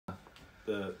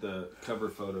the cover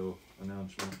photo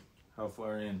announcement. How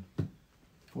far in?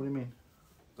 What do you mean?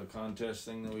 The contest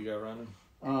thing that we got running?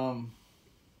 So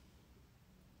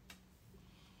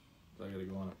I gotta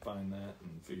go on and find that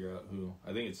and figure out who.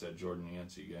 I think it's that Jordan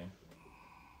Yancey guy.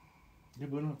 Yeah,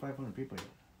 but we don't have 500 people yet.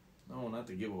 No, not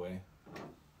the giveaway.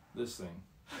 This thing.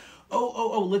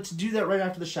 Oh, let's do that right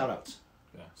after the shout-outs.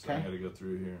 Yeah, so I gotta go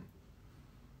through here and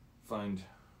find...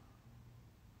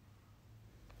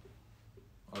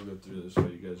 I'll go through this while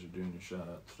you guys are doing your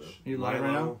shout-out stuff. You live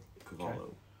right now? Cavallo. Okay.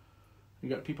 You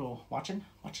got people watching?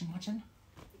 Well,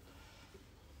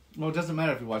 it doesn't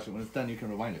matter if you watch it. When it's done, you can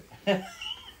rewind it.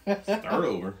 Start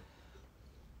over.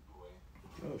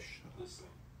 Oh, shut This thing.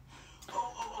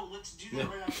 Oh, let's do that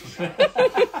right after.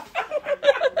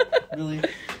 Really?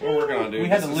 We're working on it, dude. We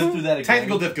had to live through that again.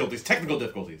 Technical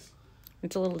difficulties.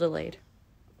 It's a little delayed.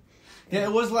 Yeah,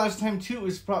 it was last time too. It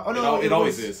was probably... Oh, no, It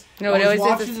always is. No, it always is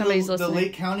watching if somebody's the listening.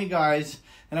 Lake County guys,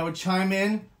 and I would chime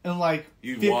in like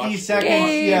You'd 50 watch,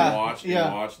 seconds. Yeah. watch, and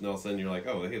all of a sudden you're like,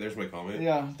 oh, hey, there's my comment.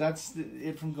 Yeah, that's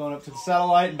it from going up to the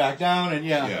satellite and back down, and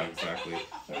Yeah, exactly.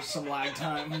 there's some lag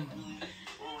time. We're working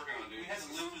on it, dude. We had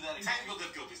to live through that again.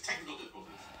 Technical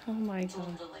difficulties. Oh my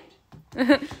god.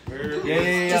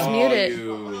 Yeah. Just mute it.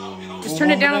 Just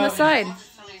turn it down on the side.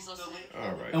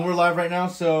 All right. And we're live right now,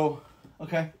 so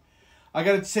okay. I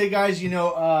gotta say, guys,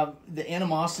 the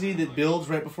animosity that builds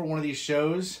right before one of these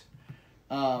shows,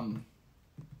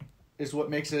 is what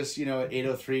makes us, at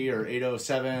 8:03 or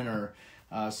 8:07 or.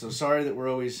 So sorry that we're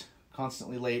always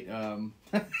constantly late. Well,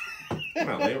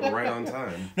 we're right on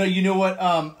time. No, you know what?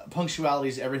 Punctuality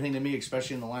is everything to me,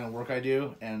 especially in the line of work I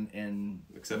do, and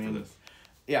Except for this.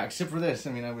 Yeah, except for this.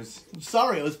 I mean, I'm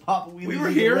sorry. I was popping. We were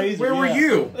here. Where were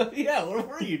you? Yeah, where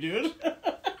were you, dude?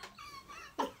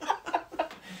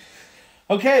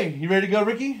 Okay, you ready to go,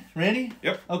 Ricky? Randy?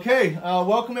 Yep. Okay,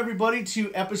 welcome everybody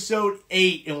to episode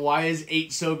 8. And why is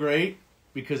 8 so great?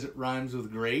 Because it rhymes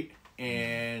with great.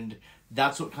 And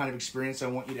that's what kind of experience I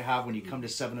want you to have when you come to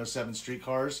 707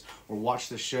 Streetcars or watch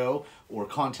the show or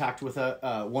contact with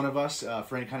one of us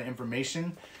for any kind of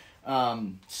information.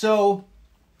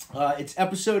 It's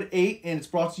episode 8, and it's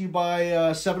brought to you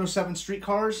by 707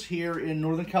 Streetcars here in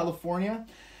Northern California,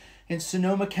 in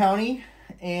Sonoma County.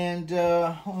 And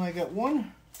I got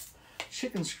one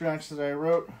chicken scratch that I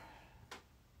wrote.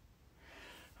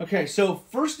 Okay, so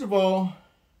first of all,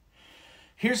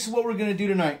 here's what we're gonna do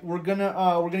tonight. We're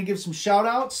gonna give some shout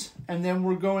outs, and then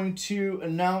we're going to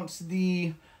announce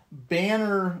the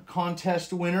banner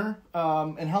contest winner.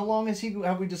 And how long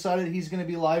have we decided he's gonna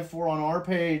be live for on our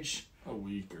page? A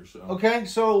week or so. Okay,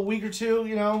 so a week or two,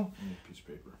 Piece of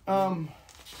paper.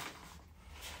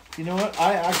 You know what?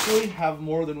 I actually have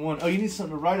more than one. Oh, you need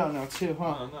something to write on now too,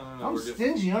 huh? No. I'm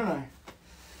stingy, aren't I?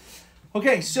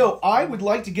 Okay, so I would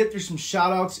like to get through some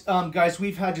shout-outs. Guys,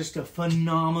 we've had just a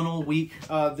phenomenal week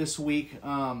this week.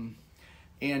 And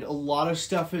a lot of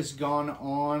stuff has gone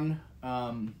on.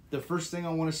 The first thing I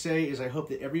want to say is I hope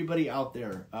that everybody out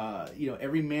there,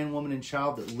 every man, woman, and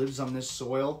child that lives on this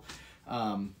soil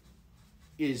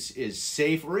is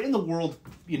safe, or in the world,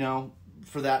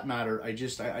 for that matter. I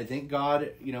thank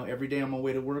God, every day on my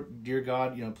way to work, dear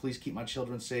God, please keep my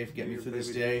children safe, get me through this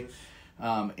day.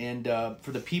 And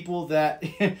for the people that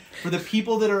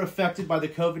are affected by the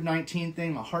COVID-19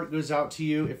 thing, my heart goes out to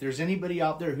you. If there's anybody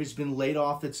out there who's been laid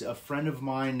off that's a friend of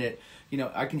mine that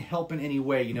I can help in any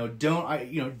way,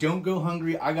 don't go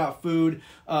hungry. I got food.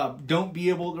 Don't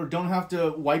have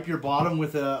to wipe your bottom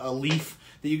with a leaf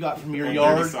that you got from your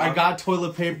yard. I got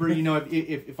toilet paper.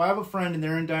 If I have a friend and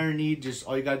they're in dire need, just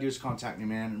all you gotta do is contact me,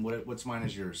 man. And what's mine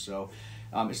is yours. So,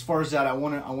 as far as that, I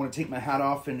want to take my hat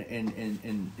off and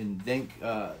thank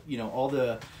all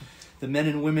the men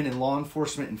and women in law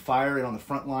enforcement and fire and on the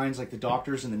front lines, like the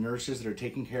doctors and the nurses that are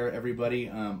taking care of everybody.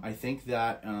 I think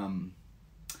that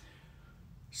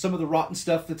some of the rotten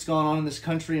stuff that's gone on in this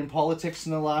country and politics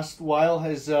in the last while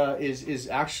is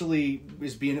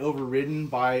being overridden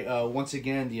by once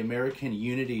again the American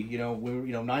unity.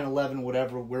 9/11,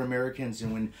 whatever. We're Americans,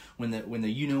 and when the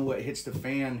what hits the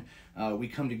fan, we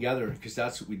come together because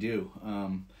that's what we do.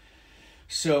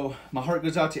 So my heart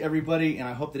goes out to everybody, and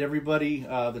I hope that everybody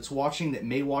that's watching that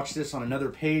may watch this on another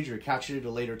page or catch it at a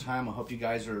later time. I hope you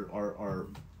guys are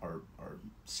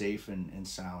safe and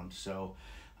sound. So.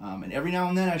 And every now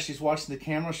and then, as she's watching the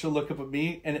camera, she'll look up at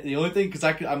me. And the only thing, because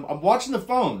I'm watching the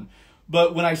phone,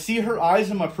 but when I see her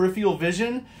eyes in my peripheral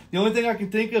vision, the only thing I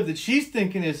can think of that she's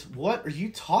thinking is, "What are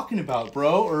you talking about,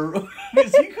 bro?" Or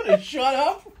is he gonna shut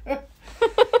up?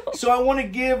 So I want to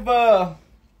give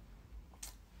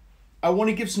I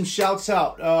want to give some shouts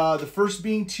out. The first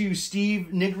being to Steve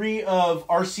Nigri of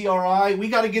RCRI. We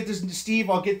got to get this, Steve.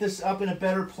 I'll get this up in a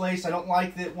better place. I don't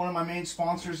like that one of my main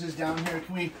sponsors is down here.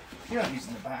 Can we? You're not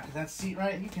using the back of that seat,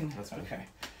 right? You can. That's okay.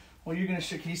 Well, you're gonna.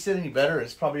 Can you sit any better?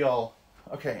 It's probably all.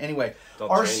 Okay. Anyway,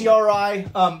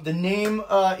 RCRI. The name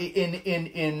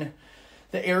in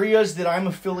the areas that I'm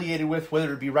affiliated with,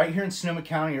 whether it be right here in Sonoma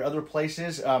County or other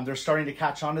places, they're starting to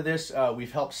catch on to this.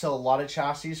 We've helped sell a lot of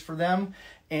chassis for them.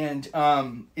 And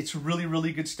it's really,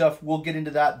 really good stuff. We'll get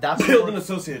into that. That's build an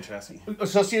associated chassis.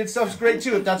 Associated stuff's great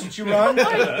too if that's what you run.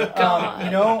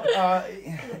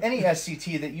 Any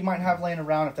SCT that you might have laying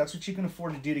around, if that's what you can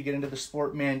afford to do to get into the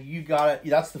sport, man, you got it.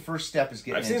 That's the first step is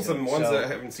getting. I've seen some ones that I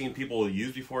haven't seen people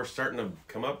use before starting to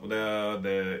come up with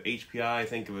the HPI. I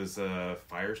think it was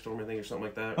Firestorm, I think, or something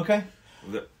like that. Okay.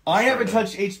 I haven't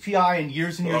touched HPI in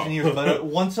years and years and years, but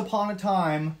once upon a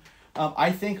time.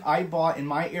 I think I bought in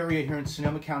my area here in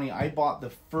Sonoma County. I bought the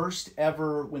first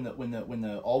ever when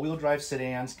the all-wheel drive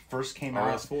sedans first came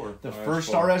out. RS4. The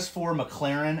first RS4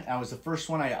 McLaren. I was the first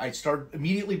one. I started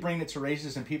immediately bringing it to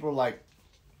races, and people were like,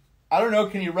 "I don't know,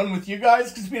 can you run with you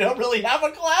guys? Because we don't really have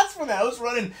a class for that."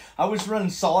 I was running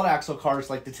solid axle cars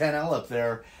like the 10L up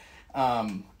there,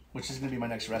 which is going to be my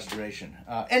next restoration.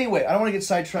 Anyway, I don't want to get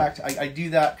sidetracked. I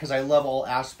do that because I love all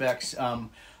aspects.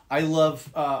 I love.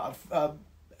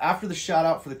 After the shout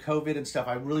out for the COVID and stuff,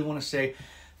 I really want to say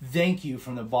thank you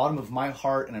from the bottom of my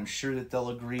heart, and I'm sure that they'll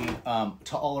agree,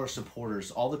 to all our supporters,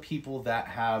 all the people that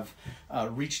have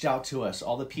reached out to us,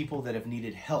 all the people that have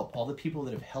needed help, all the people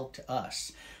that have helped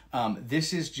us.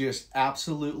 This is just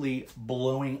absolutely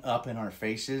blowing up in our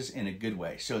faces in a good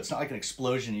way. So it's not like an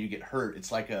explosion and you get hurt.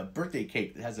 It's like a birthday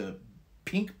cake that has a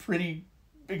pink, pretty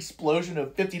explosion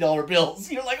of $50 bills.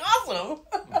 You're like, awesome!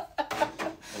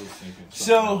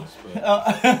 So,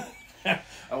 I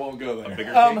won't go there.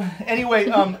 Anyway,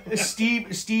 Steve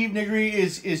Nigri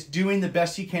is doing the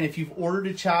best he can. If you've ordered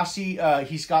a chassis,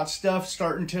 he's got stuff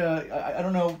starting to. I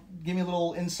don't know. Give me a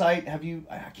little insight. Have you?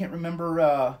 I can't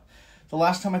remember. The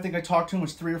last time I think I talked to him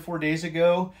was 3 or 4 days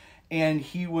ago, and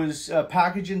he was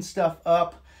packaging stuff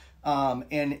up.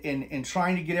 And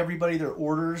trying to get everybody their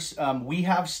orders. We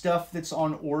have stuff that's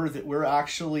on order that we're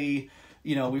actually.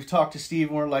 We've talked to Steve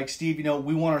and we're like, Steve,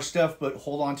 we want our stuff, but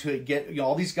hold on to it. Get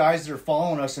all these guys that are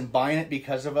following us and buying it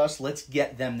because of us. Let's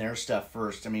get them their stuff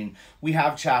first. I mean, we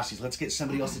have chassis. Let's get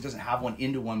somebody else that doesn't have one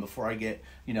into one before I get,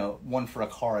 one for a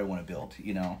car I want to build,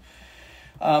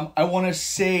 I want to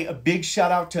say a big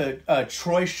shout out to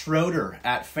Troy Schroeder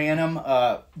at Phantom.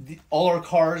 All our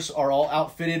cars are all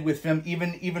outfitted with them.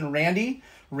 Even Randy.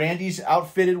 Randy's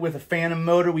outfitted with a Phantom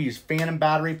motor. We use Phantom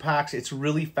battery packs. It's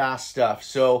really fast stuff.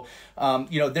 So,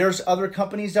 there's other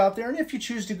companies out there, and if you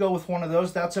choose to go with one of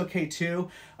those, that's okay too.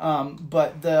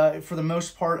 But for the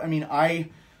most part, I mean, and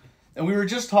we were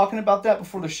just talking about that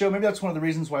before the show. Maybe that's one of the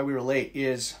reasons why we were late.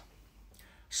 Is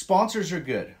sponsors are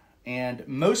good. And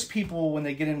most people, when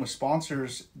they get in with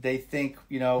sponsors, they think,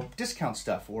 discount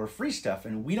stuff or free stuff,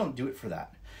 and we don't do it for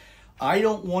that. I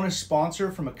don't want to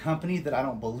sponsor from a company that I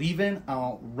don't believe in. I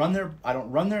don't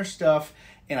run their stuff,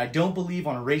 and I don't believe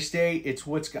on a race day it's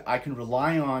what I can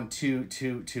rely on to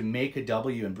make a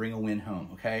W and bring a win home.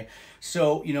 Okay,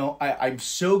 so I'm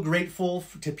so grateful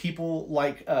to people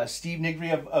like Steve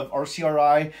Nigri of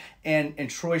RCRI and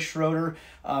Troy Schroeder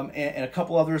and a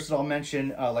couple others that I'll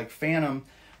mention like Phantom.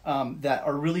 That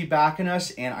are really backing us,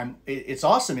 and it's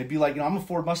awesome. It'd be like, I'm a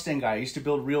Ford Mustang guy. I used to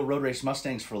build real road race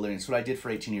Mustangs for a living. That's what I did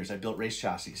for 18 years. I built race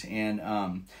chassis, and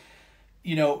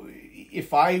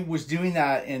if I was doing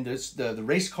that and the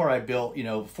race car I built,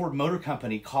 Ford Motor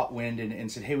Company caught wind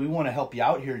and said, hey, we want to help you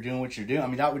out here doing what you're doing. I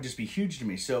mean, that would just be huge to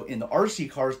me. So in the RC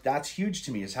cars, that's huge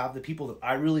to me, is have the people that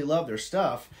I really love their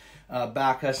stuff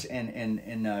back us,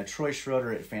 and Troy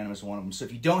Schroeder at Phantom is one of them. So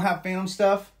if you don't have Phantom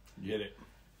stuff, get it.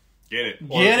 Get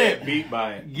beat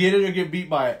by it. Get it or get beat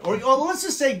by it. Or let's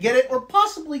just say get it or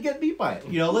possibly get beat by it.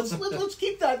 Let's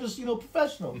keep that just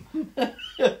professional.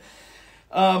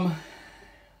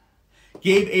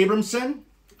 Gabe Abramson,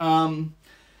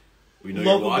 we know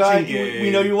local you're guy. watching, Gabe. We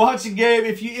know you're watching, Gabe.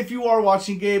 If you are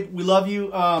watching, Gabe, we love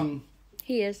you.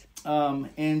 He is.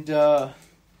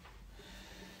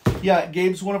 Yeah,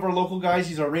 Gabe's one of our local guys.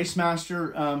 He's our race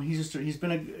master. He's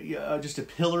been just a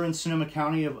pillar in Sonoma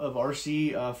County of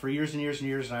RC for years and years and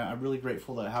years, and I'm really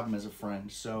grateful to have him as a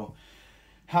friend. So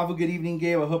have a good evening,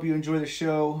 Gabe. I hope you enjoy the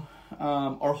show.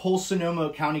 Our whole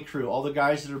Sonoma County crew, all the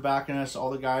guys that are backing us, all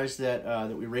the guys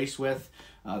that we race with,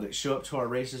 that show up to our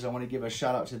races, I want to give a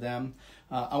shout out to them.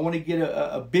 I want to get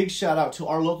a big shout out to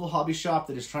our local hobby shop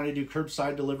that is trying to do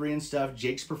curbside delivery and stuff,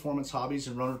 Jake's Performance Hobbies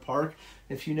in Roner Park.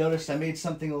 If you noticed, I made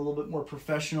something a little bit more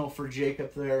professional for Jake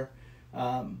up there.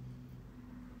 For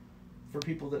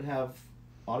people that have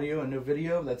audio and no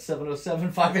video, that's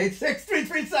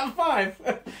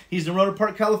 707-586-3375. He's in Rohnert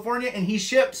Park, California, and he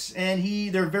ships, and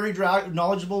they're very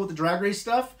knowledgeable with the drag race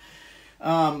stuff.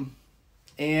 And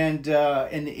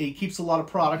he keeps a lot of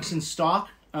products in stock.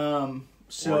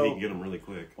 So, or he can get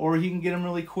them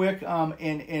really quick.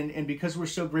 And because we're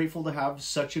so grateful to have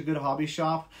such a good hobby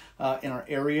shop in our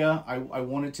area, I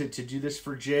wanted to do this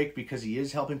for Jake because he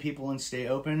is helping people and stay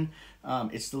open.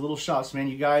 It's the little shops, man.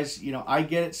 You guys, I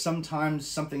get it. Sometimes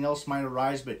something else might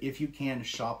arise, but if you can,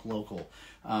 shop local.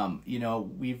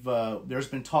 There's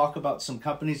been talk about some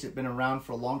companies that have been around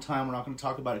for a long time. We're not going to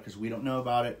talk about it because we don't know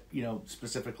about it.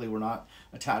 Specifically, we're not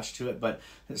attached to it. But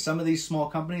some of these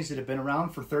small companies that have been around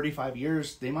for 35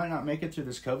 years, they might not make it through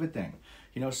this COVID thing.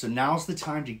 So now's the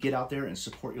time to get out there and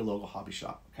support your local hobby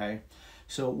shop. Okay.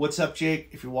 So what's up, Jake?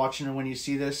 If you're watching or when you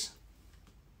see this,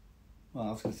 well,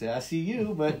 I was going to say I see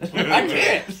you, but I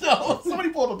can't. So somebody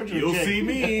pull up a picture. You'll of Jake. see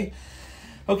me.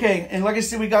 Okay, and like I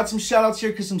said, we got some shout-outs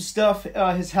here because some stuff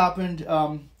has happened.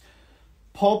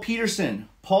 Paul Peterson.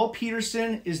 Paul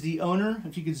Peterson is the owner,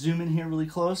 if you could zoom in here really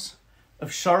close,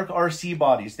 of Shark RC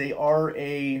Bodies. They are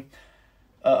a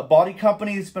body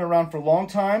company that's been around for a long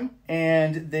time,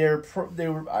 and they were.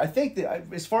 I think that,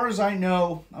 as far as I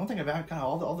know, I don't think I've had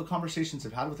all the conversations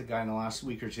I've had with the guy in the last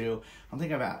week or two. I don't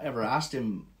think I've ever asked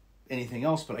him anything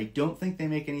else, but I don't think they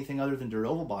make anything other than dirt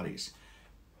oval bodies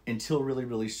until really,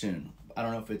 really soon. I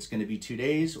don't know if it's going to be 2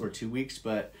 days or 2 weeks,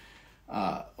 but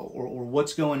or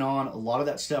what's going on. A lot of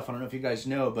that stuff, I don't know if you guys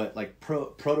know, but like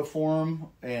Protoform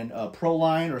and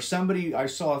Proline, or somebody, I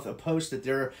saw a post that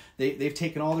they've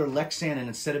taken all their Lexan, and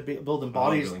instead of building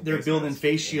bodies, they're building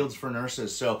face shields for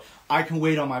nurses. So I can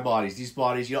wait on my bodies. These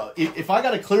bodies, if I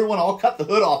got a clear one, I'll cut the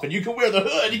hood off and you can wear the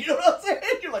hood. You know what I'm saying?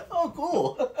 You're like, oh,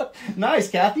 cool. Nice,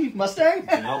 Kathy. Mustang?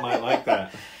 I might like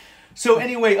that. So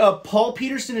anyway, Paul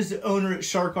Peterson is the owner at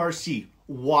Shark RC.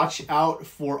 Watch out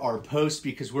for our posts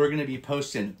because we're going to be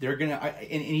posting. They're going to,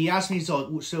 and he asked me, so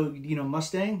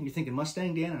Mustang? You're thinking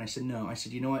Mustang, Dan? And I said, no. I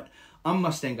said, you know what? I'm a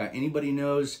Mustang guy. Anybody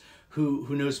knows who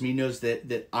knows me knows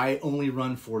that I only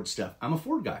run Ford stuff. I'm a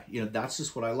Ford guy. That's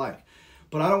just what I like.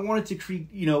 But I don't want it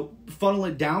to funnel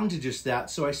it down to just that.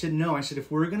 So I said, no. I said,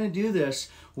 if we're going to do this,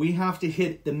 we have to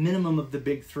hit the minimum of the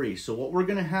big three. So what we're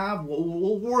going to have, what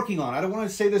we're working on, I don't want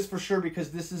to say this for sure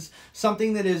because this is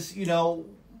something that is,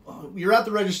 you're at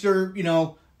the register,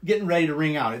 getting ready to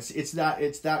ring out. It's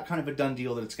that kind of a done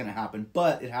deal that it's going to happen.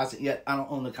 But it hasn't yet. I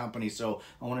don't own the company, so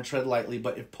I want to tread lightly.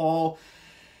 But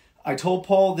I told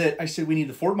Paul that I said we need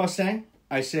the Ford Mustang.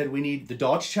 I said we need the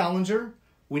Dodge Challenger.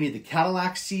 We need the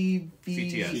Cadillac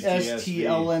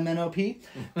CVSTLMNOP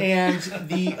and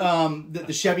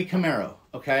the Chevy Camaro.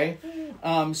 Okay,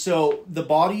 so the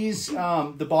bodies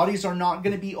are not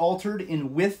going to be altered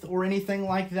in width or anything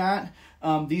like that.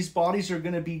 These bodies are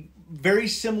going to be very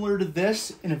similar to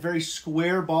this in a very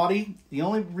square body. The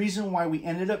only reason why we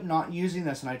ended up not using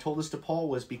this, and I told this to Paul,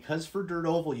 was because for dirt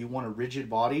oval you want a rigid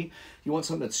body. You want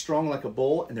something that's strong like a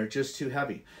bull, and they're just too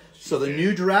heavy. So the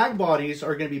new drag bodies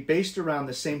are going to be based around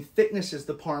the same thickness as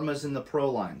the Parmas and the Pro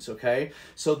lines, okay?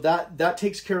 So that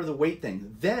takes care of the weight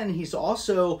thing. Then he's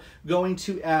also going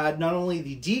to add not only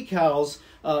the decals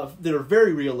that are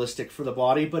very realistic for the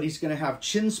body, but he's going to have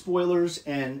chin spoilers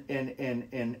and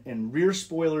rear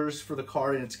spoilers for the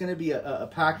car, and it's going to be a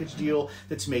package deal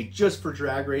that's made just for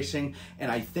drag racing.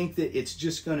 And I think that it's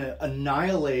just going to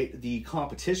annihilate the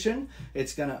competition.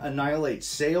 It's going to annihilate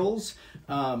sales,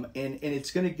 and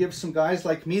it's going to give some guys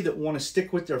like me that want to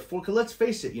stick with their Ford. Let's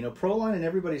face it, Proline and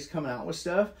everybody's coming out with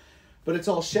stuff, but it's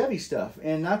all Chevy stuff,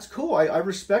 and that's cool. I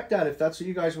respect that if that's what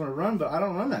you guys want to run, but I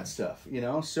don't run that stuff,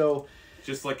 so.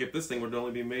 Just like if this thing would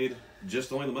only be made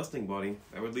just only the Mustang body,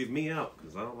 that would leave me out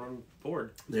because I don't run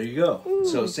Ford. There you go. Ooh.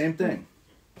 So same thing.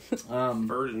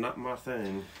 Ford is not my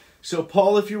thing. So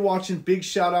Paul, if you're watching, big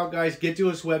shout out, guys. Get to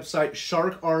his website,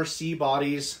 Shark RC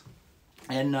Bodies,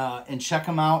 and check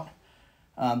them out.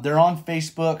 They're on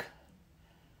Facebook.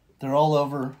 They're all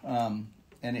over. And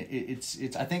it's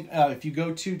I think if you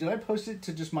go to, did I post it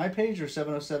to just my page or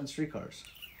 707 Streetcars?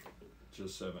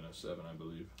 Just 707, I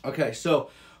believe. Okay,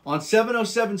 so on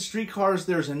 707 Streetcars,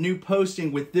 there's a new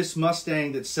posting with this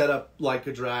Mustang that's set up like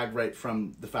a drag right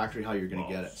from the factory, how you're going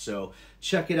to get it. So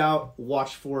check it out.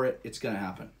 Watch for it. It's going to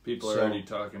happen. People are already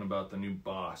talking about the new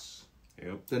boss.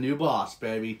 Yep. The new boss,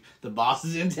 baby. The boss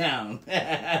is in town.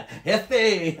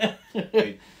 Hefe.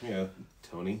 Yeah,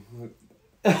 Tony.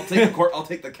 I'll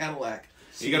take the Cadillac.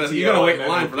 You gotta wait in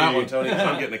line for that one, Tony. 'Cause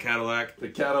I'm getting a Cadillac. The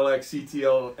Cadillac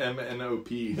CTL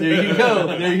MNOP. There you go.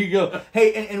 There you go.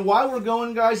 Hey, and while we're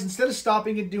going, guys, instead of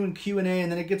stopping and doing Q&A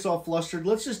and then it gets all flustered,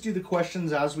 let's just do the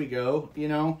questions as we go, you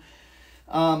know.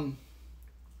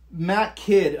 Matt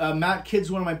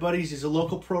Kidd's one of my buddies. He's a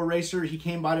local pro racer. He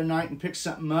came by tonight and picked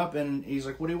something up, and he's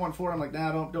like, "What do you want for it?" I'm like,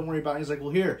 "Nah, don't worry about it." He's like, "Well,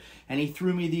 here," and he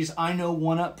threw me these I Know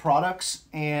 1-Up products,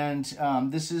 and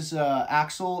this is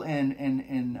axle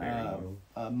and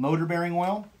motor bearing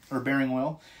oil or bearing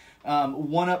oil.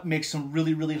 1-Up makes some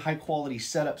really, really high quality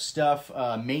setup stuff,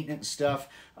 maintenance stuff.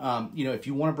 You know, if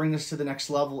you want to bring this to the next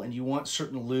level and you want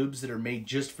certain lubes that are made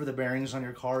just for the bearings on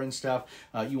your car and stuff,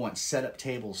 you want setup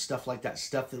tables, stuff like that,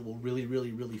 stuff that will really,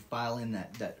 really, really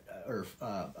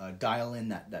dial in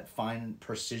that fine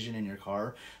precision in your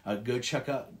car. Go check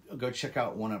out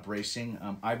 1-Up Racing.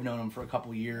 I've known them for a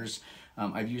couple years.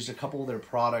 I've used a couple of their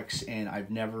products, and I've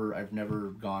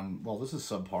never gone, well, this is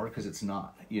subpar, because it's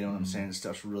not. You know what I'm saying? This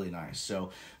stuff's really nice.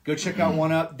 So go check out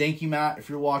 1-Up. Thank you, Matt, if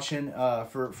you're watching,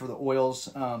 for the oils.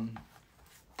 And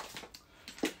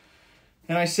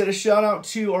I said a shout out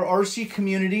to our RC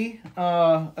community.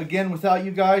 Again, without you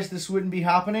guys, this wouldn't be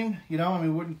happening. You know, I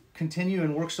mean, we wouldn't continue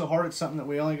and work so hard at something that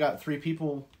we only got 3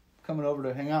 people coming over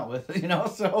to hang out with. You know,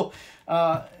 so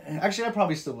actually, I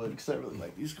probably still would, because I really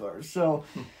like these cars. So.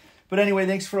 But anyway,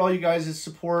 thanks for all you guys'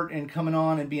 support and coming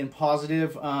on and being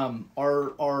positive.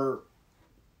 Our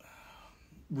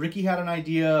Ricky had an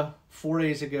idea 4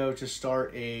 days ago to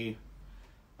start a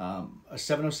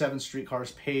 707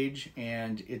 Streetcars page,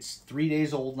 and it's 3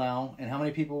 days old now. And how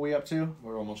many people are we up to?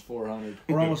 We're almost 400.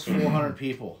 We're almost 400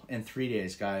 people in 3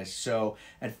 days, guys. So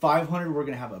at 500, we're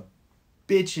going to have a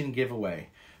bitchin' giveaway.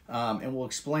 And we'll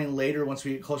explain later once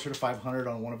we get closer to 500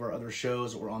 on one of our other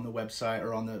shows or on the website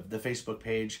or on the Facebook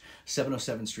page,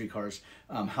 707 Streetcars,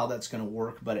 how that's going to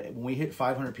work. But when we hit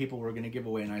 500 people, we're going to give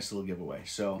away a nice little giveaway.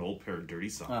 So An old pair of dirty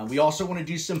socks. we also want to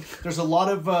do some. There's a lot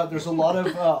of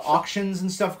auctions and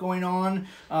stuff going on.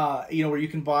 You know, where you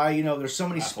can buy. You know, there's so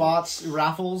many spots,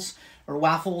 raffles. Or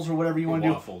waffles or whatever you want to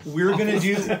do. Waffles. We're going to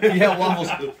do, waffles.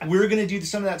 We're going to do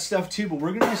some of that stuff too, but we're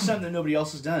going to do something that nobody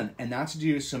else has done, and that's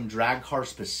do some drag car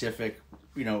specific,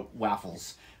 you know,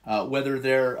 waffles. Whether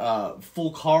they're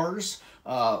full cars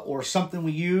or something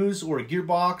we use or a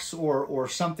gearbox or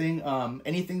something,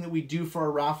 anything that we do for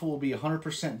our raffle will be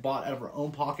 100% bought out of our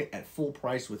own pocket at full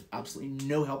price with absolutely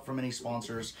no help from any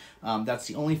sponsors. That's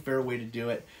the only fair way to do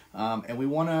it. And we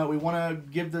wanna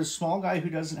give the small guy who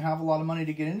doesn't have a lot of money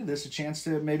to get into this a chance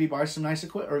to maybe buy some nice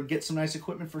equipment or get some nice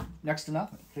equipment for next to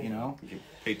nothing. You know, You can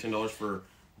pay $10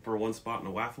 for one spot in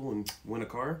a waffle and win a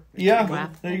car. yeah.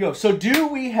 There you go. So do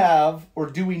we have or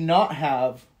do we not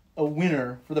have a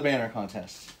winner for the banner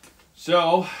contest?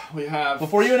 So we have.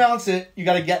 Before you announce it, you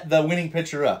got to get the winning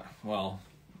picture up. Well,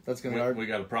 That's gonna be hard. we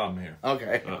got a problem here.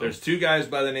 Okay. There's 2 guys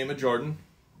by the name of Jordan.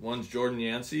 One's Jordan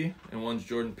Yancey and one's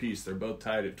Jordan Peace. They're both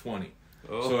tied at 20.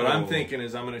 So what I'm thinking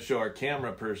is I'm going to show our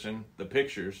camera person the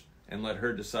pictures and let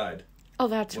her decide. Oh,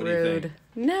 that's What do you rude. think?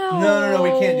 No. No, we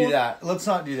can't do that. Let's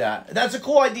not do that. That's a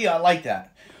cool idea. I like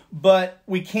that. But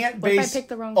we can't What if I base pick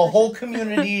the wrong a whole person?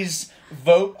 community's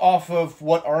vote off of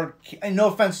what our, and no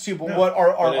offense to, but what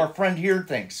our friend here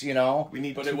thinks, you know? We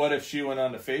need But what if she went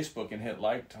on to Facebook and hit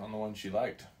liked on the one she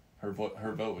liked? Her vote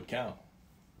would count.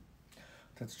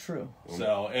 That's true.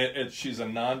 So she's a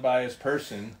non-biased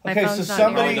person. My Okay, so phone's not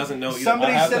somebody near. doesn't know either.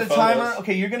 somebody I have set a the timer. photos.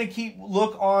 Okay, you're gonna keep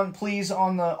look on please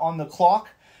on the clock.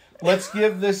 Let's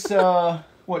give this 2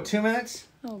 minutes?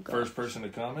 Oh, God. First person to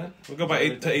comment. We'll go by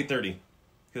 8 to 8:30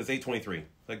 because it's 8:23.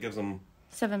 That gives them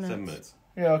 7 minutes. 7 minutes.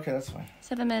 Yeah, okay, that's fine.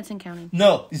 7 minutes and counting.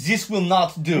 No, this will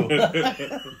not do.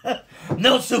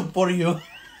 No soup for you.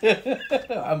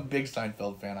 I'm a big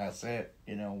Seinfeld fan. I'll say it.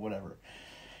 You know, whatever.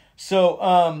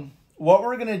 So, what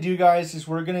we're gonna do, guys, is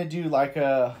we're gonna do like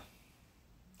a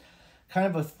kind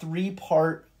of a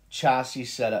 3-part chassis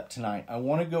setup tonight. I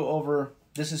want to go over.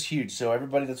 This is huge, so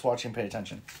everybody that's watching, pay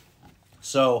attention.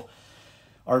 So,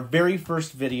 our very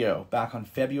first video back on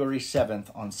February 7th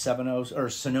on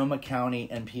Sonoma County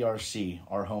Nprc,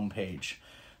 our homepage,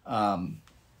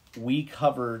 we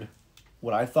covered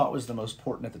what I thought was the most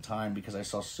important at the time because I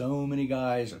saw so many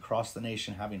guys across the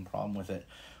nation having a problem with it,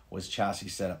 was chassis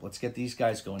setup. Let's get these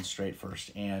guys going straight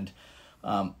first. And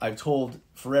I've told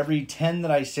for every 10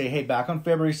 that I say, hey, back on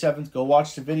February 7th, go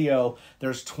watch the video,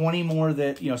 there's 20 more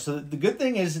that, you know, so the good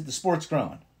thing is that the sport's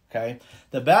growing. Okay.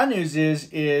 The bad news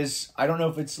is I don't know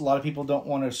if it's a lot of people don't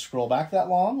want to scroll back that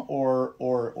long or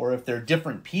if they're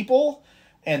different people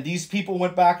and these people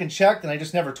went back and checked and I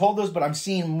just never told those, but I'm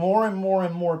seeing more and more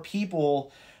and more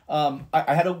people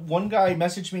I had one guy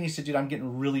message me and he said, dude, I'm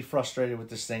getting really frustrated with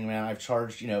this thing, man. I've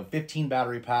charged, 15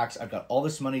 battery packs. I've got all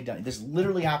this money done. This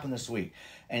literally happened this week.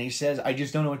 And he says, I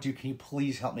just don't know what to do. Can you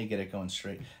please help me get it going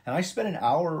straight? And I spent an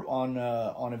hour on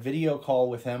a video call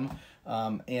with him.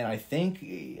 And I think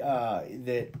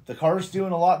that the car's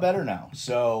doing a lot better now.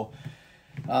 So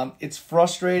it's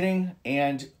frustrating.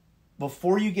 And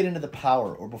before you get into the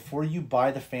power, or before you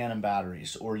buy the Phantom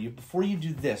batteries, or before you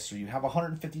do this, or you have a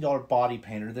 $150 body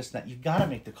paint, or this and that, you got to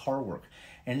make the car work.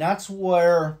 And that's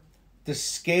where the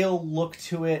scale look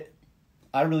to it,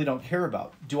 I really don't care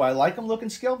about. Do I like them looking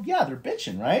scale? Yeah, they're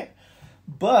bitching, right?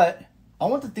 But I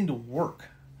want the thing to work.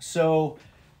 So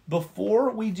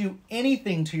before we do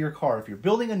anything to your car, if you're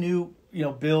building a new,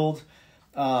 build,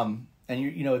 and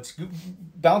it's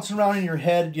bouncing around in your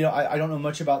head. I don't know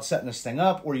much about setting this thing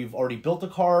up, or you've already built a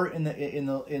car in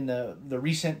the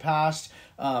recent past,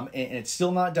 and it's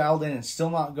still not dialed in and still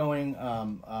not going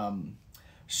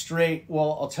straight.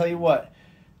 Well, I'll tell you what.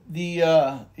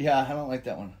 I don't like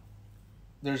that one.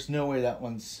 There's no way that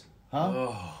one's, huh?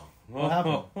 Oh, what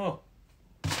happened?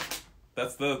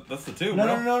 That's the two.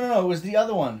 No. It was the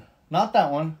other one, not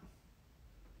that one.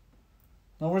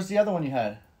 No, where's the other one you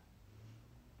had?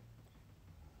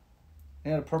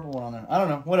 You had a purple one on there. I don't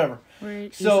know. Whatever.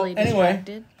 We're so easily anyway,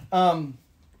 distracted.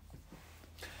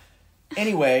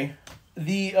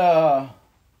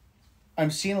 I'm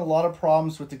seeing a lot of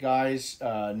problems with the guys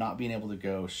not being able to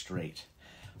go straight.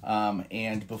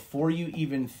 And before you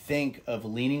even think of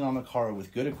leaning on the car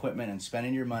with good equipment and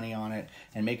spending your money on it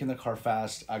and making the car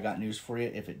fast, I got news for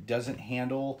you. If it doesn't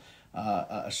handle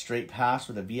a straight pass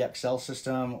with a VXL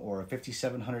system or a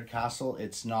 5700 Castle,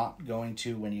 it's not going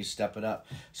to when you step it up.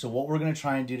 So what we're going to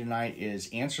try and do tonight is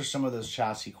answer some of those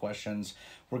chassis questions.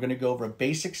 We're going to go over a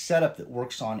basic setup that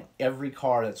works on every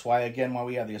car. That's why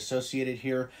we have the Associated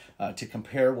here to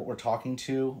compare what we're talking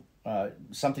to,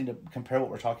 something to compare what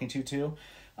we're talking to.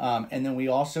 And then we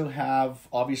also have,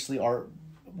 obviously, our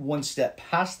one step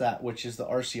past that, which is the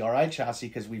RCRI chassis,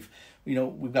 because we've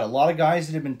got a lot of guys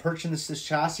that have been purchasing this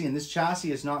chassis, and this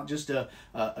chassis is not just a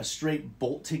straight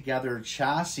bolt together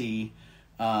chassis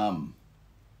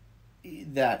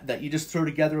that you just throw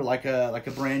together like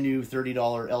a brand new $30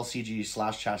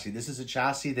 LCG / chassis. This is a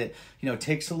chassis that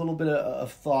takes a little bit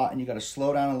of thought, and you got to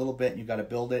slow down a little bit, and you got to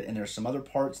build it, and there's some other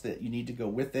parts that you need to go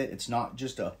with it. It's not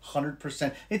just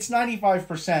 100%. It's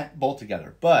 95% bolt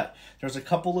together, but there's a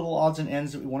couple little odds and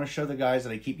ends that we want to show the guys,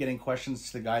 that I keep getting questions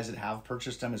to the guys that have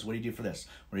purchased them, is what do you do for this?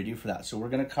 What do you do for that? So we're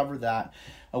going to cover that.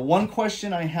 One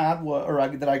question I had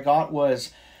that I got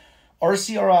was,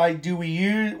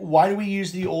 RCRI, why do we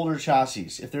use the older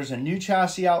chassis? If there's a new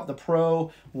chassis out, the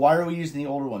Pro, why are we using the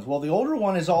older ones? Well, the older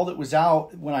one is all that was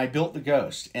out when I built the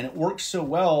Ghost, and it works so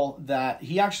well that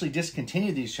he actually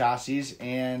discontinued these chassis,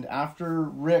 and after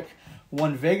Rick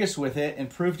won Vegas with it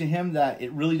and proved to him that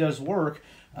it really does work,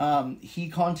 he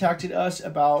contacted us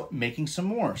about making some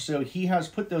more. So he has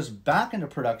put those back into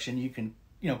production. You can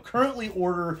currently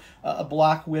order a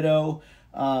Black Widow,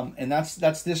 and that's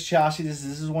this chassis. This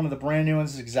is one of the brand new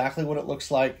ones. This is exactly what it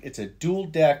looks like. It's a dual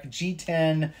deck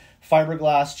G10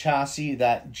 fiberglass chassis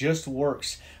that just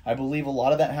works. I believe a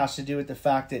lot of that has to do with the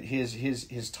fact that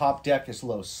his top deck is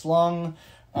low slung.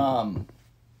 Where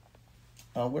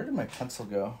did my pencil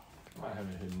go? I have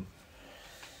it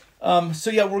hidden. So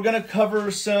yeah, we're gonna cover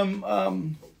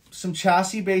some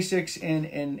chassis basics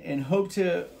and hope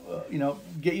to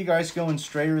get you guys going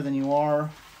straighter than you are.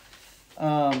 2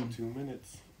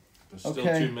 minutes. There's still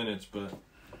okay. 2 minutes, but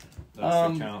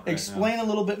that's the count right explain now. a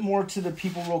little bit more to the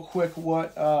people real quick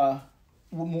what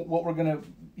we're gonna,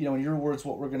 in your words,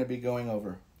 what we're gonna be going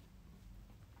over.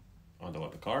 On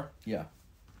what, the car? Yeah.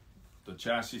 The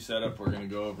chassis setup, we're going to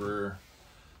go over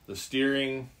the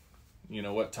steering,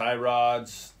 what tie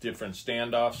rods, different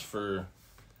standoffs for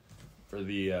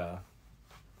the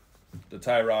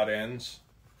tie rod ends,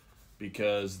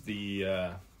 because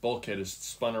the bulkhead is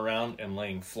spun around and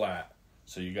laying flat,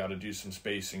 so you got to do some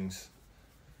spacings.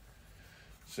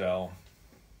 So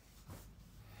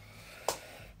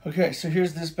okay, so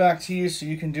here's this back to you so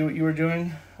you can do what you were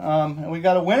doing, and we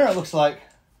got a winner, it looks like.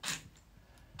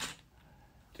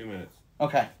 2 minutes.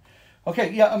 Okay,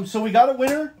 yeah. So we got a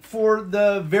winner for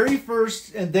the very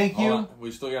first, and thank you. Hold on.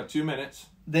 We still got 2 minutes.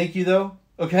 Thank you, though.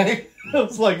 Okay,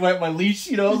 it's like my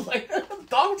leash. I was like, the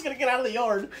dog's gonna get out of the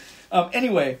yard.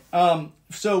 Anyway,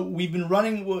 so we've been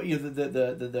running.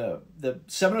 The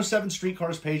 707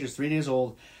 Streetcars page is 3 days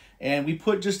old, and we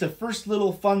put just a first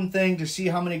little fun thing to see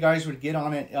how many guys would get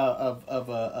on it of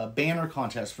a banner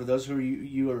contest for those who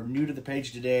you are new to the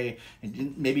page today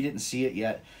and maybe didn't see it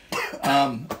yet.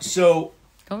 So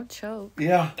Don't choke.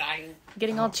 Yeah.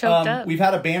 Getting all choked up. We've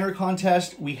had a banner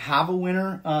contest. We have a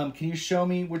winner. Can you show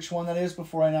me which one that is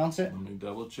before I announce it? Let me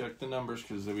double check the numbers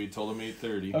because we told them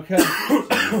 8:30. Okay.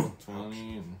 So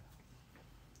 20 and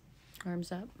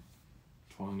Arms up.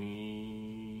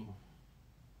 20.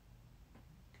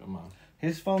 Come on.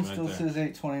 His phone Right still there. says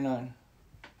 829.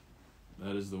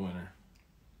 That is the winner.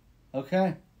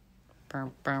 Okay.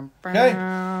 Bum, bum, Okay.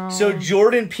 bum. So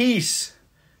Jordan Peace,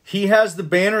 he has the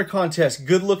banner contest.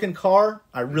 Good looking car.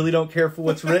 I really don't care for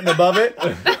what's written above it.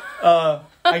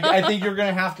 I think you're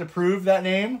going to have to prove that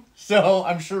name. So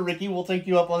I'm sure Ricky will take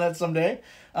you up on that someday.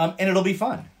 And it'll be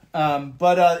fun.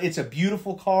 But it's a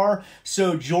beautiful car.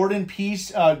 So Jordan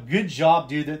Peace, good job,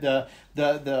 dude.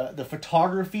 The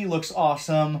photography looks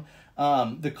awesome.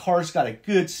 The car's got a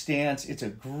good stance. It's a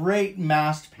great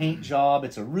masked paint job.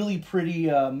 It's a really pretty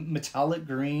metallic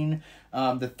green.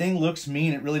 The thing looks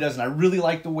mean. It really does. And I really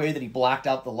like the way that he blacked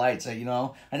out the lights. I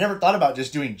never thought about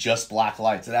just doing just black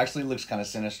lights. It actually looks kind of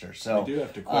sinister. So I do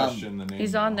have to question the name.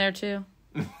 He's on there too.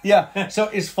 yeah. So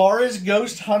as far as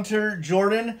Ghost Hunter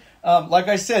Jordan, like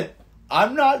I said,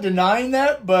 I'm not denying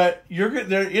that, but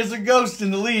there is a ghost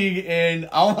in the league, and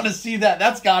I want to see that.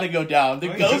 That's got to go down. The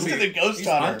ghost of the Ghost He's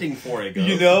Hunter. hunting for a ghost.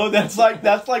 You know, that's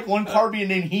like one car being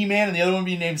named He-Man and the other one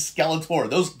being named Skeletor.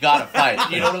 Those gotta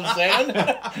fight. You know what I'm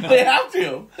saying? They have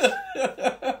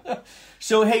to.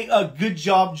 So hey, good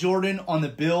job, Jordan, on the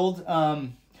build.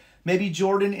 Maybe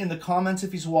Jordan in the comments,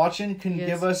 if he's watching, can Yes.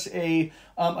 give us a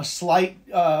slight,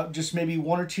 just maybe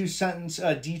 1 or 2 sentence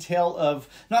detail of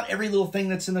not every little thing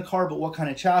that's in the car, but what kind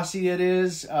of chassis it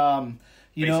is.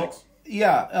 You know, Basics.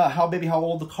 yeah, how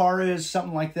old the car is,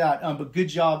 something like that. But good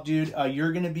job, dude.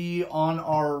 You're gonna be on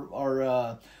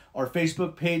our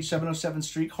Facebook page, 707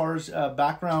 Streetcars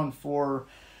background for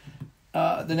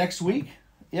the next week.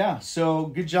 Yeah, so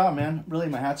good job, man. Really,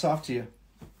 my hat's off to you.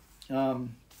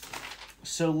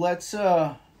 So let's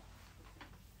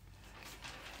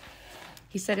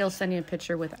He said he'll send you a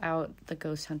picture without the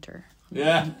ghost hunter.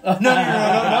 Yeah.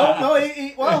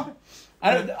 no. Well,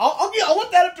 I'll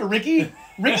let that up to Ricky.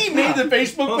 Ricky made the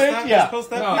Facebook Post page. that, Yeah, just post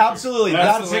that. No, absolutely.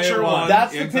 that's the way it won.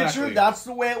 That's the Exactly. picture. That's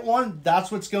the way it won.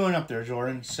 That's what's going up there,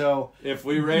 Jordan. So If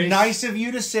we race, nice of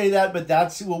you to say that, but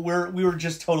that's what we were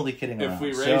just totally kidding around. if we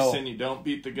race So, and you don't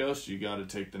beat the ghost, you got to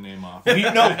take the name off. we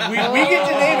get to name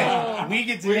it. We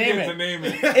get to We name get it. to name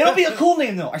it. It'll be a cool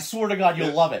name though. I swear to God,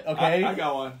 you'll love it. Okay. I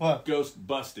got one. What? Ghost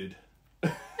busted.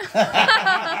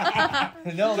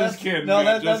 No, that's kidding, No,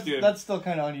 man, just kidding. that's still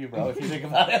kind of on you, bro. If you think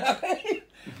about it,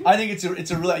 I think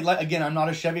it's a really, again, I'm not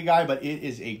a Chevy guy, but it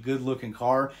is a good looking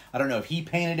car. I don't know if he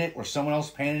painted it or someone else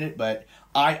painted it, but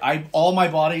I all my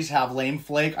bodies have lame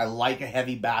flake. I like a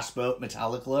heavy bass boat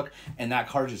metallic look, and that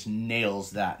car just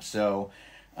nails that. So,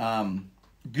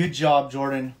 good job,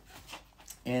 Jordan.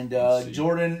 And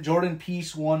Jordan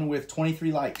Peace won with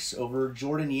 23 likes over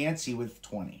Jordan Yancey with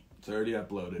 20. It's already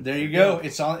uploaded. There you go.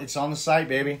 It's on the site,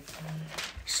 baby.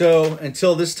 So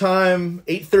until this time,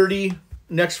 8:30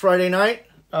 next Friday night,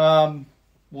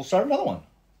 we'll start another one.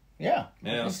 Yeah.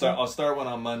 Yeah, I'll start one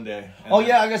on Monday. And Oh then-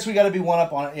 yeah, I guess we got to be one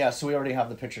up on it. Yeah, so we already have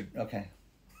the picture. Okay.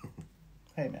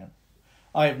 Hey man,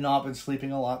 I have not been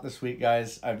sleeping a lot this week,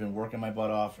 guys. I've been working my butt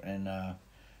off, and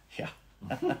yeah.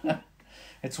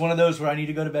 It's one of those where I need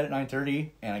to go to bed at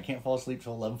 9:30, and I can't fall asleep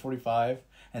till 11:45.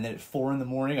 And then at 4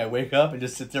 a.m, I wake up and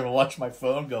just sit there and watch my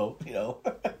phone go,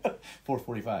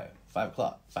 4:45, 5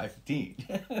 o'clock,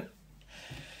 5:15.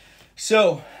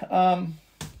 So,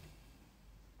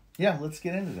 yeah, let's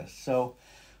get into this. So,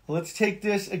 let's take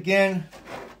this again.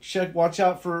 Watch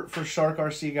out for Shark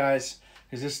RC, guys,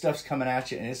 because this stuff's coming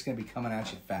at you, and it's going to be coming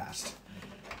at you fast.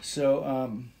 So,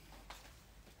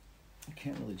 I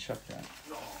can't really chuck that.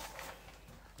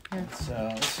 Let's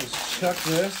just chuck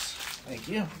this. Thank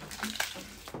you.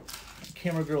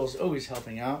 Camera girl is always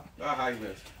helping out. Hi,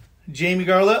 miss. Jamie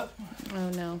Garlip. Oh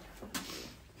no.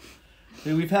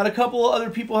 We've had a couple of other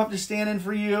people have to stand in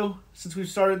for you since we've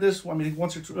started this. I mean,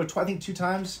 once or I think 2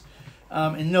 times,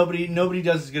 and nobody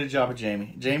does as good a job as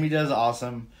Jamie. Jamie does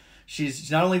awesome. She's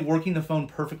not only working the phone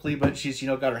perfectly, but she's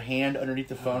got her hand underneath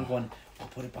the phone, going, "I'll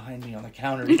put it behind me on the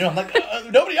counter." I'm like,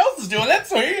 nobody else is doing that,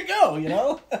 so here you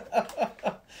go.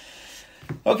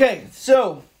 Okay,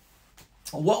 so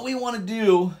what we want to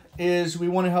do is we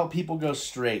want to help people go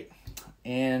straight,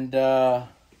 and there's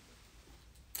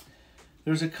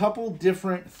a couple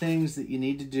different things that you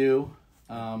need to do.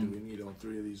 Do we need all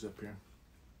 3 of these up here?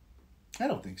 I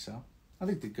don't think so. I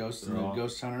think the Ghost and the all-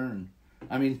 Ghost Hunter, and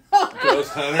I mean,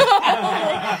 Ghost Hunter.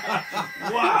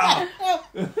 Wow.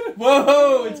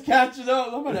 whoa, it's catching up.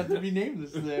 I'm gonna have to rename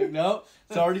this thing. No,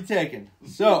 it's already taken.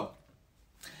 So,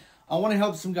 I want to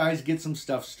help some guys get some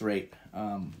stuff straight.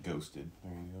 Ghosted.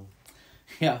 There you go.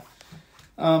 Yeah.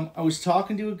 I was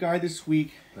talking to a guy this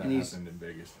week, That and happened in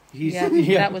Vegas.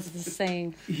 That was the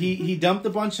saying. He dumped a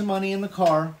bunch of money in the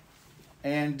car,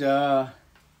 and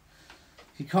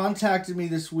he contacted me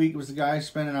this week. It was the guy I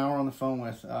spent an hour on the phone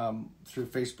with through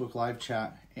Facebook live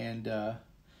chat, and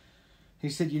he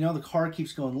said, the car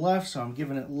keeps going left, so I'm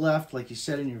giving it left, like you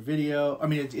said in your video. I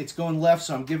mean, it's going left,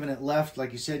 so I'm giving it left,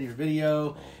 like you said in your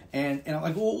video. And I'm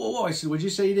like, whoa. I said, what'd you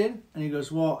say you did? And he goes,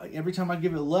 well, every time I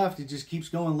give it left, it just keeps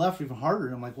going left even harder.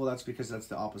 And I'm like, well, that's because that's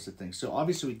the opposite thing. So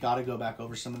obviously we got to go back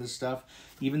over some of this stuff.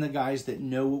 Even the guys that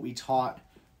know what we taught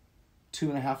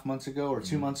 2.5 months ago or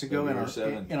 2 months ago in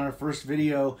our first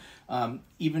video,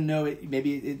 even though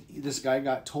this guy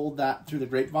got told that through the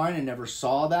grapevine and never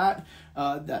saw that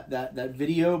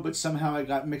video, but somehow it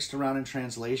got mixed around in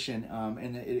translation,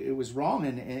 and it was wrong,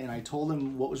 and I told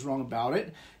him what was wrong about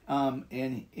it,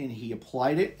 and he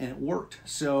applied it and it worked.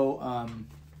 So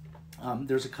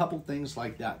there's a couple things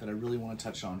like that I really want to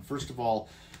touch on. First of all,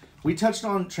 we touched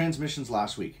on transmissions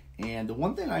last week. And the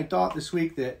one thing I thought this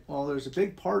week that, there's a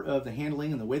big part of the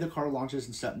handling and the way the car launches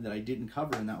and stuff that I didn't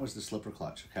cover, and that was the slipper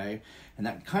clutch, okay? And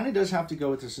that kind of does have to go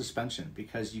with the suspension,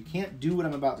 because you can't do what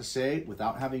I'm about to say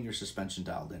without having your suspension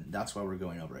dialed in. That's why we're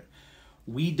going over it.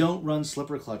 We don't run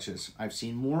slipper clutches. I've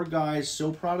seen more guys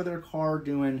so proud of their car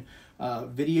doing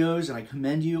videos, and I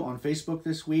commend you on Facebook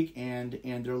this week, and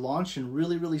they're launching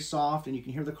really, really soft, and you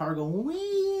can hear the car go,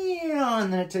 wee,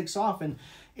 and then it takes off, and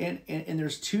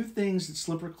there's two things that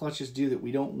slipper clutches do that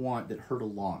we don't want that hurt a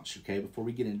launch, okay, before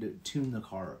we get into tune the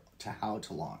car to how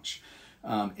to launch.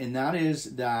 And that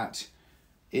is that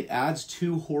it adds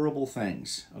two horrible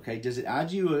things, okay? Does it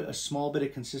add you a small bit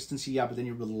of consistency? Yeah, but then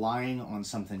you're relying on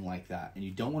something like that, and you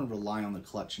don't want to rely on the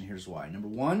clutch, and here's why. Number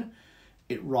one,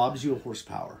 it robs you of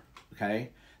horsepower,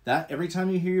 okay? That every time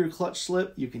you hear your clutch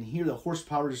slip, you can hear the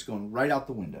horsepower just going right out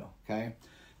the window, okay?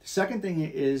 The second thing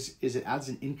is it adds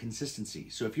an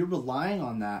inconsistency. So if you're relying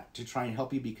on that to try and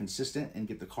help you be consistent and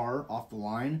get the car off the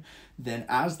line, then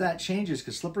as that changes,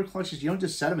 because slipper clutches, you don't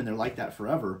just set them in there like that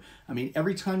forever. I mean,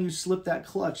 every time you slip that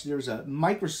clutch, there's a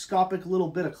microscopic little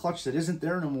bit of clutch that isn't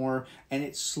there no more, and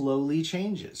it slowly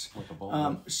changes.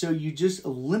 So you just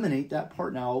eliminate that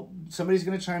part. Now, somebody's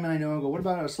going to chime in, I know, and go, what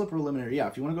about a slipper eliminator? Yeah,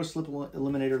 if you want to go slipper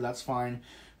eliminator, that's fine.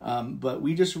 But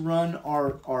we just run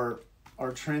our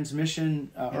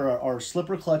transmission or our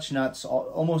slipper clutch nuts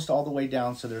almost all the way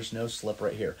down, so there's no slip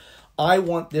right here. I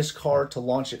want this car to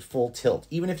launch at full tilt.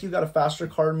 Even if you've got a faster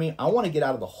car than me, I want to get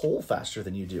out of the hole faster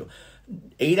than you do.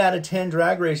 8 out of 10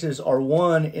 drag races are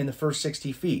won in the first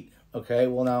 60 feet. Okay,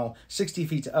 well now 60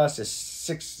 feet to us is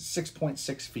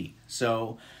 6.6 feet.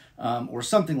 So, or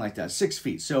something like that, 6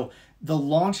 feet. So the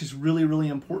launch is really, really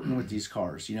important with these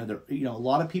cars. A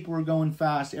lot of people are going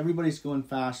fast. Everybody's going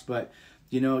fast, but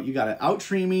you got to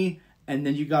out-tree me, and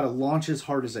then you got to launch as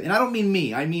hard as... And I don't mean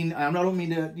me. I don't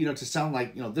mean to, to sound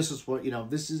like, this is what,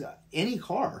 this is any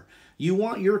car. You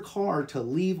want your car to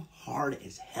leave hard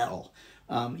as hell.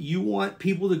 You want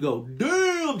people to go,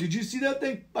 damn, did you see that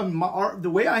thing? The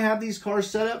way I have these cars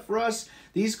set up for us,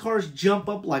 these cars jump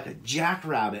up like a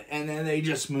jackrabbit, and then they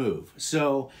just move.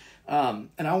 So, and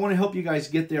I want to help you guys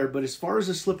get there. But as far as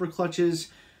the slipper clutches,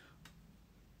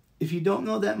 if you don't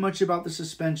know that much about the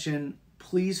suspension,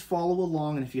 please follow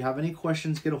along, and if you have any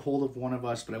questions, get a hold of one of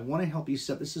us. But I want to help you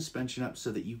set the suspension up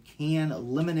so that you can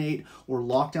eliminate or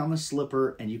lock down the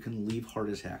slipper, and you can leave hard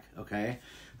as heck, okay?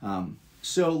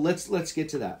 So let's get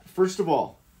to that. First of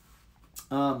all,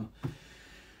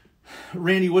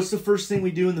 Randy, what's the first thing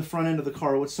we do in the front end of the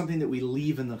car? What's something that we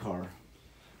leave in the car?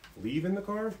 Leave in the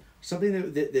car?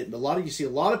 Something that you see a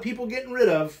lot of people getting rid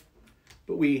of,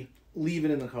 but we leave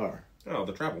it in the car. Oh,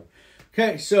 the travel.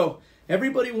 Okay, so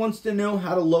everybody wants to know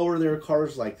how to lower their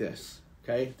cars like this.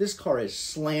 Okay, this car is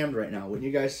slammed right now. Wouldn't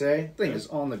you guys say? The thing is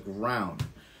on the ground.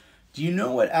 Do you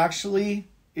know what actually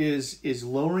is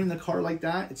lowering the car like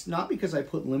that? It's not because I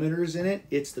put limiters in it.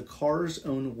 It's the car's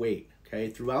own weight. Okay,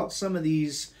 throughout some of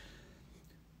these,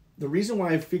 the reason why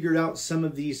I figured out some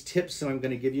of these tips that I'm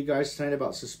going to give you guys tonight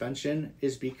about suspension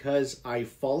is because I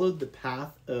followed the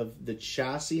path of the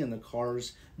chassis and the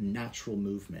car's natural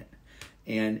movement.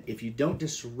 And if you don't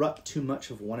disrupt too much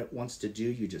of what it wants to do,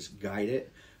 you just guide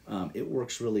it, it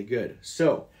works really good.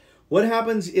 So what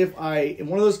happens if I am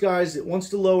one of those guys that wants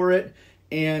to lower it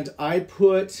and I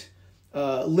put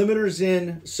limiters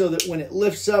in so that when it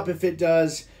lifts up, if it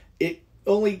does, the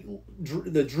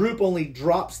droop only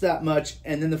drops that much,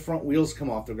 and then the front wheels come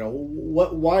off the ground.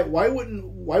 Why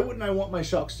wouldn't I want my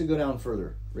shocks to go down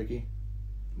further, Ricky?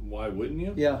 Why wouldn't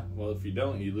you? Yeah. Well, if you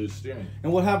don't, you lose steering.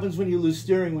 And what happens when you lose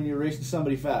steering when you're racing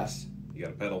somebody fast? You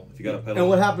got to pedal. If you got to pedal. And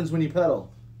what happens when you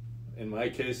pedal? In my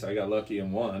case, I got lucky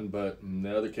and won, but in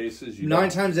the other cases, you 9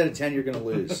 don't. times out of 10, you're going to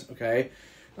lose. Okay,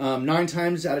 9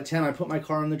 times out of 10, I put my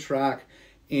car on the track,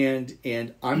 and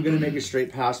I'm going to make a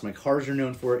straight pass. My cars are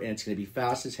known for it, and it's going to be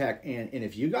fast as heck. And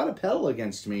if you got to pedal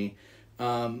against me,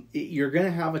 you're going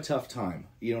to have a tough time.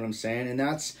 You know what I'm saying? And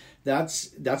that's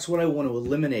what I want to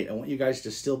eliminate. I want you guys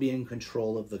to still be in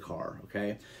control of the car.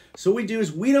 Okay, so what we do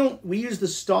is we use the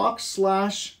stock /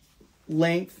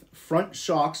 length front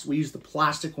shocks. We use the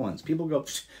plastic ones. People go,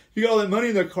 you got all that money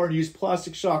in their car to use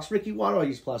plastic shocks. Ricky, why do I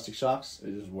use plastic shocks?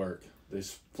 They just work. They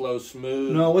flow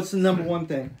smooth. No, what's the number one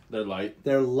thing? They're light.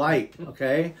 They're light,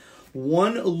 okay?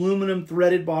 One aluminum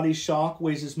threaded body shock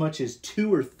weighs as much as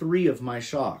 2 or 3 of my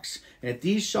shocks. And if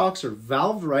these shocks are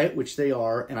valved right, which they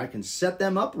are, and I can set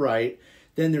them up right,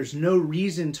 then there's no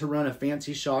reason to run a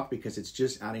fancy shock because it's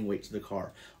just adding weight to the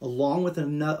car. Along with a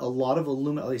lot of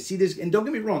aluminum. I see this, and don't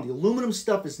get me wrong, the aluminum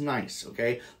stuff is nice,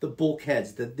 okay? The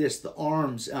bulkheads, the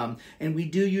arms, and we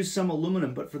do use some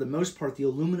aluminum, but for the most part, the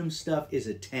aluminum stuff is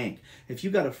a tank. If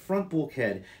you got a front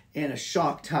bulkhead and a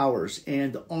shock towers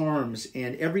and the arms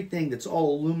and everything that's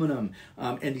all aluminum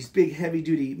and these big heavy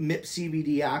duty MIP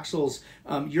CVD axles,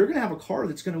 you're going to have a car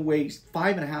that's going to weigh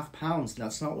 5.5 pounds, and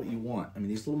that's not what you want. I mean,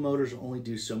 these little motors only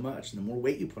do so much, and the more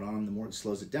weight you put on them, the more it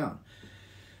slows it down.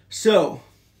 So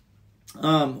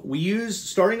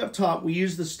starting up top, we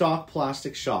use the stock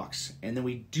plastic shocks, and then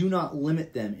we do not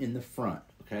limit them in the front,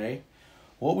 okay?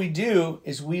 What we do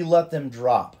is we let them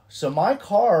drop. So my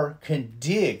car can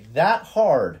dig that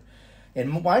hard.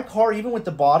 And my car, even with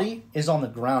the body, is on the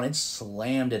ground. It's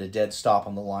slammed at a dead stop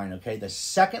on the line, okay? The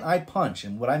second I punch,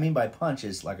 and what I mean by punch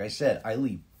is, like I said, I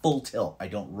leave full tilt. I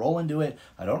don't roll into it.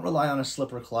 I don't rely on a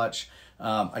slipper clutch.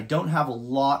 I don't have a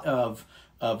lot of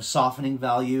softening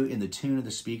value in the tune of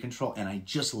the speed control, and I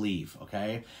just leave,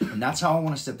 okay? And that's how I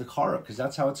want to set the car up, because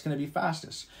that's how it's going to be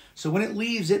fastest. So when it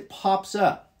leaves, it pops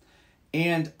up.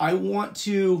 And I want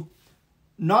to,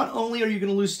 not only are you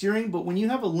going to lose steering, but when you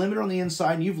have a limiter on the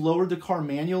inside and you've lowered the car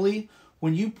manually,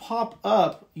 when you pop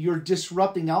up, you're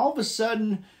disrupting. Now, all of a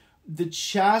sudden, the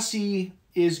chassis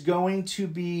is going to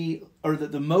be, or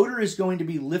the motor is going to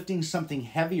be lifting something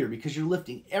heavier because you're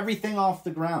lifting everything off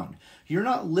the ground. You're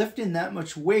not lifting that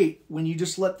much weight when you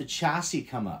just let the chassis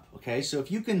come up, okay? So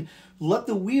if you can let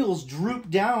the wheels droop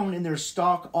down in their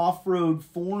stock off-road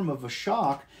form of a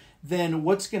shock, then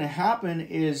what's going to happen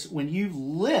is when you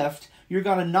lift, you're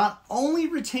going to not only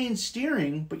retain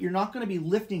steering, but you're not going to be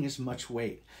lifting as much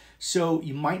weight. So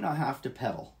you might not have to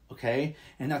pedal, okay?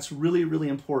 And that's really, really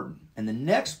important. And the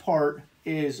next part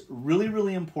is really,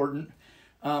 really important.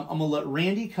 I'm going to let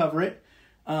Randy cover it.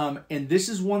 And this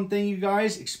is one thing, you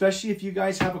guys, especially if you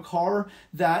guys have a car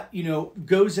that, you know,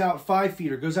 goes out 5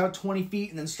 feet or goes out 20 feet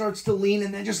and then starts to lean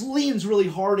and then just leans really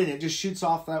hard and it just shoots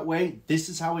off that way. This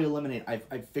is how we eliminate.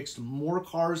 I've fixed more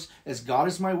cars, as God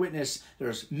is my witness.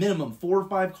 There's minimum 4 or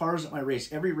 5 cars at my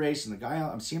race, every race, and the guy,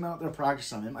 I'm seeing him out there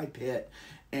practicing, I'm in my pit,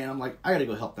 and I'm like, I got to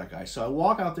go help that guy. So I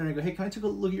walk out there and I go, hey, can I take a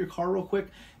look at your car real quick?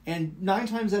 And 9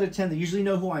 times out of 10, they usually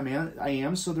know who I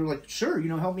am, so they're like, sure, you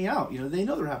know, help me out. You know, they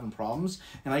know they're having problems,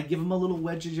 and I give them a little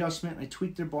wedge adjustment, and I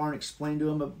tweak their bar and explain to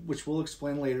them, which we'll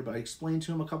explain later, but I explain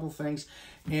to them a couple things,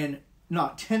 and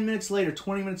not 10 minutes later,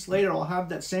 20 minutes later, I'll have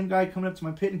that same guy coming up to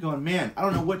my pit and going, man, I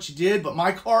don't know what you did, but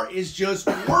my car is just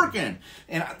working.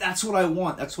 And that's what I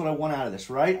want. That's what I want out of this,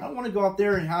 right? I don't want to go out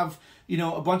there and have, you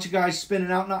know, a bunch of guys spinning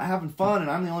out, not having fun,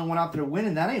 and I'm the only one out there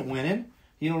winning. That ain't winning.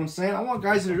 You know what I'm saying? I want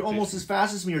guys that are almost as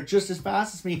fast as me or just as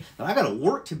fast as me that I got to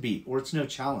work to beat, or it's no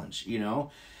challenge, you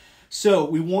know? So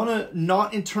we want to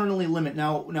not internally limit.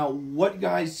 Now, what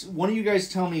guys, one of you guys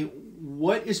tell me,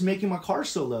 what is making my car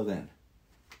so low then?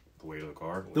 The weight of the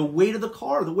car. The weight of the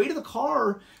car. The weight of the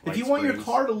car. If you want your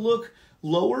car to look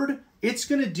lowered, it's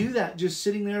going to do that just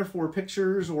sitting there for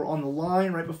pictures or on the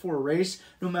line right before a race.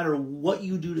 No matter what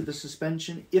you do to the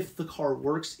suspension, if the car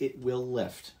works, it will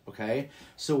lift, okay?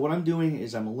 So what I'm doing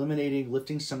is I'm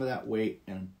lifting some of that weight,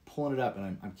 and I'm pulling it up,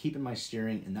 and I'm keeping my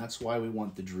steering, and that's why we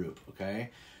want the droop,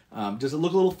 okay? Does it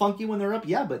look a little funky when they're up?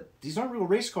 Yeah, but these aren't real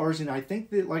race cars, and I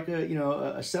think that like a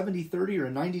 70-30 or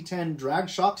a 90-10 drag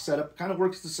shock setup kind of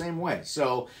works the same way.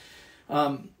 So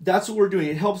that's what we're doing.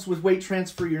 It helps with weight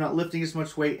transfer. You're not lifting as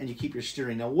much weight, and you keep your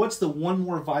steering. Now, what's the one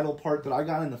more vital part that I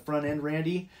got in the front end,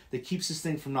 Randy, that keeps this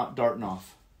thing from not darting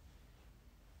off?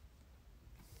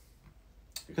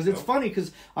 Because it's funny,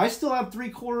 because I still have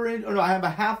I have a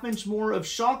half-inch more of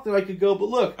shock that I could go, but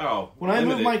look, when I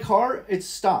move my car, it's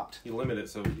stopped. You limit it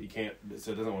so you can't,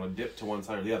 so it doesn't want to dip to one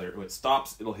side or the other. When it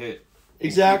stops, it'll hit.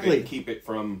 Exactly. Keep it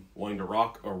from wanting to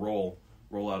rock or roll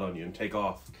out on you and take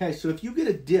off. Okay, so if you get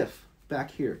a diff back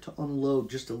here to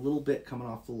unload just a little bit coming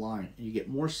off the line, and you get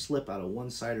more slip out of one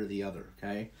side or the other,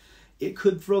 okay, it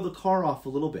could throw the car off a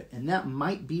little bit, and that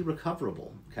might be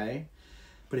recoverable, okay?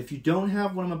 But if you don't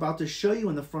have what I'm about to show you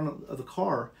in the front of the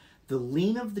car, the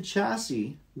lean of the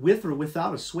chassis, with or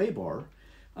without a sway bar,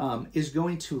 is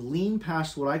going to lean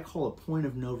past what I call a point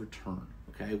of no return.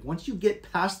 Okay, once you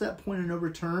get past that point of no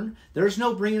return, there's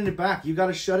no bringing it back. You got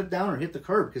to shut it down or hit the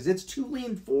curb because it's too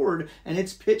lean forward and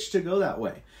it's pitched to go that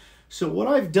way. So what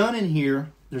I've done in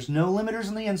here, there's no limiters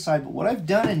on the inside, but what I've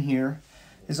done in here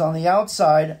is on the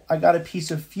outside, I got a piece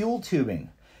of fuel tubing.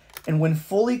 And when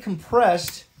fully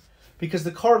compressed, because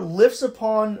the car lifts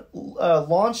upon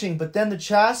launching, but then the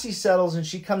chassis settles and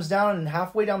she comes down, and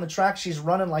halfway down the track, she's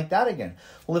running like that again.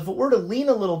 Well, if it were to lean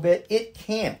a little bit, it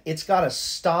can't. It's got to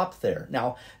stop there.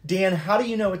 Now, Dan, how do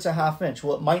you know it's a 1/2 inch?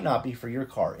 Well, it might not be for your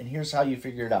car, and here's how you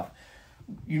figure it out.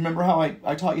 You remember how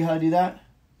I taught you how to do that?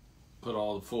 Put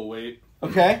all the full weight.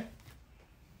 Okay.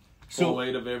 Full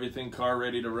weight of everything, car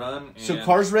ready to run. And so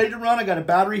car's ready to run. I got a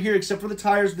battery here except for the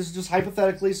tires. This is just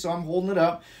hypothetically, so I'm holding it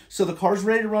up. So the car's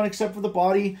ready to run except for the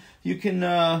body. You can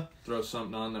throw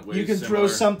something on that weighs you can similar. throw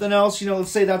something else.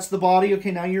 Let's say that's the body.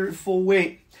 Okay, now you're at full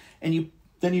weight. And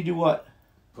then you do what?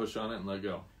 Push on it and let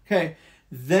go. Okay.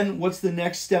 Then what's the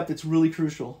next step that's really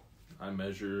crucial? I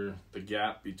measure the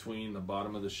gap between the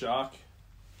bottom of the shock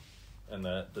and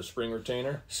the spring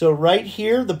retainer. So right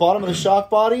here, the bottom of the shock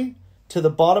body to the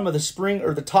bottom of the spring,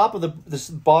 or the top of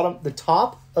the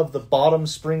top of the bottom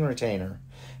spring retainer,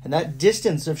 and that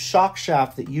distance of shock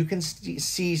shaft that you can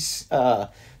see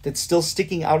that's still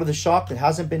sticking out of the shock that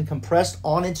hasn't been compressed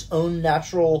on its own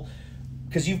natural,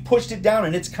 because you've pushed it down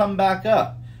and it's come back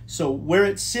up. So where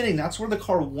it's sitting, that's where the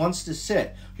car wants to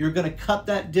sit. You're going to cut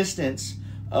that distance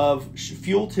of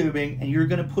fuel tubing and you're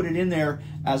going to put it in there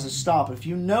as a stop. If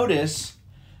you notice,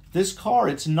 this car,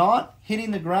 it's not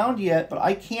hitting the ground yet, but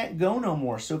I can't go no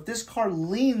more. So if this car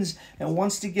leans and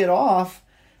wants to get off,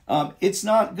 it's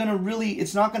not going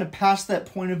to pass that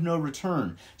point of no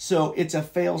return. So it's a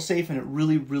fail safe, and it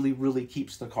really, really, really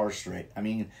keeps the car straight. I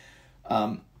mean,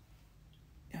 I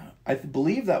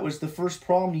believe that was the first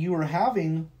problem you were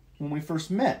having when we first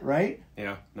met, right?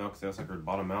 Yeah, no, because that's like our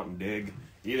bottom out and dig.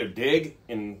 You either dig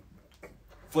and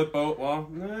flip out. Well,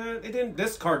 it didn't.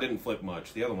 This car didn't flip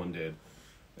much. The other one did.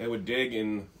 It would dig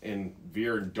and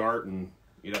veer and dart, and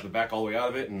you'd have to back all the way out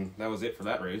of it, and that was it for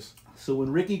that race. So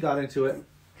when Ricky got into it,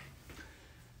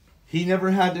 he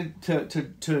never had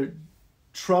to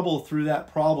trouble through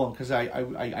that problem, because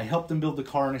I helped him build the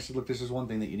car, and I said, look, this is one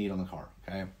thing that you need on the car,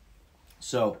 okay?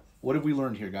 So what have we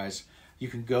learned here, guys? You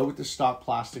can go with the stock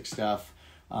plastic stuff.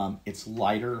 It's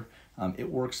lighter. It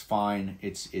works fine.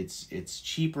 It's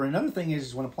cheaper. Another thing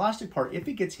is when a plastic part, if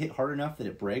it gets hit hard enough that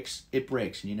it breaks,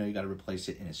 and you got to replace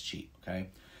it, and it's cheap, okay?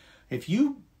 If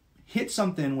you hit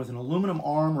something with an aluminum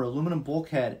arm or aluminum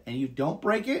bulkhead and you don't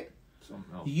break it,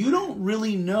 you don't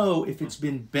really know if it's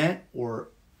been bent or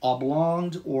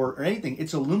oblonged or anything.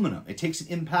 It's aluminum. It takes an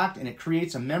impact and it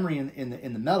creates a memory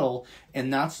in the metal,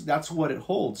 and that's what it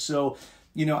holds. So,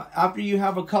 after you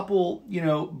have a couple,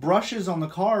 brushes on the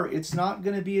car, it's not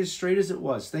going to be as straight as it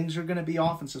was. Things are going to be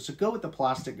off. And so go with the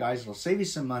plastic, guys. It'll save you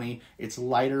some money. It's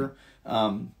lighter,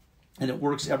 and it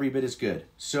works every bit as good.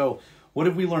 So what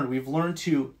have we learned? We've learned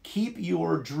to keep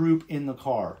your droop in the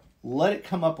car. Let it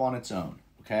come up on its own,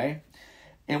 okay?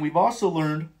 And we've also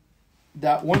learned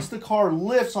that once the car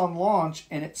lifts on launch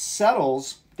and it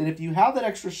settles, that if you have that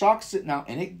extra shock sitting out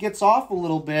and it gets off a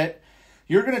little bit,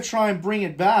 you're going to try and bring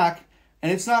it back,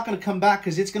 and it's not going to come back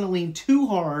because it's going to lean too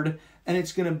hard and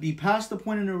it's going to be past the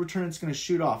point of no return. It's going to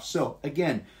shoot off. So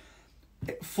again,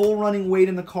 full running weight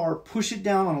in the car, push it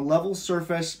down on a level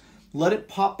surface, let it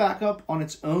pop back up on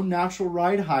its own natural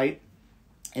ride height,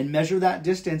 and measure that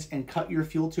distance and cut your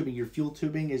fuel tubing. Your fuel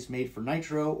tubing is made for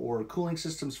nitro or cooling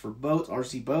systems for boats,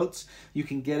 RC boats. You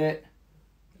can get it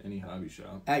any hobby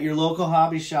shop. At your local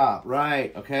hobby shop,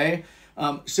 right, okay?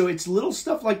 So it's little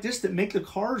stuff like this that make the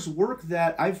cars work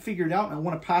that I've figured out and I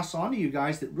want to pass on to you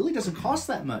guys that really doesn't cost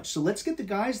that much. So let's get the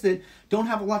guys that don't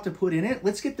have a lot to put in it.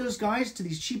 Let's get those guys to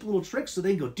these cheap little tricks so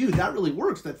they can go, dude, that really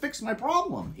works. That fixed my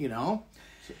problem, So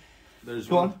there's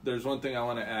one thing I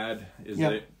want to add is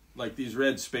that, like these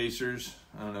red spacers,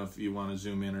 I don't know if you want to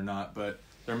zoom in or not, but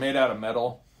they're made out of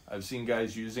metal. I've seen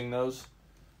guys using those.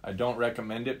 I don't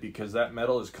recommend it because that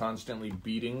metal is constantly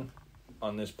beating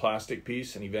on this plastic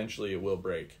piece, and eventually it will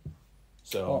break.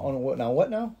 So on what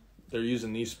now? They're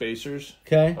using these spacers.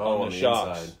 Okay. On the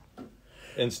shocks. Inside.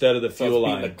 instead of the fuel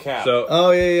beating line. the cap. So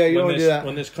Oh yeah, you don't want to do that.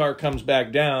 when this car comes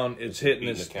back down, it's hitting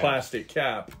beating this the cap. plastic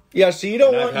cap. Yeah, so you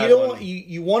don't And want I've you had don't one- want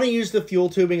you want to use the fuel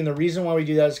tubing, and the reason why we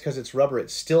do that is because it's rubber. It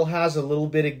still has a little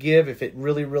bit of give if it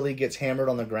really gets hammered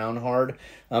on the ground hard.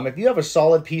 If you have a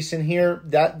solid piece in here,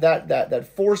 that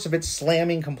force of it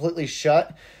slamming completely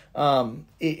shut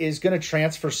is going to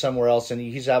transfer somewhere else, and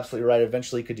he's absolutely right.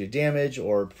 Eventually, it could do damage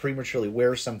or prematurely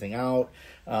wear something out.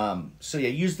 So yeah,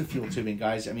 use the fuel tubing,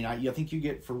 guys. I mean, I think you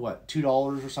get for what,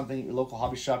 $2 or something at your local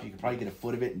hobby shop. You could probably get a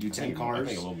foot of it and do 10 cars. I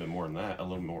think a little bit more than that. A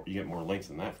little more. You get more length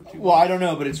than that for $2. Well, I don't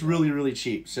know, but it's really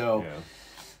cheap. So,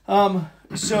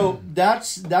 so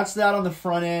that's that on the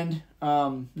front end.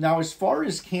 Now, as far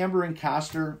as camber and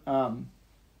caster,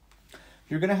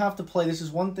 you're gonna have to play. This is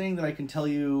one thing that I can tell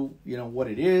you, what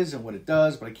it is and what it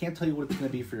does, but I can't tell you what it's gonna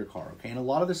be for your car. Okay, and a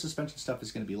lot of the suspension stuff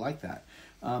is gonna be like that.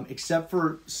 Except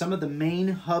for some of the main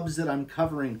hubs that I'm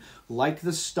covering, like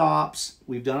the stops,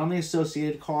 we've done on the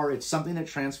associated car. It's something that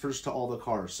transfers to all the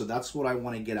cars. So that's what I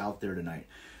want to get out there tonight.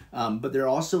 But there are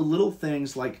also little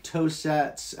things like toe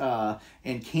sets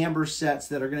and camber sets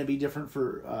that are going to be different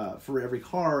for every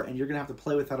car, and you're going to have to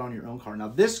play with that on your own car. Now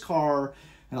this car,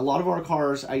 and a lot of our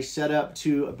cars, I set up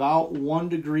to about 1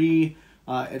 degree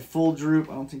at full droop.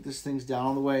 I don't think this thing's down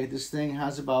all the way. This thing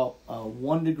has about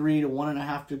 1 degree to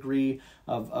 1.5 degree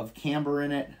of camber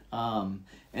in it.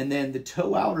 And then the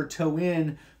toe out or toe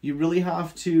in, you really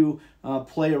have to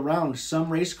play around. Some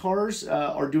race cars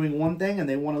are doing one thing and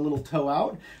they want a little toe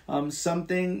out.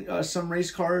 Some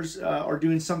race cars are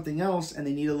doing something else and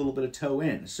they need a little bit of toe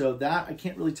in. So that, I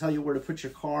can't really tell you where to put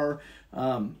your car.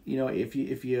 If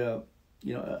you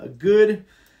a good,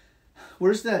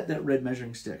 where's that red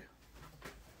measuring stick?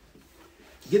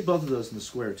 Get both of those in the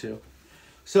square too.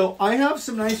 So I have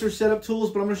some nicer setup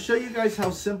tools, but I'm going to show you guys how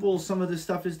simple some of this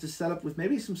stuff is to set up with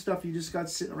maybe some stuff you just got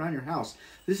sitting around your house.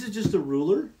 This is just a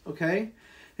ruler, okay?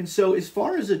 And so as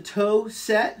far as a toe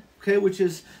set, okay, which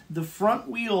is the front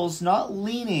wheels not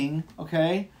leaning,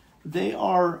 okay, they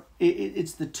are,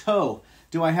 it's the toe.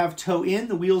 Do I have toe in?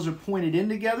 The wheels are pointed in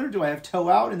together. Do I have toe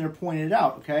out and they're pointed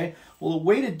out? Okay. Well, the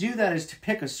way to do that is to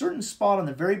pick a certain spot on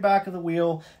the very back of the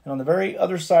wheel and on the very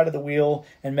other side of the wheel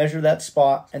and measure that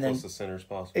spot. And then close to center as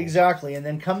possible. Exactly. And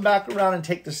then come back around and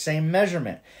take the same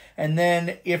measurement. And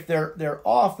then if they're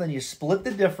off, then you split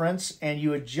the difference and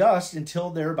you adjust until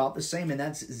they're about the same. And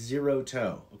that's 0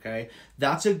 toe. Okay.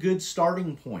 That's a good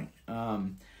starting point.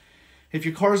 If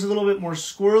your car is a little bit more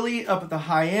squirrely up at the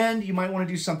high end, you might want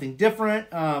to do something different.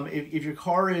 If your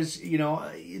car is,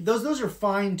 those are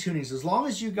fine tunings. As long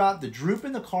as you got the droop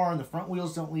in the car and the front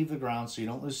wheels don't leave the ground so you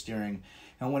don't lose steering.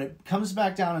 And when it comes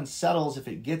back down and settles, if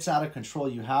it gets out of control,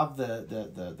 you have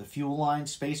the fuel line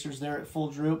spacers there at full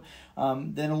droop.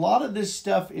 Then a lot of this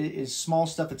stuff is small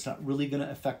stuff that's not really going to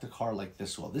affect the car like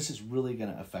this will. This is really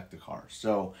going to affect the car.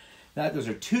 So those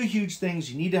are two huge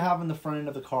things you need to have in the front end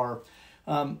of the car.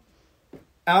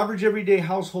 Average everyday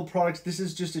household products. This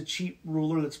is just a cheap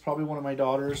ruler that's probably one of my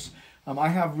daughter's. I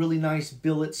have really nice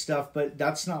billet stuff, but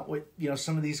that's not what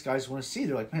some of these guys want to see.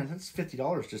 They're like, man, that's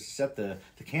 $50 just to set the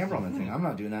camera on the thing. I'm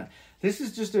not doing that. This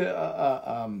is just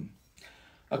a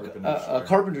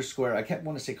carpenter square. I kept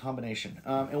wanting to say combination.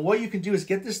 And what you can do is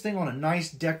get this thing on a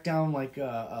nice deck down like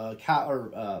a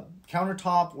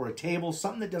countertop or a table,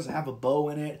 something that doesn't have a bow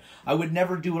in it. I would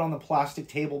never do it on the plastic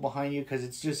table behind you because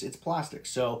it's plastic.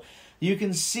 So you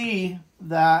can see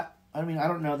that, I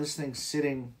don't know, this thing's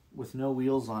sitting with no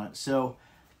wheels on it. So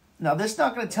now this is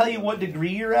not going to tell you what degree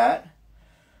you're at,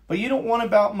 but you don't want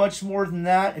about much more than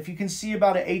that. If you can see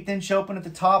about an 1/8 inch open at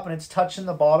the top and it's touching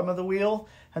the bottom of the wheel,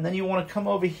 and then you want to come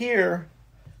over here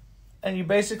and you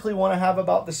basically want to have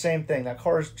about the same thing. That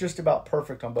car is just about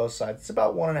perfect on both sides. It's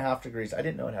about 1.5 degrees. I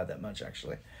didn't know it had that much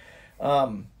actually.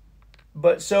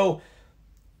 But so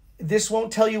this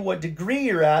won't tell you what degree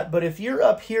you're at, but if you're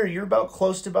up here, you're about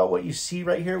close to about what you see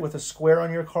right here with a square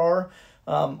on your car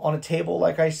on a table,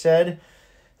 like I said,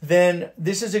 then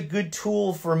this is a good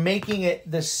tool for making it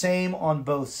the same on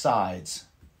both sides.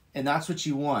 And that's what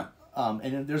you want.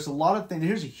 And there's a lot of things.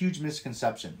 Here's a huge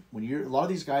misconception. A lot of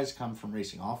these guys come from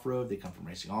racing off-road, they come from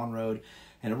racing on-road,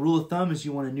 and a rule of thumb is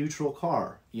you want a neutral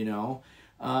car,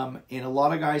 and a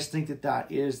lot of guys think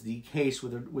that is the case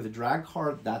with a drag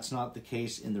car. That's not the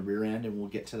case in the rear end, and we'll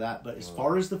get to that. But as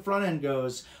far as the front end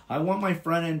goes, I want my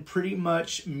front end pretty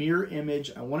much mirror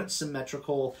image. I want it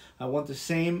symmetrical. I want the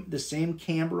same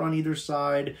camber on either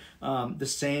side, and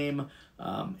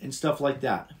stuff like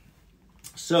that.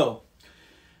 So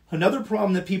Another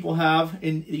problem that people have,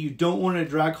 and you don't want to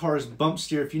drag car, is bump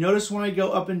steer. If you notice when I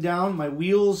go up and down, my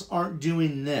wheels aren't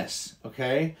doing this,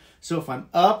 okay? So if I'm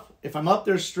up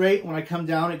there straight, when I come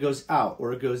down, it goes out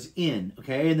or it goes in,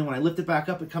 okay? And then when I lift it back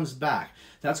up, it comes back.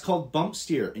 That's called bump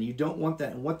steer, and you don't want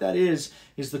that. And what that is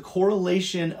the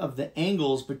correlation of the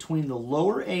angles between the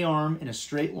lower A-arm in a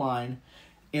straight line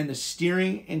and the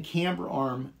steering and camber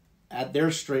arm at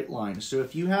their straight line. So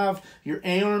if you have your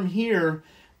A-arm here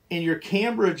and your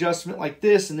camber adjustment like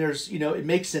this, and there's, it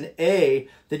makes an A,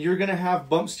 then you're going to have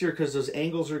bump steer because those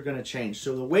angles are going to change.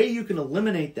 So the way you can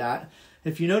eliminate that,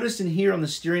 if you notice in here on the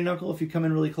steering knuckle, if you come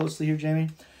in really closely here, Jamie,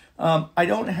 I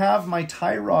don't have my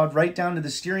tie rod right down to the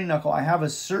steering knuckle. I have a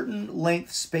certain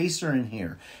length spacer in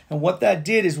here. And what that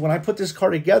did is when I put this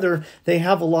car together, they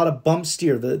have a lot of bump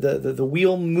steer. The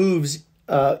wheel moves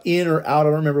in or out, I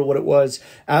don't remember what it was,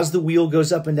 as the wheel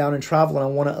goes up and down in travel, and I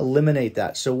want to eliminate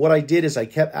that. So what I did is I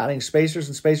kept adding spacers,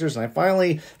 and I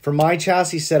finally, for my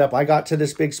chassis setup, I got to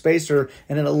this big spacer,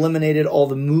 and it eliminated all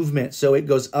the movement, so it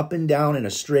goes up and down in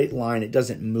a straight line. It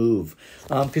doesn't move.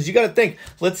 Because you got to think,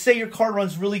 let's say your car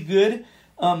runs really good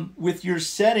with your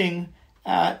setting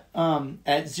at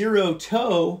 0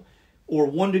 toe, or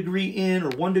 1 degree in, or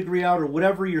 1 degree out, or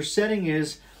whatever your setting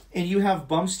is, and you have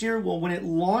bump steer, well, when it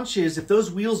launches, if those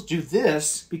wheels do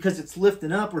this because it's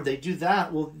lifting up, or they do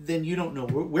that, well, then you don't know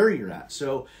where you're at.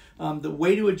 So the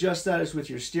way to adjust that is with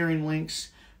your steering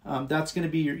links. That's going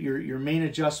to be your main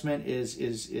adjustment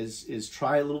is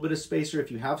try a little bit of spacer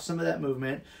if you have some of that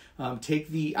movement. Take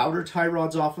the outer tie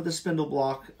rods off of the spindle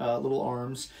block little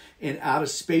arms and add a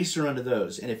spacer under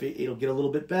those, and if it'll get a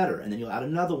little bit better, and then you'll add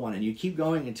another one, and you keep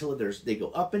going until they go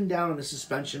up and down on the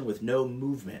suspension with no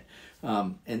movement.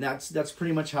 And that's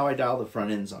pretty much how I dial the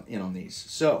front ends on these.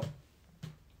 So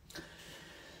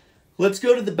let's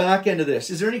go to the back end of this.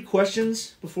 Is there any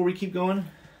questions before we keep going?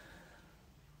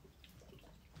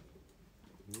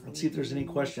 Let's see if there's any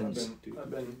questions. I've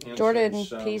been Jordan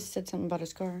Peace said something about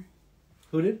his car.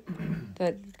 Who did?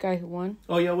 That guy who won.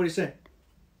 Oh yeah, what did he say?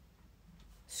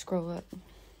 Scroll up.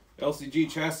 LCG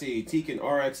chassis, Tekin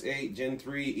RX8 Gen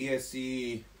 3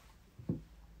 ESC.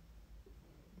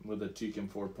 With a Tekin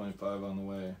 4.5 on the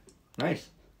way. Nice.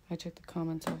 I took the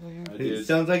comments over here. It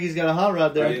sounds like he's got a hot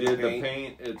rod there. I did the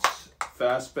paint. It's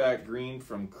fastback green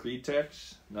from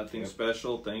Cretex. Nothing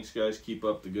special. Thanks, guys. Keep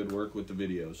up the good work with the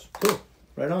videos. Cool.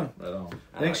 Right on. Right on.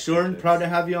 Thanks, Jordan. Proud to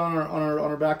have you on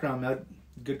our background, man.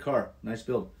 Good car. Nice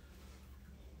build.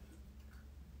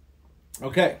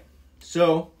 Okay.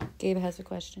 So. Gabe has a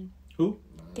question. Who?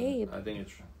 Gabe. I think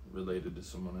it's related to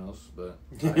someone else, but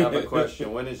I have a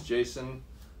question. When is Jason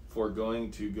foregoing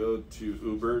to go to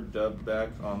Uber, dubbed back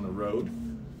on the road?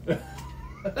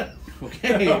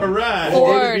 Okay. All right.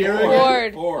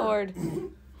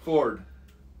 Ford.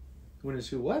 When is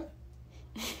who? What?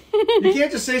 You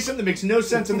can't just say something that makes no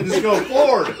sense and then just go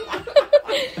Ford.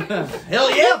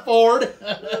 Hell yeah, Ford.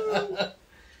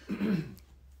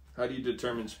 How do you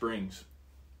determine springs?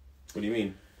 What do you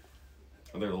mean?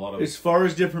 Are there a lot of... As far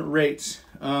as different rates,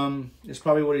 is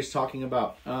probably what he's talking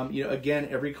about. Again,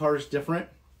 every car is different.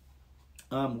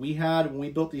 When we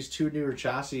built these two newer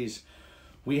chassis,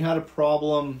 we had a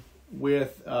problem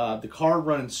with the car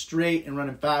running straight and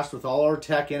running fast with all our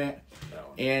tech in it.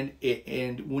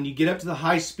 And when you get up to the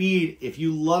high speed, if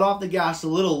you let off the gas a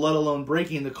little, let alone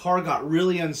braking, the car got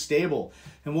really unstable.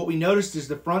 And what we noticed is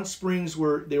the front springs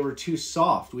were too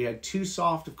soft. We had too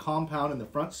soft of compound in the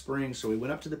front springs, so we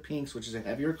went up to the pinks, which is a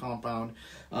heavier compound.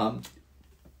 And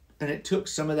it took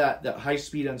some of that high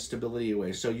speed instability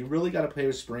away. So you really got to play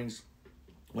with springs.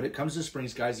 When it comes to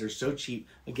springs, guys, they're so cheap.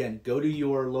 Again, go to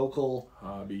your local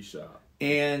hobby shop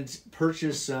and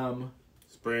purchase some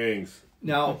springs.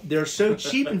 Now, they're so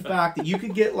cheap, in fact, that you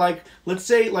could get, let's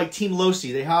say, Team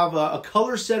Losi. They have a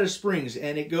color set of springs,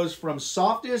 and it goes from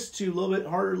softest to a little bit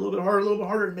harder, a little bit harder, a little bit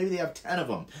harder, and maybe they have 10 of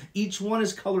them. Each one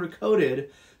is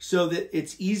color-coded so that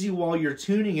it's easy while you're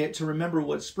tuning it to remember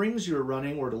what springs you're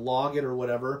running or to log it or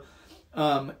whatever.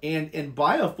 And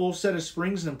buy a full set of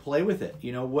springs and play with it.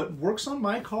 What works on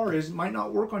my car might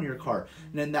not work on your car.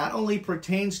 And then that only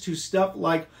pertains to stuff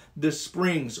like the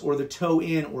springs or the toe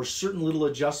in or certain little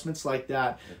adjustments like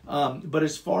that. But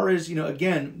as far as,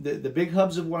 again, the big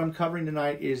hubs of what I'm covering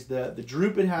tonight is the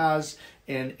droop it has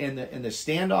and the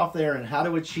standoff there and how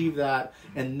to achieve that.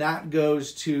 And that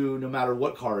goes to no matter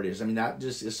what car it is. I mean, that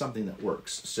just is something that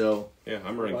works. So yeah,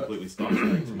 I'm running completely stock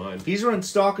springs in mine. He's running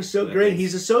stock is so great.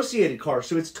 He's associated car,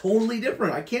 so it's totally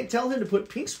different. I can't tell him to put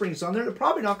pink springs on there. They're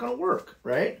probably not going to work,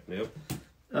 right? Yep.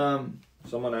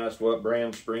 Someone asked, what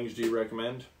brand springs do you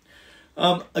recommend?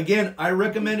 Again, I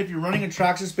recommend if you're running a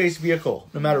Traxxas-based vehicle,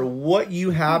 no matter what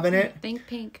you have in it. Think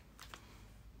pink.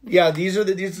 Yeah, these are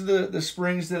the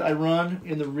springs that I run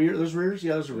in the rear. Those rears?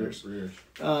 Yeah, those are rears.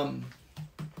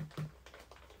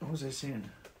 What was I saying?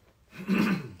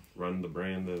 Run the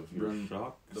brand of your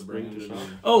shock. The brand of shock.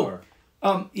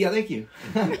 Yeah, thank you.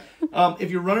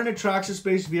 If you're running a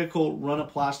Traxxas-based vehicle, run a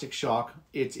plastic shock.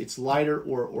 It's lighter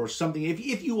or something.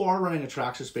 If you are running a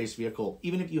Traxxas-based vehicle,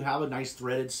 even if you have a nice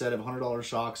threaded set of $100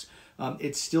 shocks,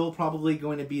 it's still probably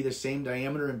going to be the same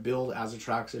diameter and build as a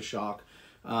Traxxas shock.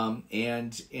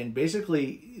 And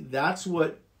basically that's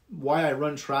why I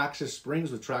run Traxxas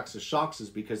springs with Traxxas shocks, is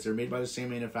because they're made by the same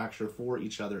manufacturer for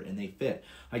each other and they fit.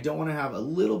 I don't want to have a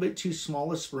little bit too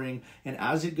small a spring, and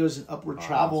as it goes in upward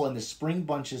travel and the spring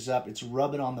bunches up, it's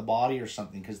rubbing on the body or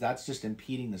something, because that's just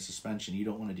impeding the suspension. You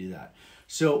don't want to do that.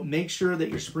 So make sure that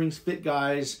your springs fit,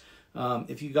 guys.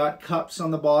 If you got cups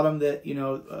on the bottom that,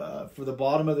 for the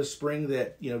bottom of the spring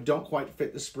that, don't quite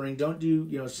fit the spring, don't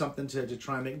do, something to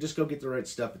try and make, just go get the right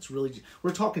stuff. It's really,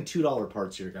 we're talking $2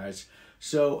 parts here, guys.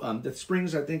 So the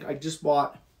springs, I think I just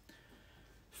bought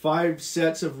 5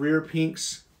 sets of rear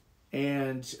pinks,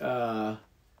 and I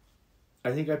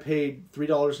think I paid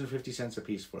 $3.50 a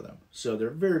piece for them. So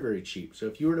they're very, very cheap. So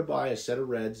if you were to buy a set of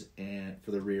reds and for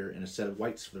the rear, and a set of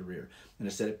whites for the rear, and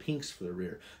a set of pinks for the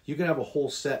rear, you can have a whole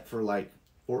set for like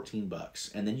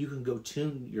 $14, and then you can go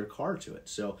tune your car to it.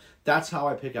 So that's how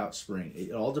I pick out spring.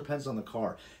 It all depends on the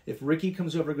car. If Ricky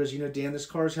comes over and goes, Dan, this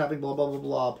car is having blah, blah, blah,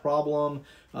 blah problem,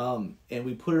 and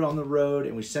we put it on the road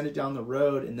and we send it down the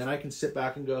road, and then I can sit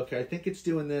back and go, okay, I think it's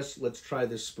doing this. Let's try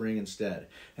this spring instead.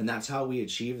 And that's how we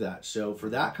achieve that. So for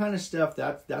that kind of stuff,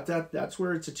 that's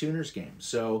where it's a tuner's game.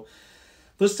 So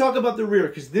let's talk about the rear,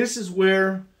 because this is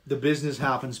where the business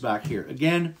happens back here.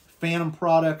 Again, Phantom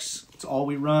products. It's all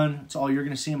we run. It's all you're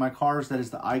going to see in my cars. That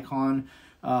is the Icon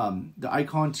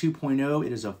 2.0.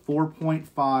 It is a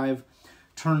 4.5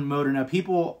 turn motor. Now,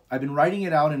 I've been writing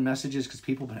it out in messages because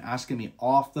people have been asking me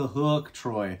off the hook,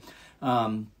 Troy.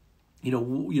 There's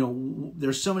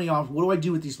so many options. What do I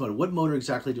do with these motors? What motor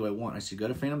exactly do I want? I said, go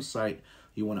to Phantom's site.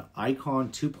 You want an Icon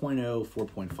 2.0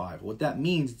 4.5. What that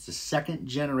means, it's the second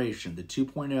generation. The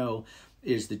 2.0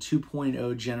 is the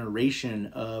 2.0 generation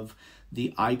of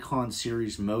the Icon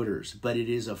series motors, but it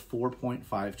is a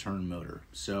 4.5 turn motor.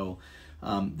 So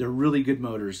they're really good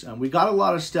motors. We got a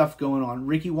lot of stuff going on.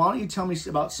 Ricky, why don't you tell me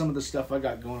about some of the stuff I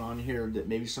got going on here that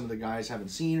maybe some of the guys haven't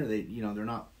seen, or they're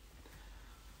not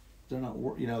they're not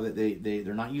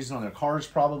using on their cars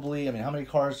probably. I mean, how many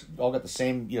cars all got the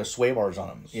same sway bars on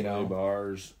them? Sway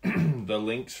bars, the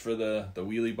links for the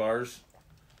wheelie bars,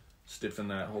 stiffen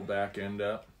that whole back end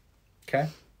up. Okay.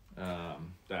 The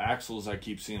axles, I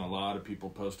keep seeing a lot of people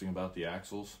posting about the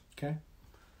axles. Okay.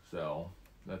 So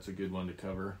that's a good one to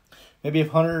cover. Maybe if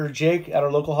Hunter or Jake at our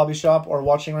local hobby shop are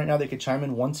watching right now, they could chime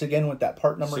in once again with that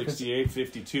part number.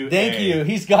 6852. Thank you.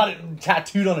 He's got it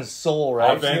tattooed on his soul,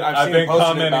 right? I've seen him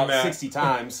posted it about 60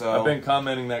 times. So I've been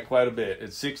commenting that quite a bit.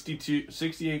 It's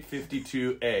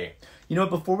 6852A. You know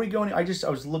what, before we go, I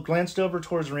was glanced over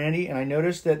towards Randy, and I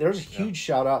noticed that there's a huge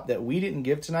shout out that we didn't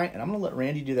give tonight, and I'm going to let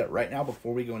Randy do that right now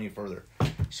before we go any further.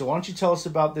 So why don't you tell us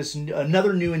about this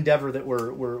another new endeavor that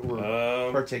we're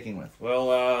partaking with?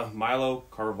 Well, Milo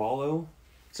Carvalho.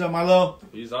 What's up, Milo?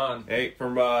 He's on. Hey,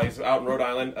 he's out in Rhode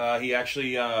Island. He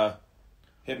actually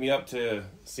hit me up to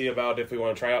see about if we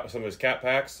want to try out some of his cat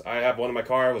packs. I have one in my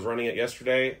car. I was running it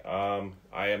yesterday.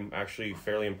 I am actually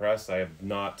fairly impressed. I have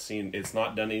not seen, it's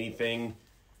not done anything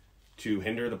to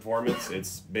hinder the performance.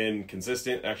 It's been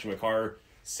consistent. Actually, my car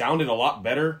sounded a lot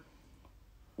better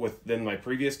than my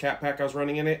previous cat pack I was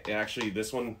running in it. Actually,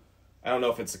 this one, I don't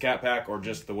know if it's the cat pack or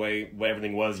just the way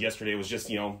everything was yesterday. It was just,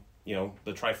 the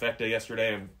trifecta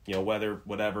yesterday of, weather,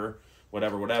 whatever.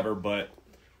 But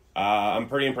I'm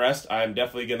pretty impressed.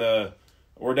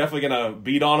 we're definitely gonna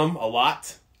beat on them a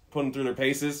lot, put them through their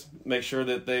paces, make sure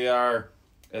that they are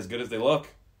as good as they look.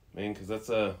 I mean, because that's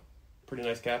a pretty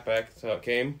nice cat pack. That's how it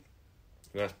came.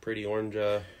 That's pretty orange.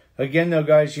 Again, though,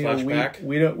 guys, we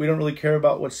don't really care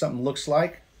about what something looks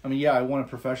like. I mean, yeah, I want a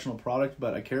professional product,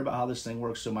 but I care about how this thing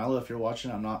works. So, Milo, if you're watching,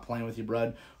 I'm not playing with you,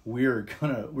 bud. We're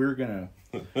gonna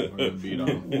beat on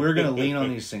them. We're gonna lean on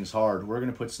these things hard. We're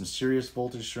gonna put some serious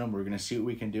voltage through them. We're gonna see what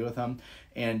we can do with them.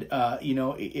 And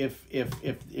if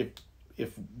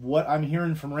what I'm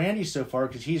hearing from Randy so far,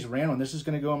 because he's ran one, this is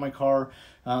gonna go in my car.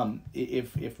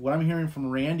 If what I'm hearing from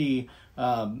Randy,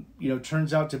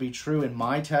 turns out to be true in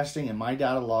my testing and my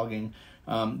data logging,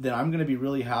 then I'm going to be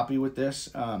really happy with this.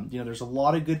 There's a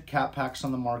lot of good cat packs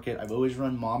on the market. I've always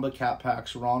run Mamba cat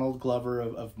packs. Ronald Glover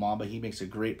of Mamba, he makes a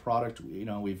great product.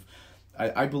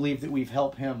 I believe that we've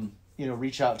helped him,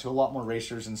 reach out to a lot more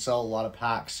racers and sell a lot of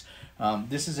packs.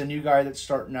 This is a new guy that's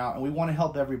starting out, and we want to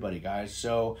help everybody, guys.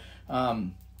 So,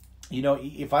 you know,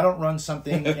 if I don't run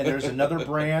something and there's another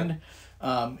brand,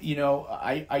 you know,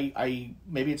 I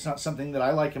maybe it's not something that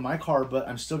I like in my car, but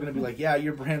I'm still going to be like, yeah,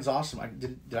 your brand's awesome.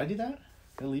 Did I do that?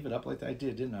 Did I leave it up like that? I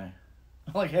did, didn't I?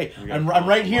 I'm like, hey, I'm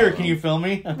right here. Can you film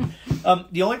me?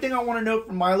 The only thing I want to note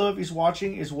from Milo, if he's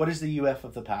watching, is what is the UF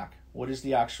of the pack? What is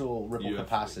the actual ripple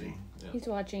capacity? Yeah. He's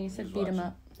watching. He said beat him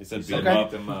up. He said beat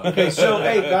him up. Okay, so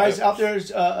hey guys, out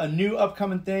there's a new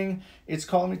upcoming thing. It's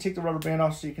called. Let me take the rubber band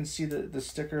off so you can see the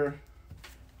sticker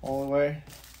all the way.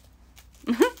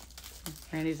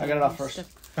 I got it off first.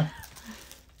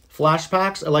 Flash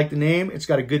packs. I like the name. It's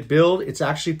got a good build. It's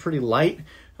actually pretty light.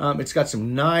 It's got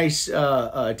some nice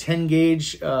 10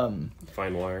 gauge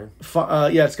fine wire.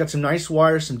 Yeah, it's got some nice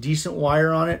wire, some decent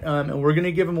wire on it, and we're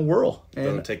gonna give them a whirl. And,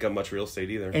 doesn't take up much real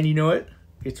estate either. And you know what?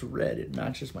 It's red. It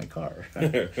matches my car,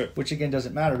 which again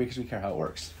doesn't matter because we care how it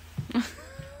works. I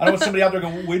don't want somebody out there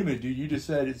going, "Wait a minute, dude! You just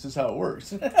said it's just how it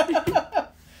works."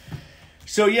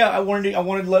 So yeah, I wanted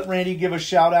to let Randy give a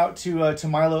shout out to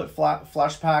Milo at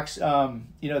Flash Packs.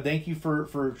 You know, thank you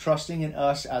for trusting in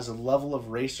us as a level of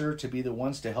racer to be the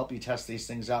ones to help you test these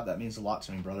things out. That means a lot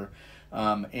to me, brother.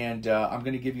 And I'm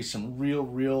going to give you some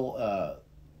real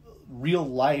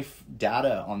life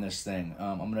data on this thing.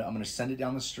 I'm gonna send it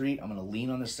down the street. I'm gonna lean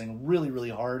on this thing really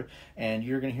hard, and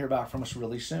you're gonna hear back from us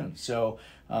really soon. So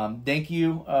thank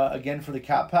you again for the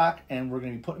cat pack, and we're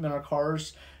gonna be putting them in our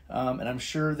cars. And I'm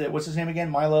sure that, what's his name again?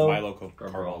 Milo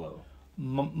Carvalho.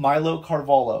 Milo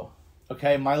Carvalho.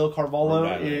 Okay, Milo Carvalho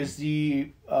is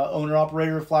the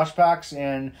owner-operator of Flash Packs,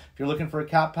 and if you're looking for a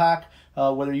cat pack,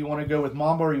 whether you want to go with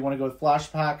Mamba or you want to go with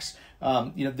Flash Packs,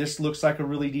 you know, this looks like a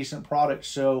really decent product.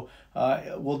 So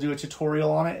we'll do a tutorial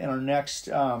on it in our next...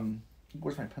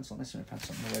 where's my pencil? Let me see my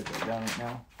pencil. I'm going to write that down right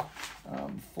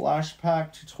now. Flash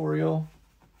Pack tutorial.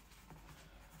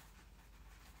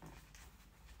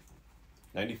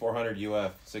 9400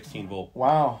 UF, 16 volt.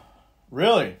 Wow.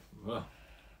 Really? Wow.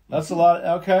 That's a lot.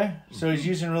 Okay. So he's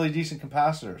using really decent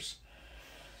capacitors.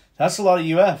 That's a lot of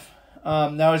UF.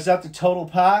 Now, is that the total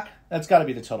pack? That's got to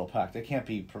be the total pack. That can't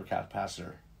be per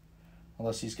capacitor.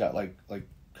 Unless he's got like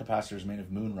capacitors made of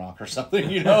moon rock or something,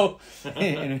 you know?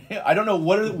 And I don't know.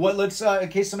 Let's, in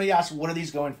case somebody asks, what are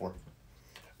these going for?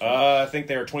 I think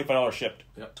they're $25 shipped.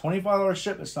 Yep. $25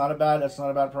 shipped. That's not a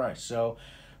bad price. So,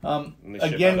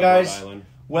 again, guys,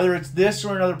 whether it's this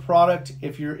or another product,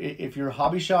 if your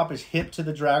hobby shop is hip to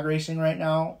the drag racing right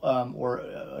now, or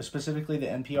specifically the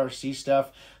Nprc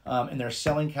stuff, and they're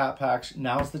selling cat packs,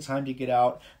 now's the time to get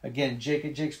out. Again, Jake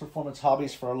at Jake's Performance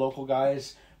Hobbies for our local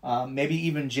guys. Maybe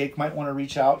even Jake might want to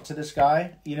reach out to this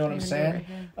guy. You know what I'm saying?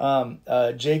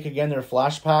 Jake, again, they're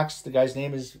Flash Packs. The guy's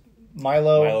name is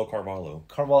Milo Carvalho.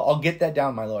 I'll get that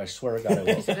down, Milo. I swear to God I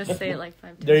will. Just say it like 5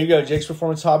 times. There you go, Jake's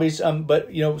Performance Hobbies.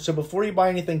 But you know, so before you buy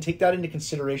anything, take that into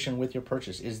consideration with your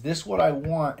purchase. Is this what I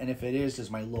want? And if it is, does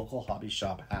my local hobby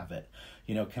shop have it?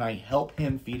 You know, can I help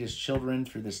him feed his children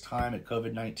through this time at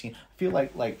COVID-19? I feel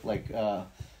like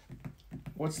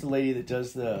what's the lady that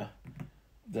does the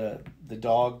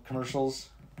dog commercials?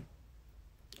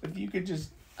 If you could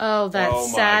just. Oh, that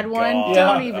sad one. God.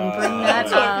 Don't even bring that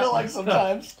That's what I up. feel like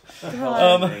sometimes.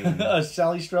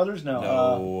 Sally Struthers?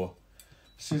 No.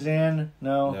 Suzanne?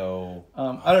 No.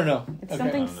 I don't know. It's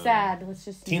something sad. Let's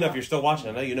just. Tina, if you're still watching,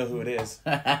 I know you know who it is.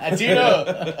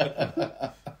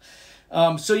 Tina!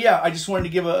 So yeah, I just wanted to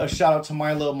give a shout out to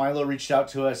Milo. Milo reached out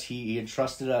to us. He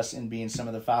entrusted us in being some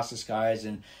of the fastest guys,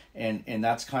 and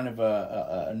that's kind of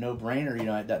a no-brainer. You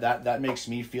know, that makes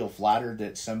me feel flattered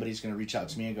that somebody's going to reach out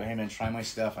to me and go, "Hey man, try my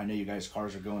stuff. I know you guys'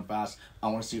 cars are going fast. I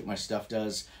want to see what my stuff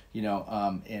does." You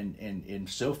know, and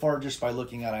so far, just by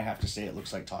looking at it, I have to say it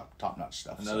looks like top-notch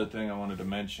stuff. Another thing I wanted to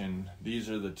mention, these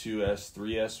are the 2S,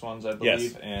 3S ones, I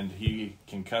believe, and he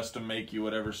can custom make you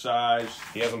whatever size.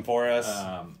 He has them 4S,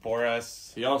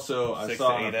 4S. He also, I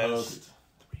saw on a post,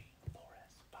 3,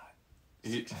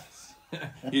 4S,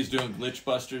 5. He's doing glitch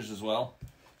busters as well.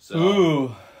 So,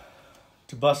 ooh,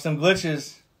 to bust some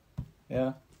glitches.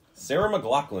 Yeah. Sarah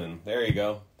McLaughlin. There you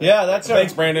go. Yeah, that's her.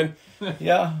 Thanks, Brandon.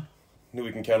 Yeah. Knew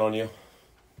we can count on you.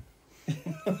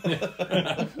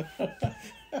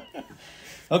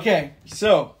 Okay,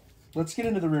 so let's get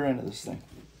into the rear end of this thing.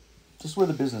 This is where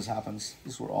the business happens.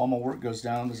 This is where all my work goes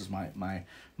down. This is my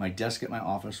desk at my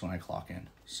office when I clock in.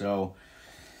 So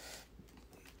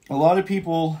a lot of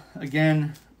people,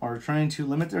 again, are trying to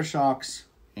limit their shocks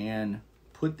and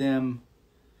put them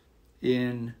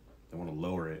in. They want to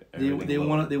lower it. They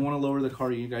want to lower the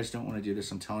car. You guys don't want to do this.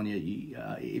 I'm telling you.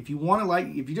 If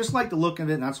you just like the look of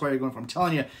it, and that's why you're going for. I'm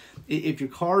telling you, if your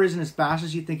car isn't as fast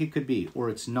as you think it could be, or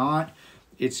it's not.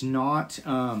 If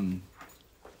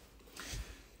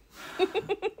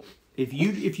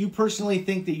If you personally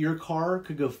think that your car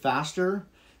could go faster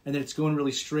and that it's going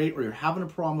really straight, or you're having a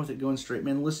problem with it going straight,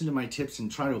 man, listen to my tips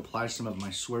and try to apply some of them.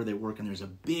 I swear they work, and there's a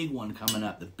big one coming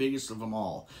up, the biggest of them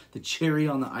all, the cherry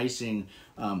on the icing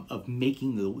of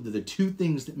making the two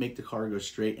things that make the car go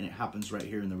straight, and it happens right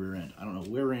here in the rear end. I don't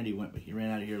know where Randy went, but he ran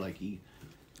out of here like he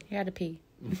had to pee.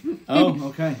 Oh,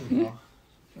 okay. Well,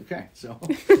 okay, so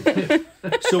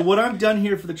what I've done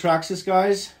here for the Traxxas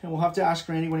guys, and we'll have to ask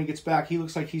Randy when he gets back. He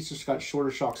looks like he's just got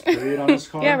shorter shocks period on his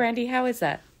car. Yeah, Randy, how is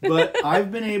that? But I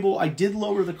did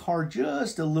lower the car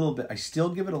just a little bit. I still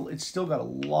give it it's still got a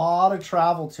lot of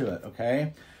travel to it,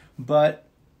 okay? But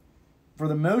for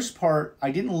the most part, I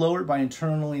didn't lower it by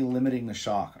internally limiting the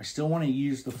shock. I still want to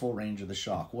use the full range of the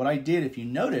shock. What I did, if you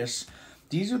notice,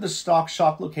 these are the stock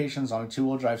shock locations on a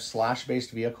two-wheel drive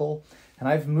slash-based vehicle, and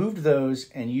I've moved those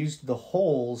and used the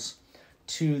holes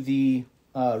to the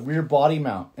rear body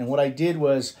mount. And what I did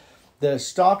was the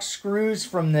stock screws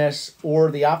from this,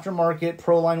 or the aftermarket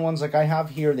Proline ones like I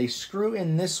have here, they screw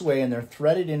in this way and they're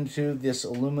threaded into this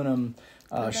aluminum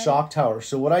shock tower.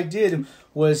 So what I did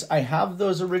was I have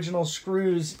those original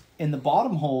screws in the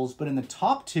bottom holes, but in the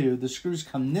top two, the screws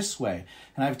come this way.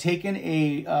 And I've taken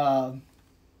a, I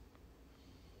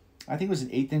think it was an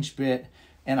 1/8" bit,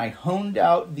 and I honed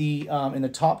out the in the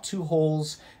top two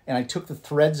holes, and I took the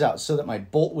threads out so that my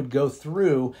bolt would go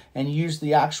through, and used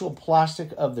the actual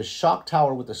plastic of the shock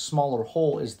tower with a smaller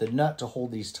hole as the nut to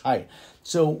hold these tight.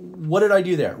 So what did I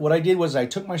do there? What I did was I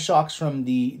took my shocks from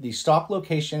the stock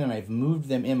location and I've moved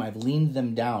them in. I've leaned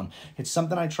them down. It's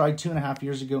something I tried 2.5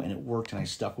 years ago, and it worked, and I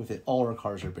stuck with it. All our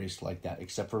cars are based like that,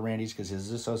 except for Randy's because his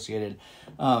is associated.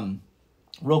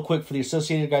 Real quick for the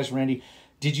associated guys, Randy,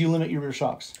 did you limit your rear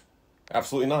shocks?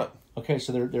 Absolutely not. Okay,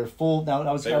 so they're full. Now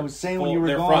I was saying full, when you were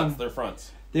they're gone, they're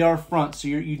fronts. They are front, so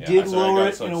you did lower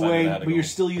it in a way, but go. you're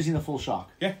still using the full shock.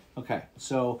 Yeah. Okay,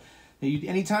 so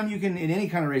anytime you can, in any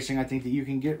kind of racing, I think that you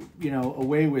can get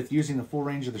away with using the full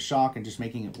range of the shock and just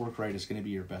making it work right is going to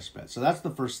be your best bet. So that's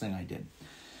the first thing I did.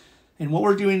 And what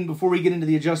we're doing before we get into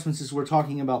the adjustments is we're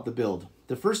talking about the build.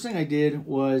 The first thing I did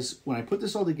was when I put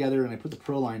this all together and I put the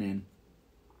Proline in,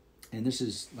 and this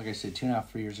is, like I said, 2.5,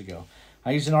 3 years ago,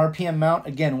 I use an RPM mount.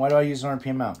 Again, why do I use an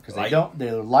RPM mount? Because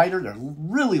they're lighter. They're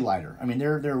really lighter. I mean,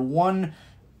 they're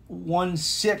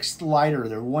 1/6 lighter.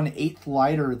 They're 1/8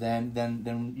 lighter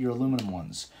than your aluminum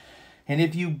ones. And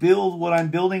if you build what I'm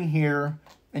building here,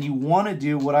 and you want to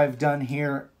do what I've done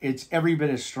here, it's every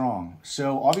bit as strong.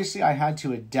 So obviously I had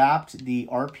to adapt the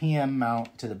RPM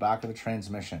mount to the back of the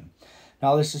transmission.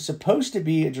 Now this is supposed to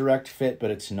be a direct fit,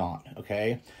 but it's not,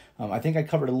 okay? I think I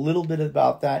covered a little bit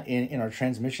about that in our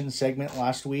transmission segment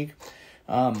last week.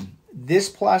 This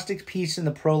plastic piece in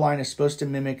the Proline is supposed to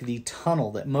mimic the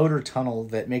motor tunnel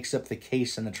that makes up the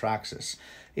case in the Traxxas.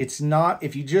 It's not,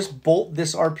 if you just bolt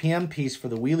this RPM piece for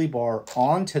the wheelie bar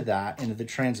onto that, into the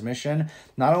transmission,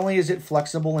 not only is it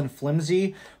flexible and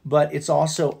flimsy, but it's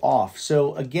also off.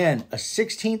 So again, a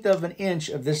 1/16 of an inch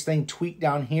of this thing tweaked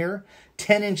down here,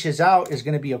 10 inches out is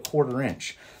going to be a 1/4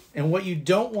 inch. And what you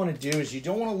don't want to do is you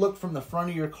don't want to look from the front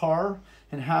of your car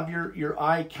and have your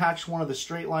eye catch one of the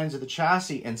straight lines of the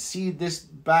chassis and see this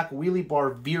back wheelie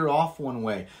bar veer off one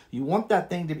way. You want that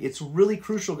thing to be, it's really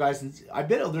crucial, guys. And I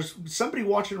bet there's somebody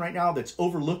watching right now that's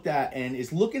overlooked that and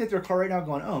is looking at their car right now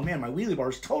going, oh man, my wheelie bar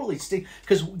is totally stick.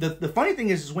 Because the funny thing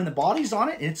is when the body's on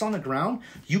it and it's on the ground,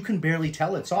 you can barely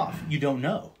tell it's off. You don't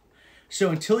know. So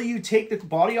until you take the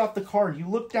body off the car, you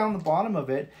look down the bottom of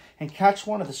it and catch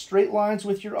one of the straight lines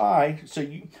with your eye. So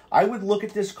I would look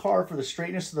at this car for the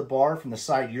straightness of the bar from the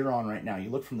side you're on right now. You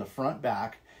look from the front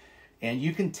back, and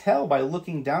you can tell by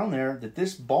looking down there that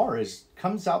this bar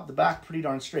comes out the back pretty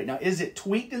darn straight. Now, is it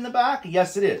tweaked in the back?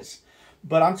 Yes, it is.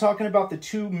 But I'm talking about the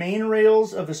two main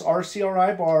rails of this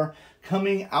RCRI bar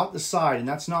coming out the side, and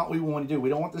that's not what we want to do. We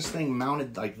don't want this thing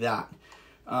mounted like that.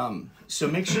 So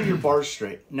make sure your bar's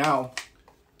straight. Now,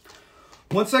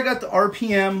 once I got the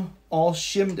RPM all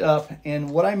shimmed up, and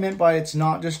what I meant by it's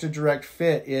not just a direct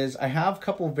fit is I have a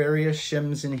couple various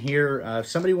shims in here. If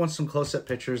somebody wants some close-up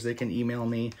pictures, they can email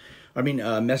me.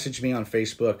 Message me on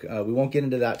Facebook. We won't get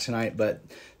into that tonight, but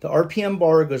the RPM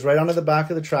bar goes right onto the back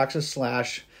of the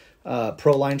Traxxas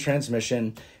Proline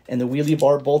transmission, and the wheelie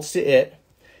bar bolts to it.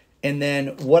 And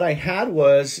then what I had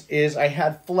is I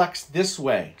had flexed this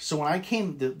way. So when I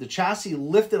came, the chassis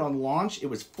lifted on launch, it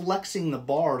was flexing the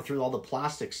bar through all the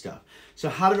plastic stuff. So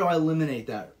how did I eliminate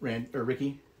that,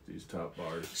 Ricky? these top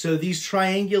bars. So these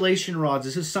triangulation rods,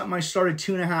 this is something I started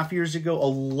 2.5 years ago. A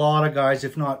lot of guys,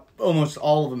 if not almost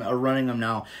all of them, are running them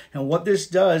now. And what this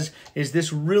does is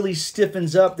this really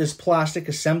stiffens up this plastic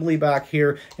assembly back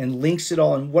here and links it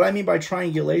all. And what I mean by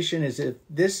triangulation is if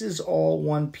this is all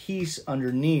one piece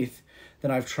underneath,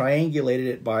 then I've triangulated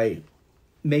it by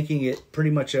making it pretty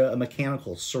much a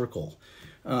mechanical circle.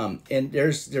 And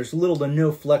there's little to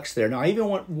no flex there. Now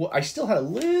I still had a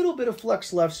little bit of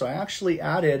flex left, so I actually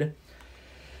added,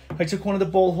 I took one of the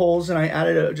bolt holes and I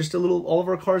added just a little, all of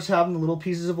our cars have them, the little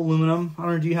pieces of aluminum. I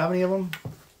don't know, do you have any of them?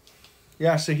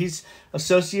 Yeah, so he's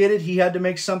associated. He had to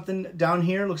make something down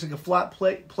here. Looks like a flat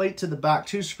plate to the back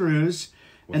 2 screws.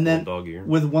 And then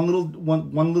with one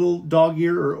little dog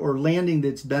ear or landing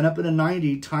that's bent up in a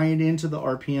 90, tying it into the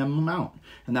RPM mount.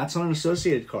 And that's on an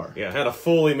associated car. Yeah, I had to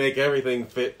fully make everything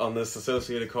fit on this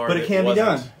associated car. But it can be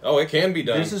done. Oh, it can be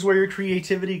done. This is where your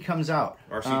creativity comes out.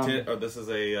 RC10, or this is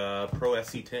a Pro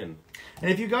SC10. And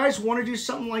if you guys want to do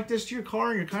something like this to your car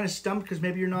and you're kind of stumped because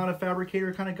maybe you're not a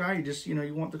fabricator kind of guy, you just,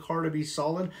 you want the car to be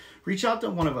solid, reach out to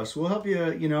one of us. We'll help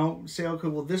you, say, okay,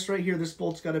 well, this right here, this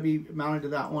bolt's got to be mounted to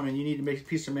that one, and you need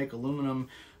to make aluminum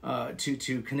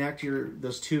to connect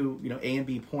those two, A and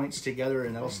B points together,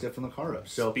 and that'll stiffen the car up.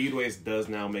 So Speedways does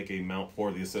now make a mount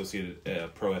for the associated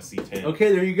Pro SC10.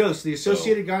 Okay, there you go. So the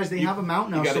associated guys, they have a mount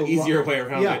now. You got an easier way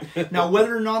around it. Now,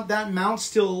 whether or not that mount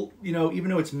still, even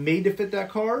though it's made to fit that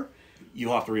car,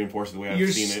 you'll have to reinforce it the way I've seen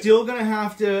it. You're still gonna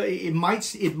have to. It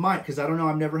might, because I don't know.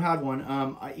 I've never had one.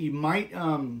 It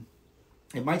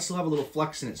might still have a little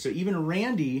flex in it. So even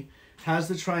Randy has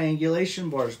the triangulation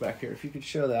bars back here. If you could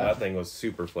show that. That thing was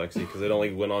super flexy because it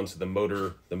only went onto the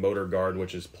motor guard,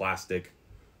 which is plastic,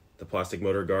 the plastic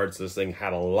motor guard. So this thing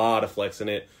had a lot of flex in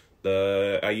it.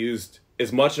 I used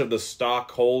as much of the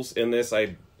stock holes in this.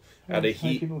 I had to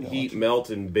heat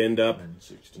melt and bend up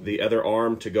the other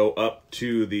arm to go up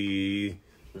to the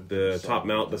top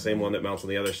mount, the same one that mounts on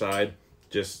the other side,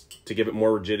 just to give it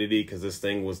more rigidity because this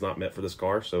thing was not meant for this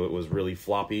car. So it was really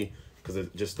floppy because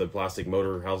it's just the plastic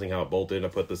motor housing, how it bolted. I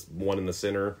put this one in the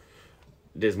center,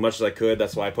 did as much as I could.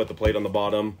 That's why I put the plate on the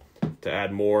bottom to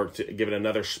add more, to give it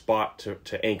another spot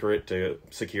to anchor it, to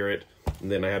secure it.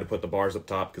 And then I had to put the bars up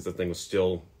top because the thing was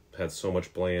still had so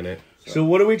much play in it. So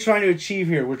what are we trying to achieve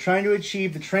here? We're trying to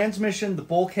achieve the transmission, the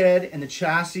bulkhead, and the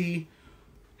chassis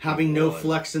having no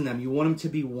flex in them. You want them to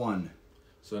be one.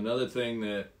 So another thing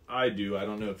that I do, I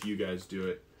don't know if you guys do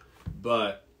it,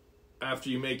 but after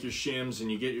you make your shims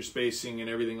and you get your spacing and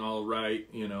everything all right,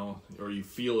 or you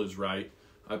feel is right,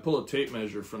 I pull a tape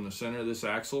measure from the center of this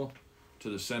axle to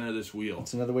the center of this wheel.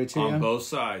 That's another way too, on both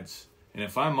sides. And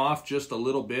if I'm off just a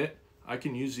little bit, I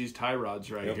can use these tie rods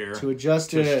here to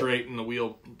adjust to straighten the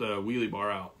wheelie bar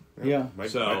out. Yeah. My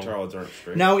tie rods aren't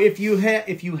straight. Now, if you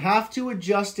have to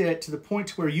adjust it to the point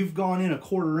to where you've gone in a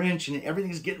 1/4 inch and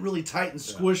everything's getting really tight and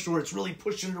squished, or it's really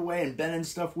pushing it away and bending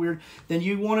stuff weird, then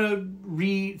you want to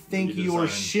rethink your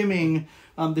shimming.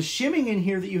 The shimming in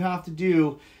here that you have to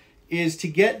do is to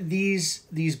get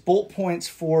these bolt points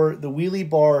for the wheelie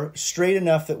bar straight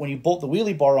enough that when you bolt the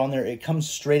wheelie bar on there, it comes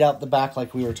straight out the back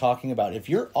like we were talking about. If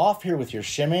you're off here with your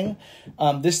shimming,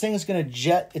 this thing is going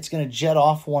to jet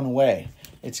off one way.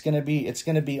 It's going to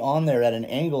be on there at an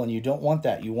angle, and you don't want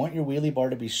that. You want your wheelie bar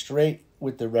to be straight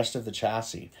with the rest of the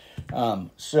chassis.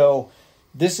 So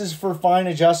this is for fine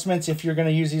adjustments if you're going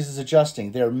to use these as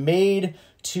adjusting. They're made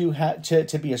to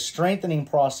be a strengthening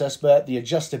process, but the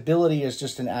adjustability is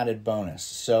just an added bonus.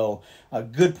 So a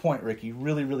good point, Ricky.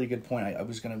 Really, really good point. I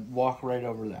was going to walk right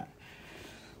over that.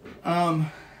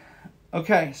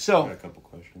 Okay, so I got a couple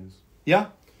questions. Yeah?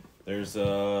 There's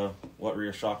what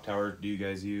rear shock tower do you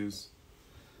guys use?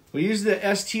 We use the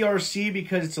STRC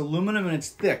because it's aluminum and it's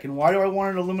thick. And why do I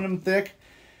want it aluminum thick?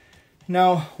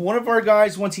 Now, one of our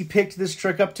guys, once he picked this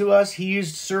trick up to us, he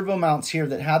used servo mounts here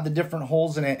that had the different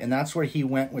holes in it, and that's where he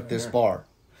went with this bar.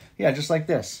 Yeah, just like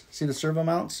this. See the servo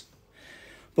mounts?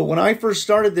 But when I first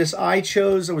started this, I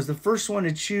was the first one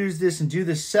to choose this and do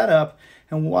this setup.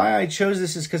 And why I chose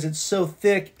this is because it's so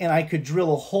thick, and I could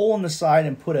drill a hole in the side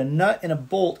and put a nut and a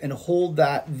bolt and hold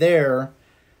that there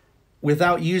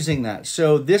without using that.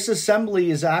 So this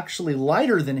assembly is actually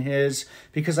lighter than his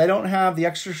because I don't have the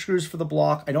extra screws for the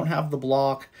block. I don't have the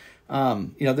block.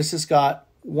 This has got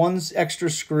one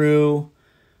extra screw,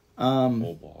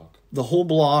 the whole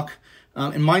block.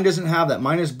 And mine doesn't have that.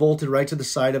 Mine is bolted right to the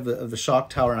side of the shock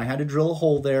tower, and I had to drill a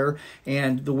hole there.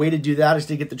 And the way to do that is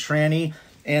to get the tranny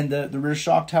and the rear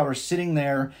shock tower sitting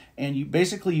there, and you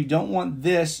don't want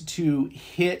this to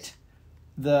hit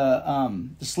the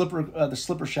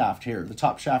slipper shaft here, the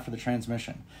top shaft for the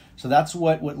transmission. So that's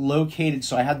what located.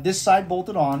 So I had this side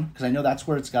bolted on because I know that's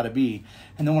where it's got to be.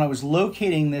 And then when I was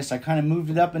locating this, I kind of moved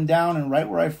it up and down, and right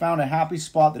where I found a happy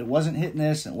spot that it wasn't hitting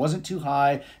this and it wasn't too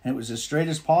high and it was as straight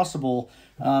as possible,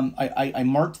 I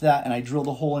marked that and I drilled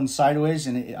a hole in sideways.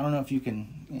 And I don't know if you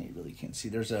really can't see.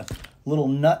 There's a little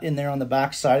nut in there on the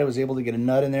back side. I was able to get a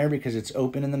nut in there because it's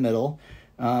open in the middle,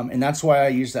 and that's why I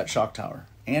use that shock tower.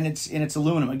 And it's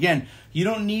aluminum. Again, you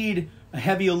don't need a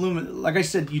heavy aluminum. Like I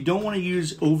said, you don't want to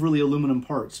use overly aluminum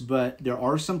parts, but there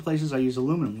are some places I use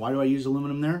aluminum. Why do I use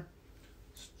aluminum there?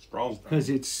 Strong. Because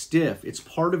it's stiff. It's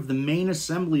part of the main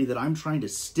assembly that I'm trying to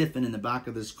stiffen in the back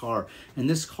of this car. And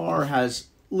this car has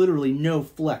literally no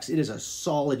flex. It is a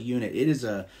solid unit. It is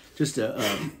just a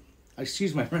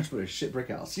excuse my French, but a shit brick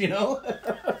house, you know?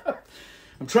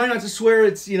 I'm trying not to swear.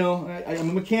 It's, you know,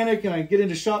 I'm a mechanic and I get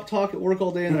into shop talk at work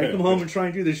all day and I come home and try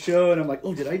and do this show and I'm like,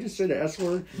 oh, did I just say the S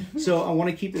word? So I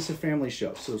want to keep this a family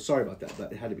show. So sorry about that,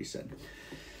 but it had to be said.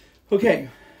 Okay.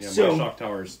 Yeah, so my shock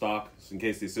tower is stock, in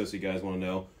case the associate guys want to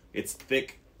know. It's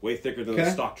thick, way thicker than the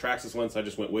stock Traxxas one, so I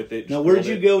just went with it. Now, where did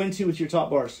you go into with your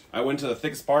top bars? I went to the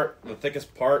thickest part.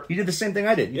 You did the same thing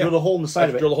I did. You drilled a hole in the side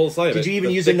of it. Drilled a hole in the side of it. Did you even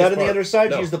use a nut on the other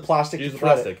side? No. You used the plastic. Use the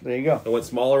thread plastic. There you go. I went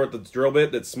smaller with the drill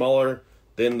bit that's smaller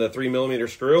than the 3mm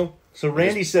screw. So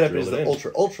Randy's setup is the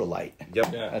ultra light.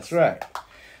 Yep. Yeah. That's right.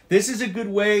 This is a good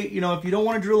way, you know, if you don't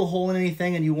want to drill a hole in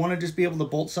anything and you want to just be able to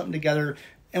bolt something together,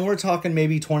 and we're talking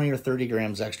maybe 20 or 30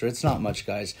 grams extra. It's not much,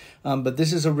 guys. But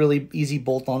this is a really easy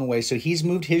bolt-on way. So he's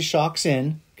moved his shocks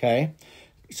in, okay?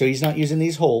 So he's not using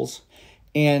these holes.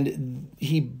 And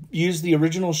he used the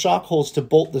original shock holes to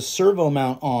bolt the servo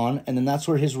mount on, and then that's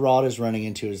where his rod is running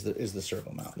into is the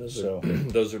servo mount.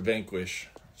 Those are Vanquish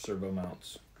servo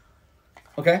mounts.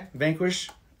 Okay, Vanquish.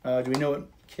 Do we know what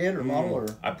kit or model? Or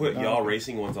I put y'all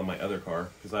racing ones on my other car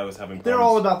because I was having problems. They're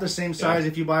all about the same size.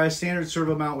 If you buy a standard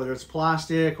servo mount, whether it's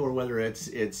plastic or whether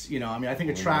it's you know, I mean, I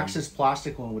think a Traxxas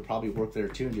plastic one would probably work there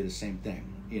too and do the same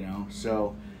thing, you know.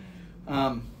 So,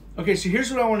 okay, so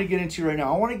here's what I want to get into right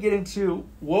now. I want to get into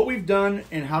what we've done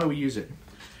and how do we use it.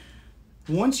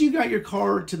 Once you got your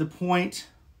car to the point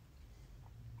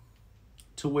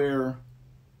to where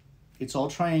it's all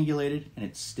triangulated and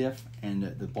it's stiff and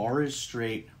the bar is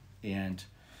straight and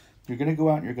you're going to go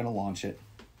out and you're going to launch it.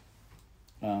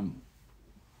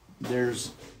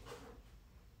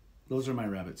 Those are my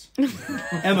rabbits.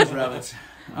 Emma's rabbits.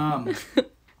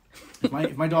 If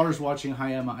my daughter's watching,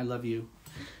 hi Emma, I love you.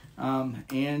 So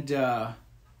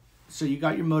you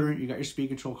got your motor, you got your speed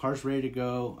control, car's ready to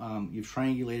go. You've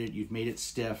triangulated, you've made it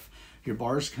stiff. Your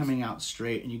bar's coming out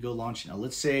straight, and you go launch it. Now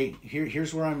let's say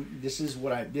here's where I'm. This is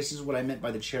what I meant by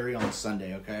the cherry on the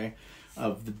sundae. Okay,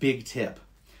 of the big tip.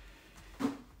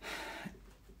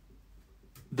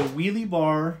 The wheelie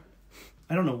bar.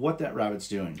 I don't know what that rabbit's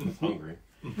doing. He's hungry.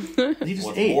 He just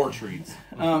Wants ate. more treats.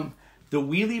 The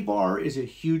wheelie bar is a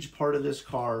huge part of this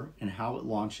car and how it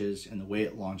launches and the way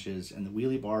it launches, and the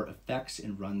wheelie bar affects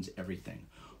and runs everything.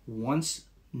 Once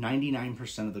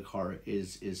 99% of the car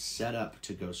is set up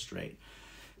to go straight.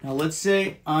 Now let's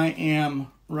say I am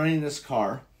running this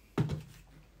car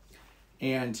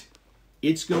and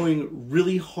it's going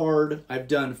really hard. I've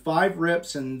done 5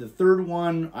 rips and the third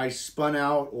one I spun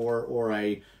out or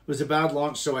it was a bad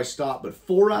launch, so I stopped. But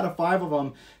 4 out of 5 of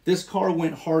them, this car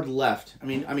went hard left. I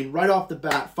mean right off the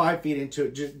bat, 5 feet into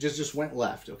it, just went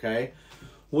left, okay?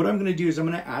 What I'm going to do is I'm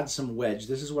going to add some wedge.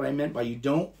 This is what I meant by you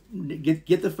don't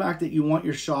get the fact that you want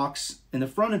your shocks in the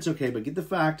front. It's okay, but get the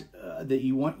fact that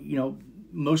you want, you know,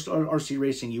 most RC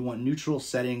racing, you want neutral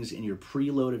settings in your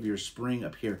preload of your spring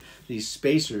up here. These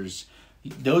spacers,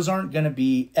 those aren't going to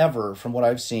be ever, from what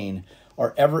I've seen,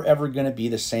 are ever going to be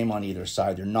the same on either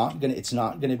side. It's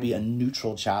not going to be a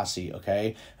neutral chassis,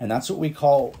 okay? And that's what we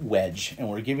call wedge, and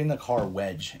we're giving the car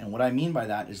wedge. And what I mean by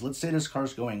that is, let's say this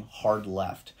car's going hard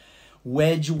left.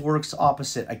 Wedge works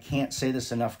opposite. I can't say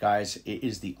this enough, guys. It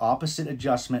is the opposite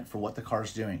adjustment for what the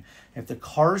car's doing. If the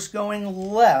car's going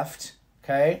left,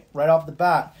 okay, right off the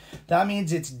bat, that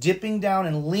means it's dipping down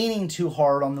and leaning too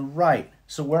hard on the right.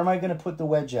 So where am I going to put the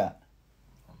wedge at?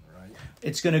 On the right.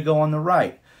 It's going to go on the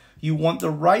right. You want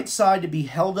the right side to be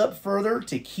held up further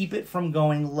to keep it from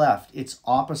going left. It's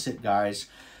opposite, guys.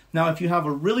 Now, if you have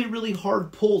a really, really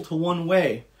hard pull to one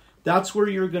way, that's where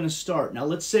you're going to start. Now,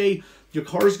 let's say your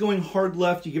car is going hard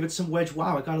left. You give it some wedge.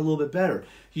 Wow, it got a little bit better.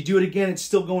 You do it again. It's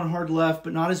still going hard left,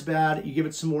 but not as bad. You give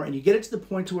it some more, and you get it to the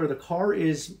point to where the car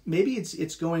is, maybe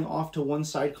it's going off to one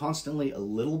side constantly a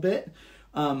little bit,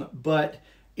 but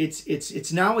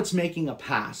it's making a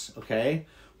pass, okay?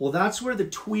 Well, that's where the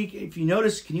tweak, if you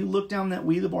notice, can you look down that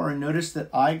wheelie bar and notice that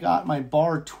I got my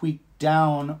bar tweaked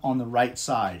down on the right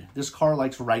side. This car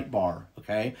likes right bar,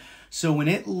 okay? So when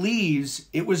it leaves,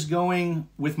 it was going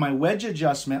with my wedge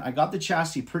adjustment. I got the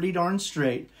chassis pretty darn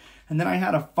straight. And then I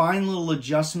had a fine little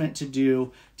adjustment to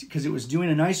do because it was doing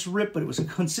a nice rip, but it was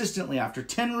consistently after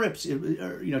 10 rips,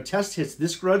 test hits,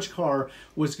 this grudge car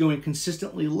was going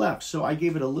consistently left. So I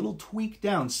gave it a little tweak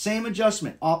down, same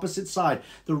adjustment, opposite side.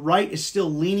 The right is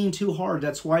still leaning too hard.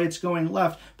 That's why it's going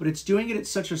left, but it's doing it at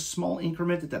such a small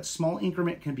increment that small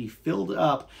increment can be filled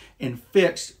up and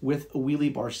fixed with a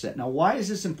wheelie bar set. Now, why is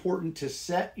this important to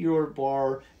set your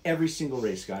bar every single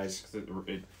race, guys?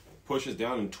 It pushes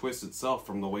down and twists itself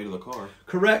from the weight of the car.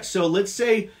 Correct. So let's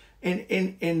say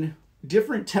in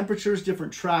different temperatures,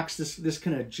 different tracks, this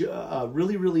can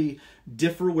really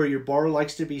differ where your bar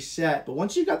likes to be set. But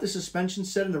once you got the suspension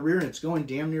set in the rear and it's going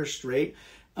damn near straight,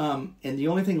 and the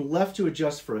only thing left to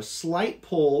adjust for a slight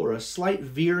pull or a slight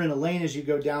veer in a lane as you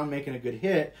go down making a good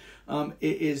hit,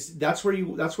 that's where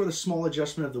the small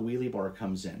adjustment of the wheelie bar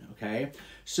comes in. Okay,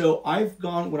 so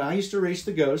when I used to race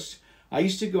the Ghost, I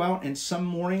used to go out, and some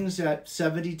mornings at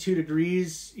 72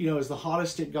 degrees, is the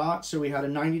hottest it got. So we had a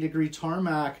 90-degree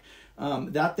tarmac.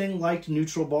 That thing liked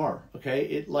neutral bar, okay?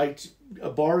 It liked a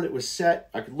bar that was set.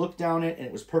 I could look down it, and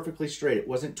it was perfectly straight. It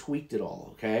wasn't tweaked at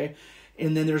all, okay?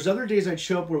 And then there's other days I'd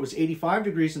show up where it was 85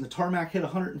 degrees, and the tarmac hit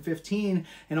 115,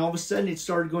 and all of a sudden it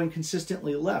started going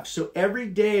consistently left. So every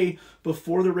day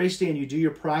before the race day and you do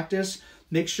your practice,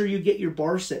 make sure you get your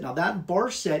bar set. Now that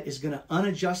bar set is going to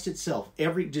unadjust itself.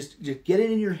 Just get it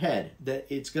in your head that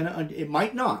it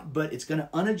might not, but it's going to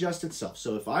unadjust itself.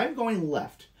 So if I'm going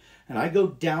left and I go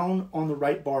down on the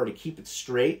right bar to keep it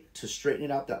straight, to straighten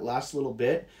it out that last little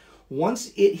bit,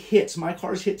 once it hits, my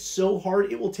car's hit so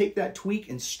hard, it will take that tweak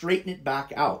and straighten it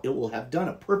back out. It will have done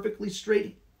a perfectly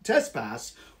straight test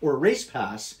pass or a race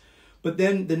pass. But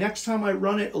then the next time I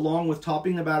run it, along with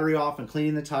topping the battery off and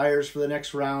cleaning the tires for the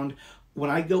next round, when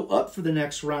I go up for the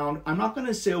next round, I'm not going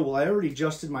to say, I already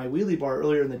adjusted my wheelie bar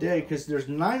earlier in the day, because there's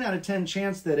 9 out of 10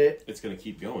 chance that it's going to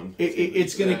keep going.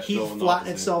 It's going to keep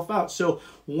flattening itself out. So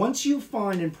once you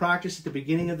find in practice at the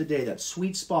beginning of the day that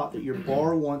sweet spot that your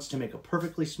bar wants to make a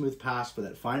perfectly smooth pass for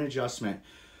that fine adjustment,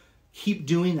 keep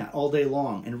doing that all day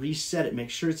long and reset it. Make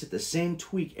sure it's at the same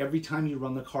tweak every time you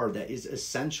run the car. That is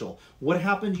essential. What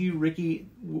happened to you, Ricky,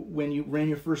 when you ran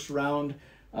your first round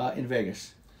in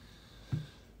Vegas?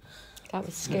 That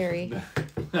was scary.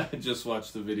 I just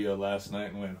watched the video last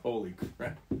night and went, holy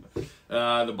crap.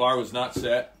 The bar was not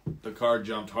set. The car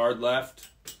jumped hard left,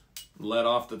 let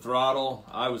off the throttle.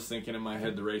 I was thinking in my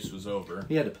head the race was over.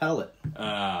 He had to pedal it.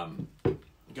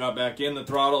 Got back in the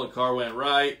throttle. The car went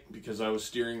right because I was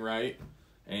steering right.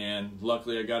 And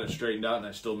luckily I got it straightened out and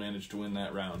I still managed to win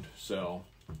that round.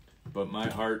 But my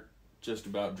heart just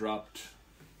about dropped.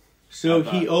 So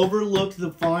he overlooked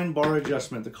the fine bar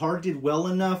adjustment. The car did well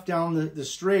enough down the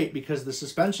straight because the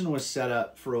suspension was set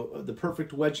up for the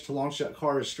perfect wedge to launch that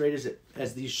car as straight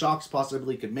as these shocks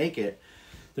possibly could make it.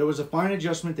 There was a fine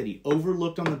adjustment that he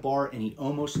overlooked on the bar, and he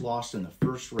almost lost in the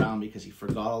first round because he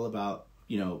forgot all about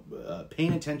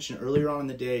paying attention earlier on in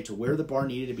the day to where the bar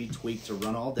needed to be tweaked to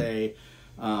run all day.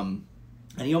 And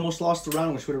he almost lost the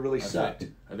round, which would have really sucked.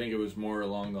 I think it was more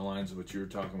along the lines of what you were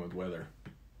talking with weather.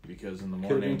 Because in the Could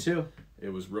have morning been too. it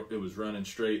was running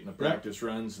straight in the practice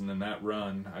runs, and then that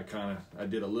run I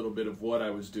did a little bit of what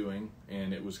I was doing,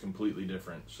 and it was completely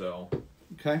different. So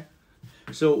okay,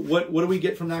 so what do we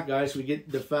get from that, guys? We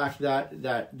get the fact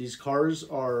that these cars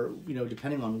are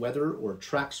depending on weather or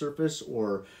track surface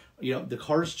or the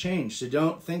cars change. So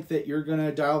don't think that you're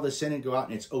gonna dial this in and go out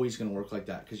and it's always gonna work like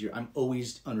that, because I'm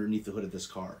always underneath the hood of this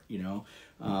car.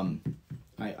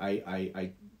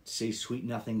 I say sweet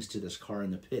nothings to this car in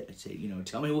the pit. I say,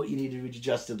 tell me what you need to be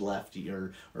adjusted left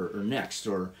or next,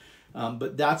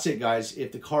 but that's it, guys.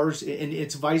 If the car's, and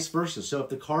it's vice versa. So if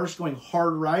the car's going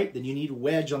hard right, then you need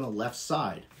wedge on the left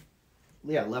side.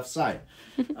 Yeah, left side.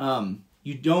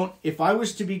 You don't, if I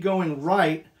was to be going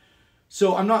right,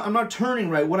 so I'm not turning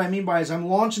right. What I mean by is I'm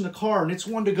launching the car and it's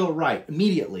one to go right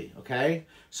immediately. Okay.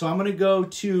 So I'm going to go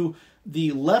to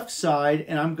the left side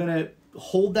and I'm going to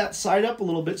hold that side up a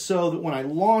little bit so that when I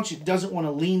launch, it doesn't want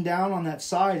to lean down on that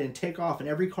side and take off. And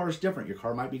every car is different. Your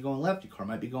car might be going left. Your car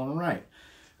might be going right.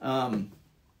 And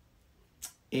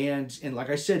like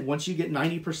I said, once you get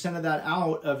 90% of that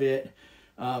out of it,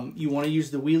 you want to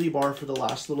use the wheelie bar for the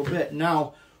last little bit.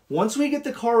 Now, once we get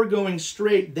the car going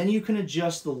straight, then you can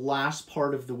adjust the last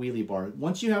part of the wheelie bar.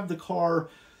 Once you have the car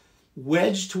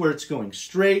wedged to where it's going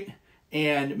straight,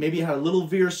 and maybe you had a little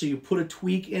veer, so you put a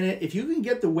tweak in it. If you can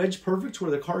get the wedge perfect to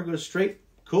where the car goes straight,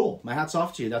 cool. My hat's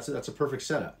off to you. That's a perfect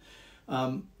setup.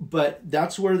 But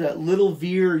that's where that little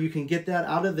veer, you can get that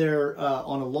out of there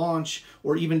on a launch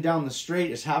or even down the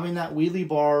straight, is having that wheelie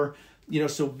bar.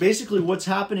 So basically what's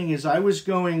happening is I was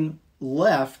going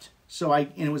left,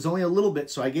 and it was only a little bit,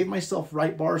 so I gave myself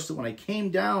right bars so when I came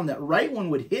down, that right one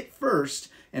would hit first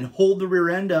and hold the rear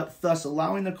end up, thus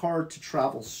allowing the car to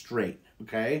travel straight,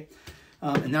 okay?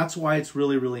 And that's why it's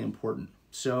really, really important.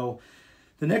 So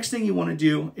the next thing you want to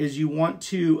do is you want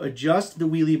to adjust the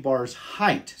wheelie bar's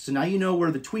height. So now you know where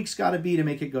the tweak's got to be to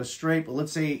make it go straight. But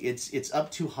let's say it's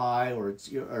up too high, or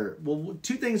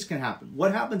two things can happen.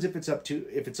 What happens if it's up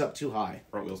too high?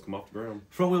 Front wheels come off the ground.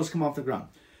 Front wheels come off the ground.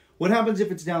 What happens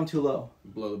if it's down too low?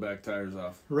 Blow the back tires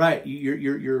off. Right.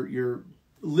 You're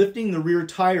lifting the rear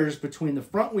tires between the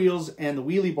front wheels and the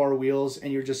wheelie bar wheels,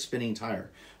 and you're just spinning tire.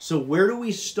 So where do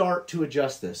we start to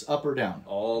adjust this, up or down?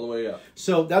 All the way up.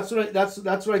 So that's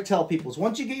what I tell people is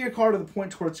once you get your car to the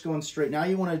point where it's going straight, now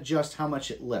you want to adjust how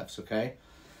much it lifts, okay?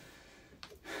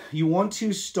 You want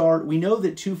to start, we know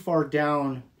that too far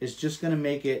down is just going to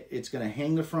make it's going to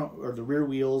hang the front or the rear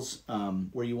wheels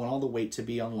where you want all the weight to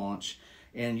be on launch,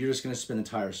 and you're just going to spin the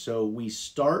tires. So we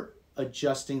start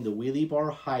adjusting the wheelie bar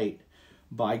height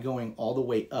by going all the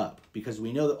way up, because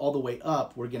we know that all the way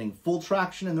up we're getting full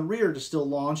traction in the rear to still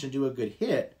launch and do a good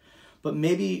hit, but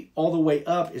maybe all the way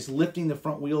up is lifting the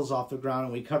front wheels off the ground,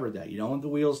 and we covered that. You don't want the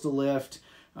wheels to lift,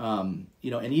 and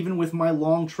even with my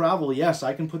long travel, yes,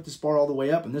 I can put this bar all the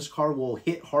way up and this car will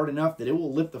hit hard enough that it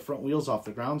will lift the front wheels off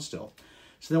the ground still.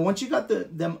 So then once you got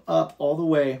them up all the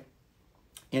way,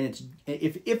 and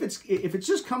if it's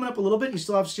just coming up a little bit, you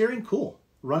still have steering, cool,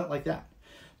 run it like that.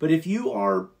 But if you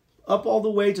are up all the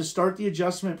way to start the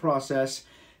adjustment process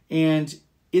and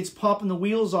it's popping the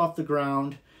wheels off the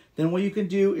ground, then what you can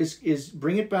do is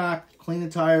bring it back, clean the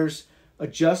tires,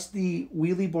 adjust the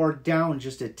wheelie bar down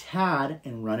just a tad,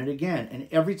 and run it again. And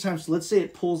every time, so let's say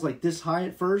it pulls like this high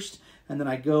at first, and then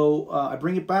I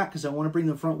bring it back because I want to bring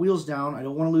the front wheels down. I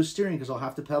don't want to lose steering because I'll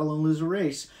have to pedal and lose a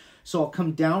race. So I'll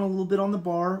come down a little bit on the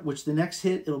bar, which the next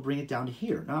hit, it'll bring it down to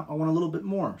here. Now I want a little bit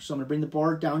more. So I'm going to bring the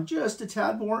bar down just a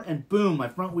tad more, and boom, my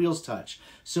front wheels touch.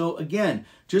 So again,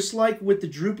 just like with the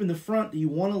droop in the front, you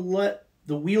want to let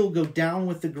the wheel go down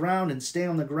with the ground and stay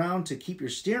on the ground to keep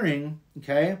your steering,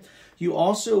 okay? You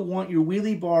also want your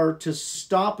wheelie bar to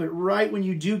stop it right when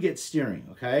you do get steering,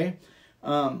 okay?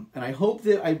 And I hope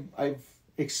that I've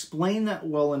explained that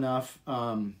well enough.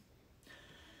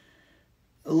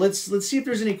 Let's see if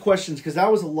there's any questions, because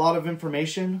that was a lot of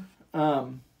information.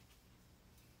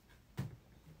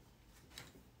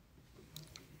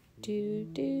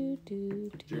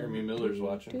 Jeremy Miller's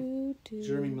watching.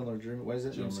 Jeremy Miller. Why does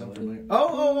that Jill name sound Miller. familiar?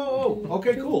 Oh.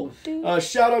 Okay, cool.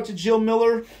 Shout out to Jill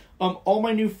Miller. All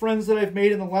my new friends that I've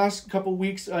made in the last couple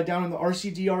weeks down in the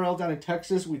RCDRL down in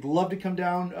Texas. We'd love to come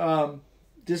down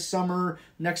this summer,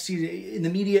 next season, in the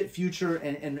immediate future,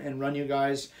 and run you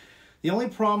guys. The only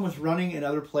problem with running in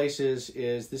other places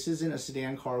is this isn't a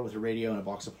sedan car with a radio and a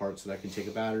box of parts that I can take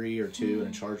a battery or two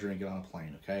and a charger and get on a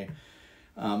plane, okay?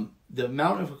 The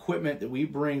amount of equipment that we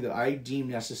bring that I deem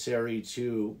necessary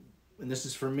to, and this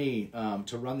is for me,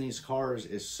 to run these cars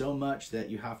is so much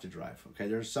that you have to drive, okay?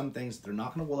 There's some things they're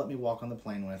not going to let me walk on the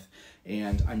plane with,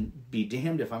 and I'm be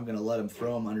damned if I'm going to let them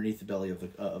throw them underneath the belly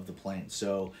of the plane.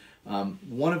 So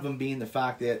one of them being the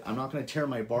fact that I'm not going to tear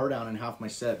my bar down in half my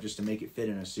setup just to make it fit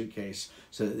in a suitcase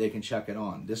so that they can check it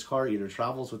on. This car either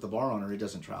travels with the bar on or it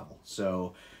doesn't travel.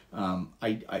 So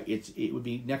it would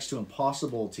be next to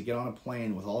impossible to get on a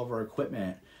plane with all of our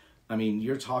equipment. I mean,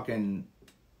 you're talking,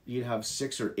 you'd have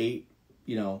 6 or 8,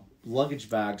 luggage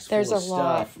bags full of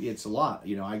stuff. It's a lot.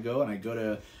 I go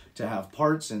to have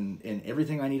parts and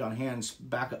everything I need on hand,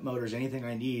 backup motors, anything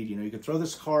I need. You could throw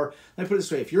this car. Let me put it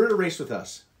this way: if you're at a race with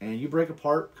us and you break a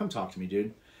part, come talk to me,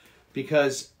 dude.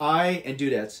 Because and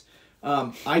dudettes,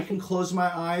 I can close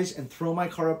my eyes and throw my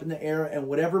car up in the air, and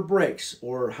whatever breaks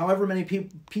or however many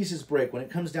pieces break, when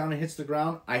it comes down and hits the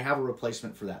ground, I have a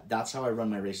replacement for that. That's how I run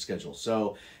my race schedule.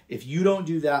 So if you don't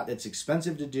do that, that's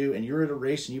expensive to do, and you're at a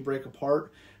race and you break a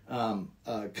part,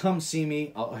 come see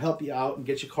me. I'll help you out and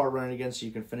get your car running again so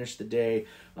you can finish the day.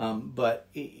 But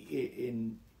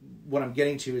in what I'm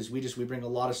getting to is we bring a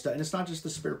lot of stuff, and it's not just the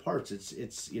spare parts.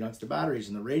 It's the batteries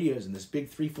and the radios and this big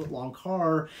 3-foot long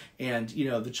car and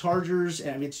the chargers,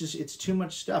 and it's too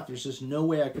much stuff. There's just no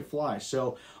way I could fly.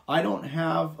 So I don't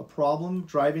have a problem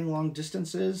driving long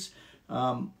distances.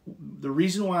 The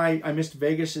reason why I missed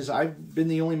Vegas is I've been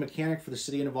the only mechanic for the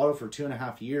city of Novato for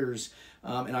 2.5 years.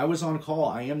 And I was on call.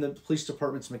 I am the police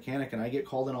department's mechanic, and I get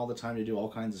called in all the time to do all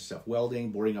kinds of stuff,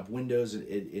 welding, boarding up windows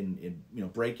in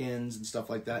break-ins and stuff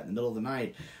like that in the middle of the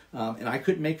night. And I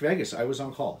couldn't make Vegas. I was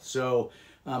on call. So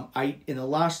In the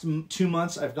last 2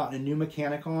 months, I've gotten a new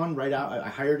mechanic on right out. I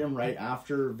hired him right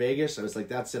after Vegas. I was like,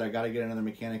 that's it. I got to get another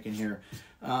mechanic in here.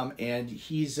 And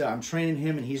I'm training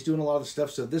him, and he's doing a lot of the stuff.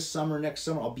 So this summer, next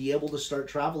summer, I'll be able to start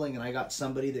traveling, and I got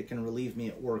somebody that can relieve me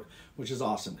at work, which is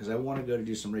awesome because I want to go to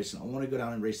do some racing. I want to go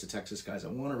down and race the Texas guys. I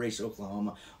want to race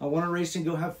Oklahoma. I want to race and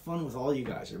go have fun with all you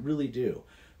guys. I really do.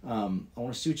 I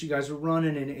want to see what you guys are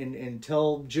running and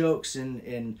tell jokes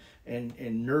and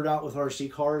nerd out with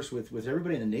RC cars with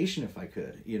everybody in the nation if I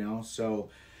could, So,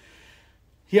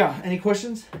 yeah. Any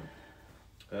questions?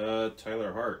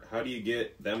 Tyler Hart, how do you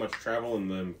get that much travel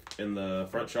in the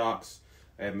front shocks?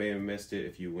 I may have missed it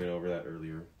if you went over that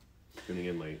earlier. Tuning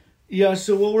in late. Yeah,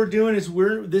 so what we're doing is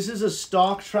this is a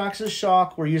stock Traxxas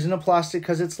shock. We're using a plastic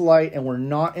because it's light, and we're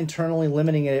not internally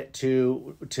limiting it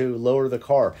to lower the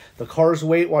car. The car's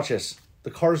weight, watch this.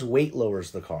 The car's weight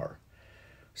lowers the car.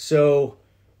 So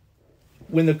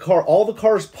when all the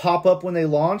cars pop up when they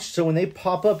launch. So when they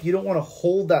pop up, you don't want to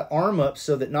hold that arm up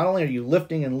so that not only are you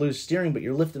lifting and loose steering, but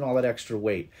you're lifting all that extra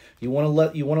weight. You want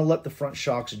to let the front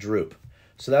shocks droop.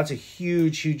 So that's a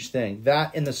huge thing.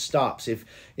 That and the stops. If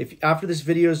after this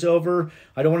video is over,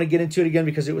 I don't want to get into it again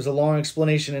because it was a long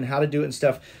explanation and how to do it and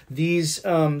stuff. These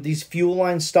fuel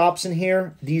line stops in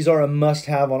here, these are a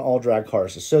must-have on all drag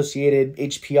cars. Associated,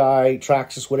 HPI,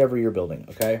 Traxxas, whatever you're building.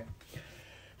 Okay.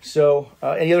 So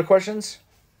any other questions?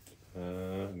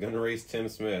 Gonna race Tim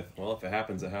Smith. Well, if it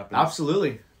happens, it happens.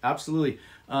 Absolutely.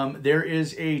 There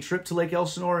is a trip to Lake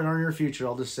Elsinore in our near future.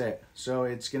 I'll just say it. So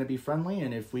it's going to be friendly,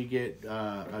 and if we get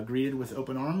greeted with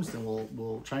open arms, then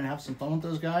we'll try and have some fun with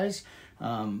those guys.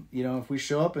 If we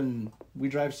show up and we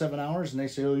drive 7 hours and they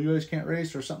say, "Oh, you guys can't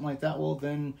race" or something like that, well,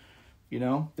 then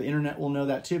the internet will know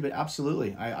that too. But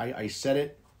absolutely, I said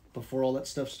it before all that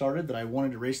stuff started that I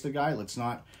wanted to race the guy. Let's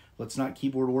not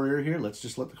keyboard warrior here. Let's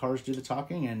just let the cars do the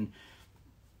talking and.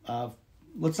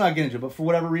 Let's not get into it, but for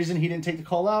whatever reason, he didn't take the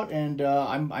call out, and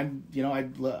I'm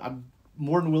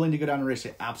more than willing to go down and race.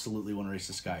 I absolutely want to race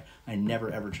this guy. I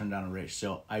never ever turn down a race,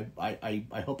 so I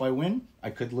hope I win.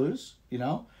 I could lose,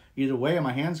 Either way,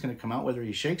 my hand's going to come out whether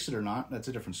he shakes it or not. That's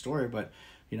a different story, but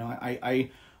I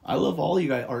love all you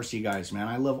guys, RC guys, man.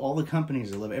 I love all the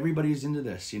companies. I love everybody who's into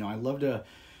this. I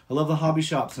love the hobby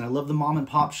shops, and I love the mom and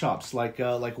pop shops like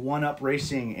One Up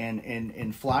Racing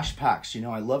and Flash Packs.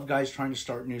 I love guys trying to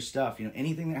start new stuff.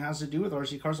 Anything that has to do with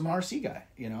RC cars. I'm an RC guy.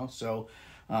 So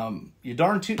you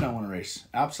darn tootin' I want to race.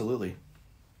 Absolutely.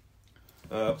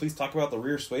 Please talk about the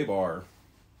rear sway bar.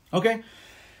 Okay,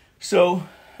 so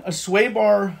a sway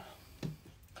bar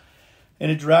in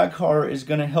a drag car is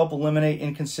going to help eliminate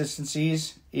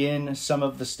inconsistencies in some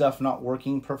of the stuff not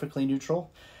working perfectly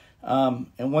neutral.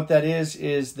 And what that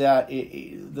is that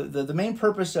the main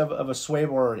purpose of a sway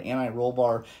bar or an anti-roll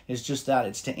bar is just that.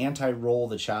 It's to anti-roll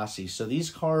the chassis. So these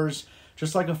cars,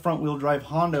 just like a front-wheel drive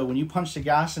Honda, when you punch the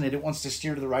gas in it, it wants to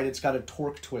steer to the right. It's got a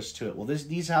torque twist to it. Well,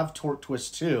 these have torque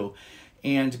twists too.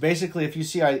 And basically, if you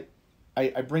see,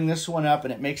 I bring this one up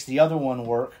and it makes the other one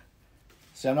work.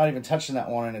 See, I'm not even touching that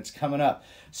one and it's coming up.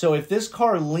 So if this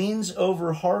car leans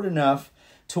over hard enough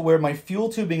to where my fuel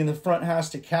tubing in the front has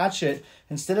to catch it,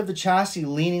 instead of the chassis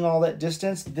leaning all that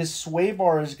distance, this sway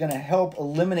bar is going to help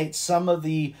eliminate some of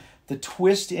the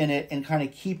twist in it and kind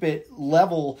of keep it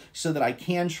level so that I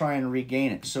can try and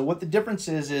regain it. So what the difference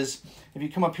is if you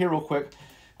come up here real quick,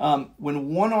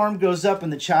 when one arm goes up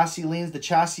and the chassis leans, the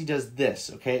chassis does this,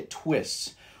 okay? It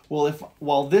twists. Well,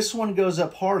 while this one goes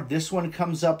up hard, this one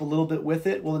comes up a little bit with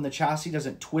it, well, then the chassis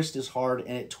doesn't twist as hard,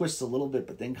 and it twists a little bit,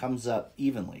 but then comes up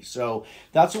evenly. So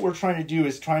that's what we're trying to do,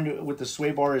 with the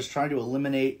sway bar, is trying to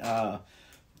eliminate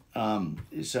some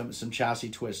chassis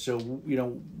twists. So,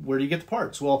 where do you get the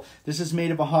parts? Well, this is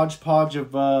made of a hodgepodge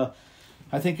of,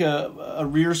 I think a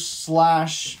rear /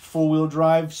 four-wheel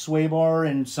drive sway bar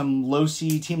and some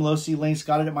Team Losi links.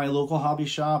 Got it at my local hobby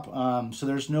shop. So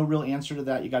there's no real answer to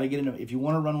that. You got to get into, if you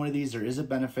want to run one of these, there is a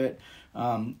benefit.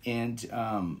 And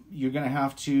you're going to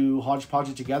have to hodgepodge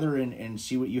it together and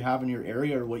see what you have in your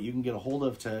area or what you can get a hold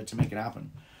of to make it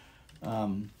happen.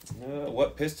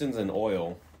 What pistons and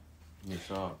oil in your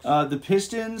shocks? The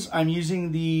pistons, I'm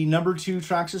using the number 2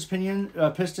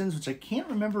 Traxxas pistons, which I can't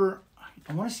remember.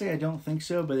 I want to say I don't think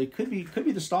so, but it could be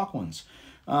the stock ones.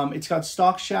 It's got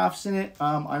stock shafts in it.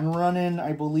 I'm running,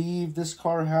 I believe this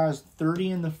car has 30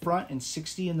 in the front and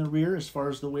 60 in the rear as far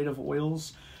as the weight of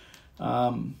oils.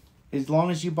 As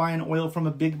long as you buy an oil from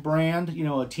a big brand,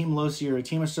 a Team Losi or a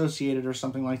Team Associated or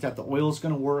something like that, the oil is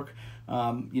going to work,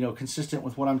 consistent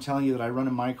with what I'm telling you that I run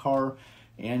in my car.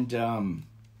 And,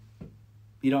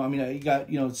 you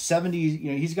got, 70,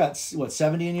 he's got,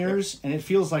 70 in yours? And it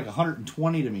feels like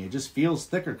 120 to me. It just feels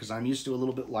thicker because I'm used to a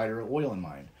little bit lighter oil in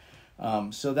mine.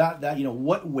 So that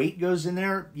what weight goes in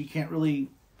there, you can't really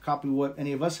copy what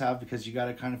any of us have because you got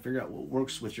to kind of figure out what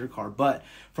works with your car. But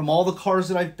from all the cars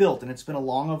that I've built, and it's been a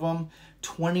long of them,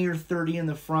 20 or 30 in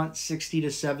the front, 60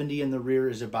 to 70 in the rear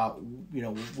is about,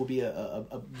 will be a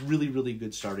really, really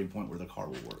good starting point where the car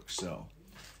will work. So,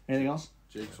 anything else?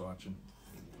 Jake's watching.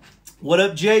 What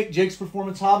up, Jake? Jake's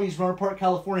Performance Hobbies, Runner Park,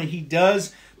 California. He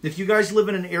does, if you guys live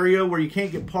in an area where you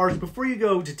can't get parts, before you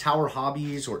go to Tower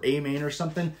Hobbies or A-Main or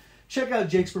something, check out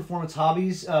Jake's Performance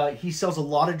Hobbies. He sells a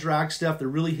lot of drag stuff. They're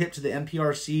really hip to the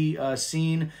Nprc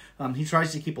scene. He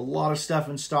tries to keep a lot of stuff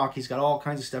in stock. He's got all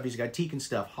kinds of stuff. He's got Tekin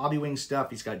stuff, Hobby Wing stuff.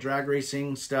 He's got drag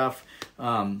racing stuff.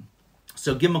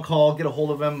 So give him a call. Get a hold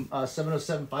of him.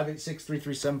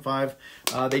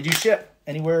 707-586-3375. They do ship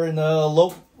anywhere in the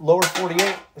lower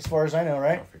 48, as far as I know,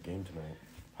 right? Off your game tonight.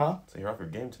 Huh? So you're off your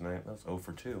game tonight. That's 0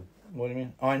 for 2. What do you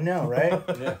mean? Oh, I know, right?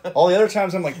 Yeah. All the other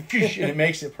times I'm like, and it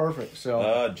makes it perfect.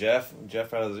 So Jeff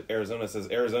out of Arizona says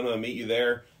Arizona, meet you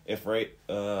there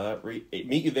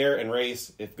meet you there and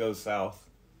race if goes south.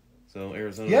 So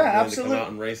Arizona, yeah, to absolutely. come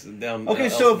out and race down. Okay,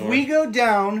 so if we go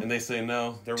down and they say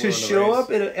no, they're to willing show race.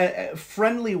 up at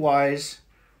friendly wise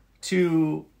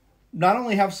to not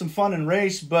only have some fun and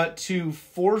race, but to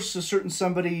force a certain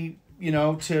somebody,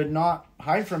 to not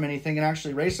hide from anything and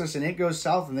actually race us, and it goes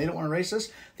south and they don't want to race us.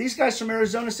 These guys from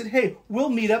Arizona said, hey, we'll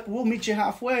meet up, we'll meet you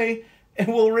halfway, and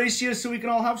we'll race you so we can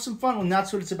all have some fun. And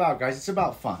that's what it's about, guys. It's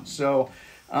about fun. So,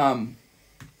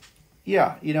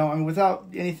 without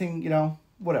anything,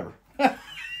 whatever.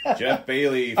 Jeff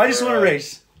Bailey. I just want to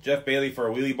race. Jeff Bailey for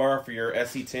a wheelie bar for your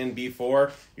SE10 B4. You're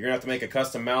going to have to make a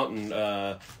custom mount and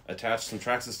attach some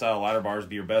Traxxas style ladder bars,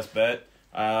 be your best bet.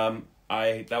 That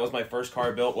was my first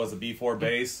car built, was a B4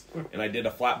 base, and I did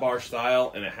a flat bar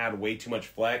style, and it had way too much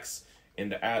flex.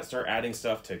 And to start adding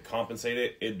stuff to compensate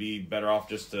it, it'd be better off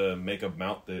just to make a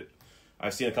mount that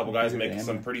I've seen a couple guys make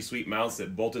some pretty sweet mounts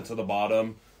that bolted to the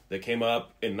bottom, that came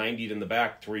up and 90'd in the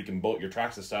back to where you can bolt your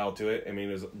Traxxas style to it. I mean,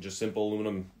 it was just simple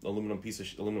aluminum piece of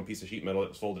sheet metal that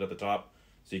was folded at the top,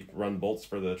 so you could run bolts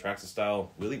for the Traxxas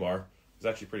style wheelie bar. It was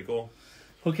actually pretty cool.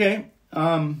 Okay.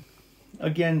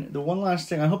 Again, the one last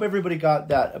thing, I hope everybody got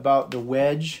that about the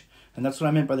wedge, and that's what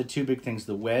I meant by the two big things,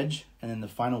 the wedge and then the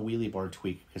final wheelie bar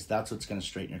tweak, because that's what's going to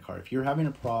straighten your car. If you're having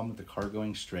a problem with the car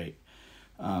going straight,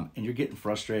 and you're getting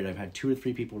frustrated, I've had 2 or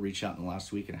 3 people reach out in the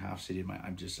last week and a half saying,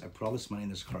 I put all this money in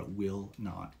this car, it will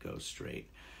not go straight.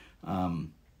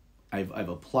 I've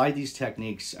applied these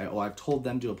techniques. I've told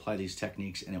them to apply these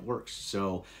techniques, and it works.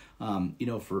 So,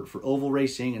 for oval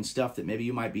racing and stuff that maybe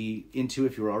you might be into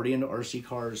if you're already into RC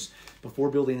cars before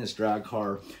building this drag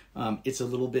car, it's a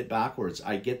little bit backwards.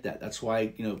 I get that. That's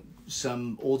why,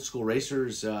 some old school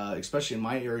racers, especially in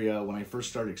my area, when I first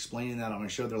started explaining that on my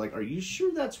show, they're like, are you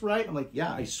sure that's right? I'm like,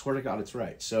 yeah, I swear to God it's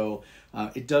right. So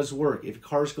it does work. If the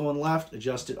car's going left,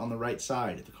 adjust it on the right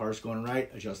side. If the car's going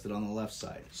right, adjust it on the left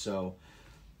side. So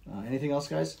anything else,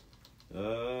 guys?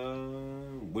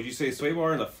 Would you say sway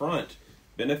bar in the front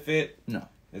benefit? No.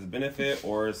 Is it benefit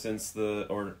or no, since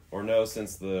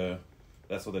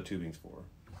that's what the tubing's for?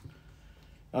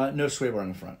 No sway bar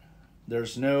in the front.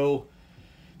 There's no...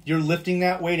 You're lifting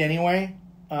that weight anyway.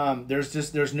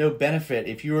 There's no benefit.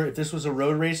 If this was a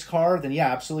road race car, then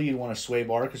yeah, absolutely you'd want a sway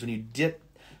bar, because when you dip,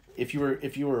 if you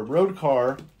were a road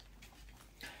car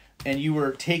and you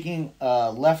were taking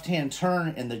a left-hand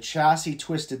turn and the chassis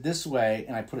twisted this way,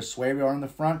 and I put a sway bar in the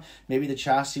front, maybe the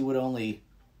chassis would only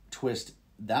twist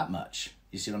that much.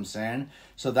 You see what I'm saying?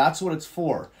 So that's what it's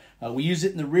for. We use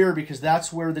it in the rear because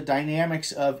that's where the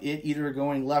dynamics of it either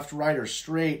going left, right, or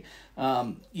straight,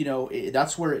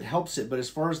 that's where it helps it. But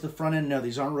as far as the front end, no,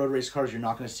 these aren't road race cars. You're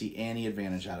not going to see any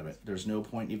advantage out of it. There's no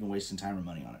point even wasting time or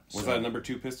money on it. Was that a number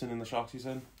 2 piston in the shocks you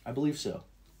said? I believe so.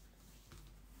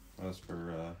 That was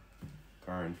for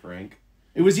Car and Frank.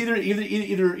 It was either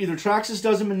Traxxas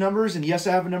does them in numbers, and yes,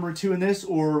 I have a number 2 in this,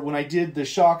 or when I did the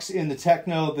shocks in the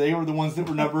Techno, they were the ones that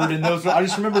were numbered, and those I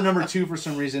just remember number 2 for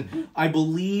some reason. I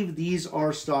believe these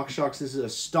are stock shocks. This is a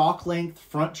stock length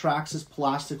front Traxxas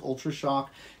plastic Ultra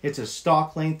Shock. It's a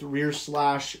stock length rear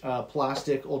 /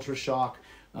 plastic Ultra Shock,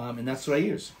 and that's what I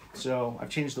use. So I've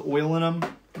changed the oil in them,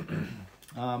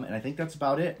 and I think that's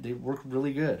about it. They work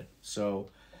really good. So.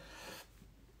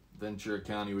 Ventura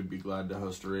County would be glad to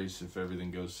host a race if everything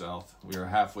goes south. We are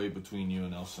halfway between you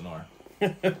and Elsinore.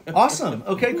 Awesome.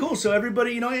 Okay, cool. So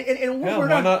everybody,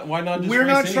 why not? We're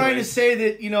not trying to say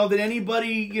that that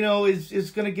anybody is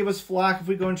going to give us flack if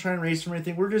we go and try and race or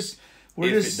anything. We're just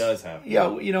it does happen. Yeah,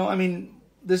 I mean,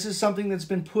 this is something that's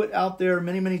been put out there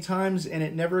many, many times, and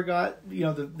it never got,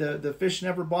 the fish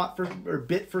never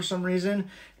bit for some reason,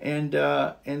 and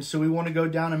so we want to go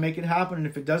down and make it happen. And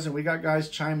if it doesn't, we got guys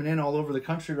chiming in all over the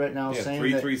country right now saying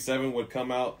 337 would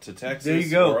come out to Texas there you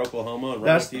go. or Oklahoma and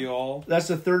run with you all. That's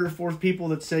the third or fourth people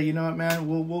that say, you know what, man,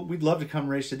 we'd love to come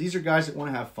race. So these are guys that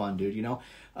want to have fun, dude.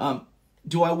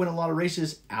 Do I win a lot of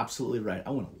races? Absolutely right. I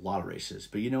win a lot of races,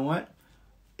 but you know what?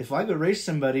 If I go race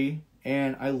somebody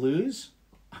and I lose,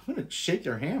 I'm going to shake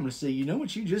their hand and say, you know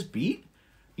what you just beat?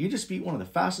 You just beat one of the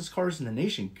fastest cars in the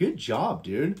nation. Good job,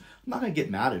 dude. I'm not going to get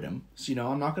mad at him. So,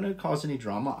 I'm not going to cause any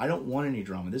drama. I don't want any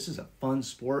drama. This is a fun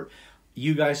sport.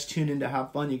 You guys tune in to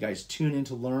have fun. You guys tune in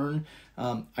to learn.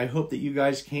 I hope that you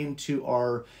guys came to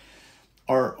our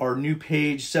new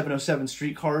page, 707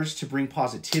 Streetcars, to bring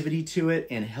positivity to it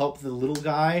and help the little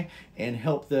guy and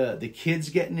help the kids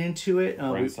getting into it.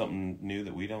 Bring something new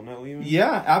that we don't know even?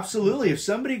 Yeah, absolutely. If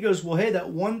somebody goes, well, hey, that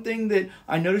one thing that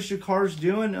I noticed your car's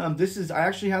doing, I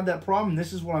actually had that problem.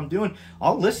 This is what I'm doing.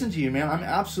 I'll listen to you, man. I'm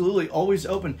absolutely always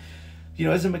open.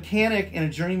 As a mechanic and a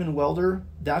journeyman welder,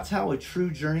 that's how a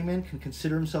true journeyman can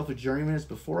consider himself a journeyman, is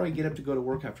before I get up to go to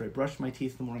work, after I brush my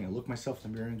teeth in the morning, I look myself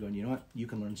in the mirror and going, you know what? You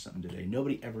can learn something today.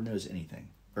 Nobody ever knows anything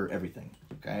or everything,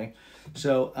 okay?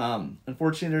 So,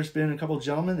 unfortunately, there's been a couple of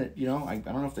gentlemen that, I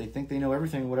don't know if they think they know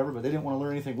everything or whatever, but they didn't want to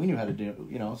learn anything we knew how to do,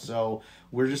 so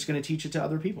we're just going to teach it to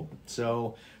other people.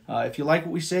 So, if you like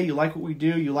what we say, you like what we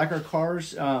do, you like our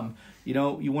cars,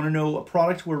 you want to know a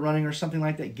product we're running or something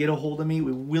like that, get a hold of me.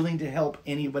 We're willing to help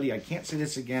anybody. I can't say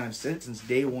this again. I've said it since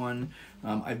day one.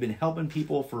 I've been helping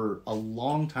people for a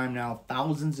long time now,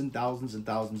 thousands and thousands and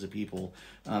thousands of people,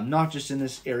 not just in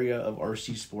this area of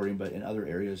RC sporting, but in other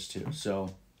areas too.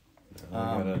 So,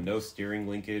 no steering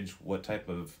linkage. What type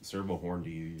of servo horn do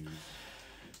you use?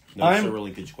 No servo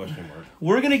linkage, question mark.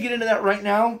 We're going to get into that right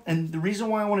now. And the reason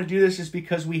why I want to do this is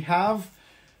because we have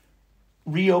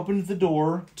reopened the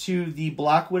door to the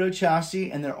Black Widow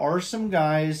chassis, and there are some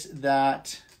guys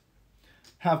that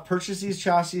have purchased these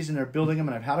chassis and they're building them,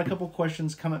 and I've had a couple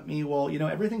questions come at me. Well,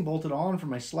 everything bolted on for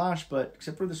my Slash, but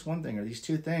except for this one thing or these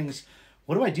two things,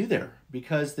 what do I do there?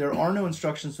 Because there are no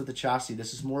instructions with the chassis.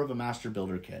 This is more of a master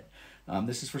builder kit.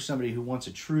 This is for somebody who wants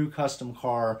a true custom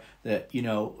car that,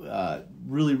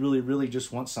 really, really, really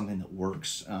just wants something that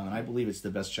works. And I believe it's the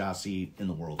best chassis in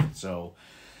the world. So,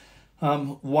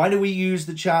 why do we use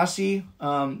the chassis?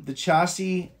 The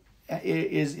chassis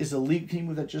is a legal. Can you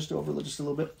move that just over just a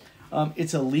little bit?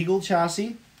 It's a legal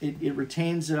chassis. It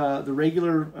retains the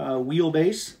regular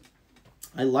wheelbase.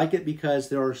 I like it because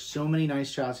there are so many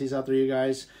nice chassis out there, you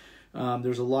guys.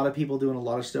 There's a lot of people doing a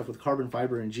lot of stuff with carbon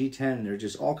fiber and G10, and there's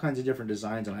just all kinds of different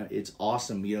designs on it. It's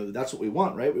awesome. That's what we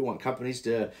want, right? We want companies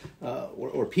to,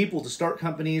 or people to start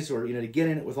companies, or, to get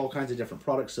in it with all kinds of different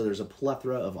products. So there's a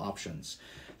plethora of options.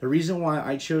 The reason why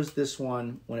I chose this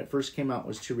one when it first came out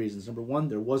was two reasons. Number one,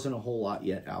 there wasn't a whole lot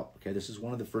yet out. Okay, this is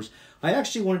one of the first. I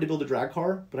actually wanted to build a drag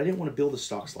car, but I didn't want to build a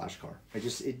stock Slash car.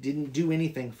 It didn't do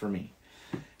anything for me.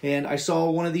 And I saw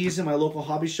one of these in my local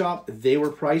hobby shop. They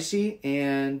were pricey,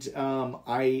 and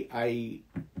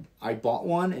I bought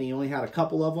one, and he only had a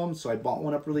couple of them, so I bought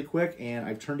one up really quick, and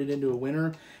I've turned it into a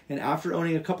winner. And after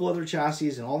owning a couple other chassis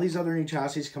and all these other new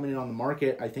chassis coming in on the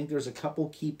market, I think there's a couple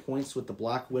key points with the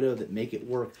Black Widow that make it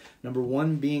work. Number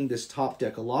one being this top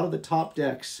deck. A lot of the top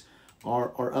decks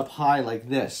are up high like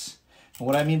this. And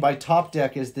what I mean by top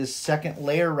deck is this second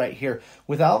layer right here.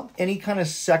 Without any kind of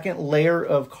second layer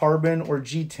of carbon or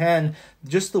G10,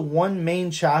 just the one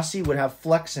main chassis would have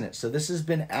flex in it. So this has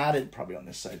been added, probably on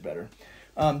this side better.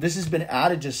 This has been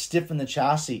added to stiffen the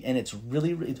chassis, and it's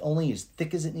only as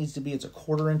thick as it needs to be. It's a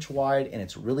 1/4 inch wide, and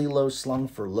it's really low slung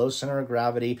for low center of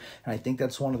gravity. And I think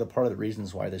that's part of the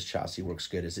reasons why this chassis works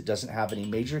good, is it doesn't have any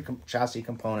major chassis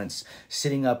components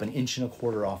sitting up 1.25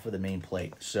 inches off of the main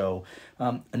plate. So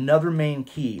another main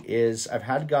key is I've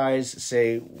had guys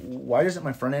say, why doesn't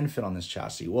my front end fit on this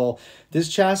chassis? Well, this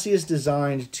chassis is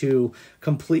designed to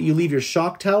you leave your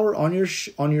shock tower on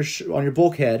your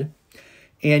bulkhead,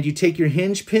 and you take your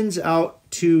hinge pins out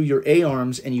to your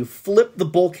A-arms and you flip the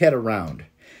bulkhead around.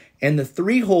 And the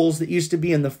 3 holes that used to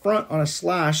be in the front on a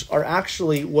Slash are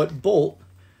actually what bolt,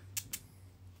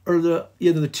 or the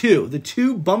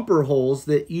two bumper holes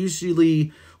that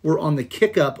usually were on the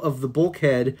kick up of the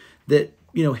bulkhead that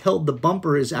held the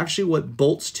bumper is actually what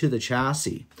bolts to the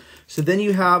chassis. So then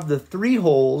you have the 3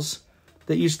 holes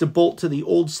that used to bolt to the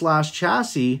old Slash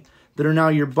chassis that are now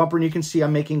your bumper. And you can see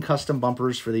I'm making custom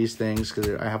bumpers for these things because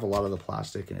I have a lot of the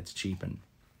plastic and it's cheap. And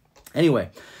anyway,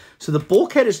 so the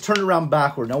bulkhead is turned around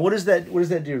backward. Now, what does that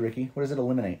do, Ricky? What does it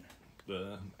eliminate?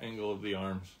 The angle of the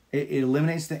arms. It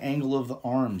eliminates the angle of the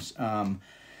arms.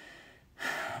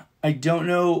 I don't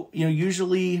know.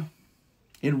 Usually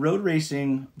in road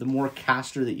racing, the more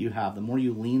caster that you have, the more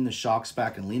you lean the shocks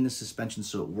back and lean the suspension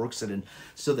so it works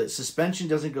so that suspension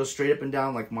doesn't go straight up and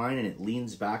down like mine and it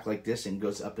leans back like this and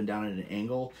goes up and down at an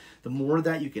angle. The more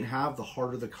that you can have, the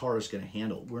harder the car is going to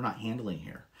handle. We're not handling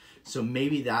here. So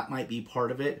maybe that might be part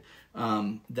of it,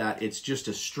 that it's just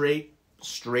a straight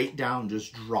down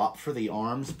just drop for the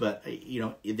arms, but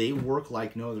they work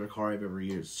like no other car I've ever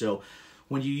used. So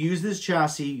when you use this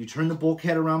chassis, you turn the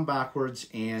bulkhead around backwards,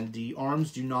 and the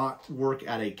arms do not work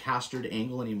at a castered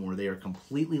angle anymore. They are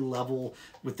completely level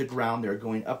with the ground. They're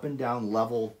going up and down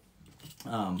level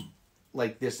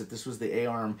like this. If this was the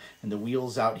A-arm and the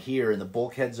wheels out here and the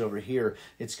bulkhead's over here,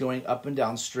 it's going up and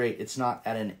down straight. It's not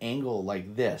at an angle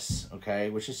like this, okay?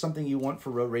 Which is something you want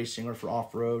for road racing or for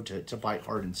off-road to bite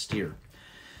hard and steer.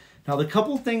 Now, the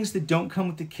couple things that don't come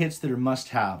with the kits that are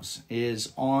must-haves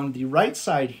is on the right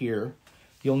side here,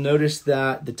 you'll notice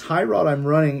that the tie rod I'm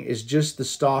running is just the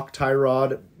stock tie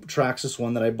rod Traxxas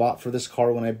one that I bought for this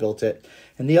car when I built it.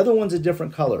 And the other one's a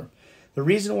different color. The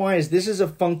reason why is this is a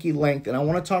funky length, and I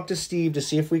want to talk to Steve to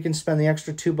see if we can spend the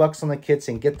extra $2 on the kits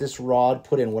and get this rod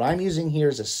put in. What I'm using here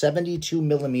is a 72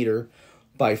 millimeter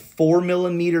by 4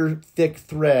 millimeter thick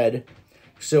thread,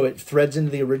 so it threads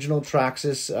into the original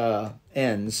Traxxas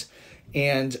ends.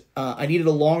 And I needed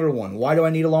a longer one. Why do I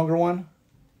need a longer one?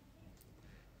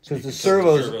 Because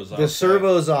the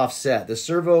servo's offset. The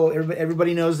servo,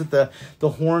 everybody knows that the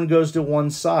horn goes to one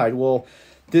side. Well,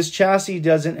 this chassis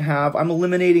doesn't have, I'm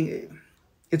eliminating,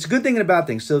 it's a good thing and a bad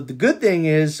thing. So the good thing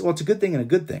is, well, it's a good thing and a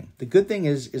good thing. The good thing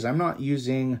is I'm not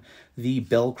using the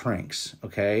bell cranks,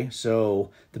 okay? So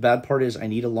the bad part is I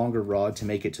need a longer rod to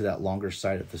make it to that longer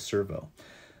side of the servo.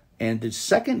 And the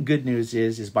second good news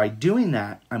is by doing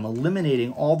that, I'm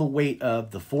eliminating all the weight of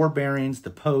the 4 bearings,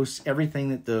 the posts, everything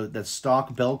that the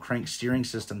stock bell crank steering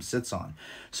system sits on.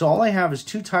 So all I have is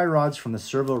 2 tie rods from the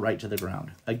servo right to the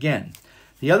ground. Again,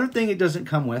 the other thing it doesn't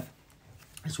come with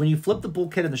is when you flip the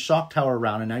bulkhead and the shock tower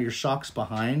around and now your shock's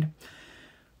behind,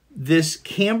 this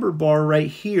camber bar right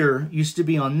here used to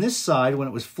be on this side when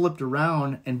it was flipped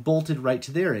around and bolted right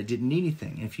to there. It didn't need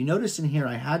anything. And if you notice in here,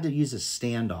 I had to use a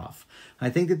standoff. I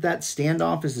think that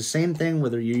standoff is the same thing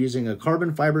whether you're using a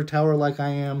carbon fiber tower like I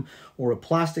am or a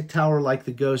plastic tower like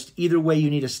the Ghost. Either way, you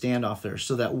need a standoff there.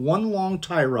 So that one long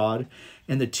tie rod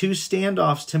and the 2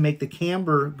 standoffs to make the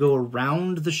camber go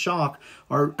around the shock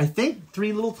are, I think,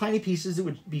 3 little tiny pieces that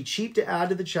would be cheap to add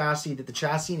to the chassis that the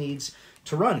chassis needs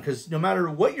to run. Because no matter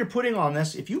what you're putting on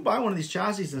this, if you buy one of these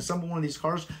chassis and assemble one of these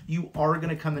cars, you are going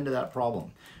to come into that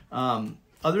problem.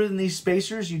 Other than these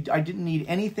spacers, I didn't need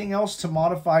anything else to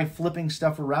modify flipping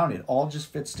stuff around. It all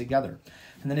just fits together.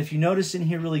 And then if you notice in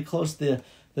here really close, the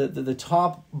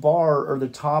top bar or the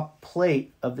top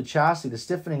plate of the chassis, the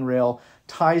stiffening rail,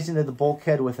 ties into the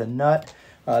bulkhead with a nut.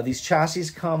 These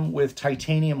chassis come with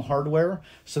titanium hardware,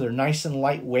 so they're nice and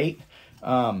lightweight.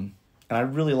 And I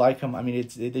really like them. I mean,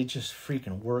 they just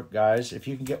freaking work, guys. If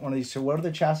you can get one of these. So what are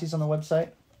the chassis on the website?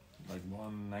 Like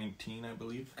 119, I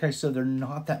believe. Okay, so they're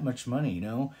not that much money,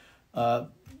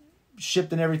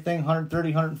 shipped and everything, 130,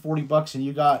 140 bucks, and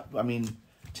you got, I mean,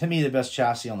 to me, the best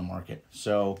chassis on the market.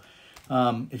 So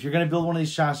if you're going to build one of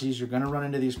these chassis, you're going to run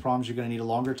into these problems. You're going to need a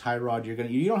longer tie rod. You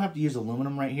don't have to use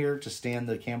aluminum right here to stand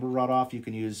the camber rod off. You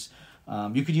can use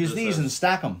these and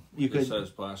stack them. This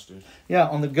has plastic. Yeah,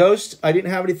 on the Ghost, I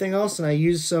didn't have anything else, and I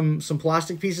used some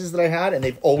plastic pieces that I had, and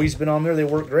they've always been on there. They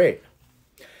work great.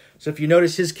 So if you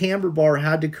notice, his camber bar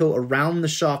had to go around the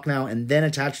shock now and then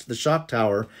attach to the shock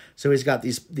tower. So he's got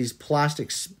these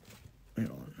plastics,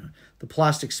 the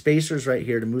plastic spacers right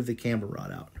here to move the camber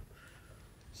rod out.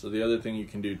 So the other thing you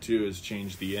can do too is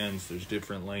change the ends. There's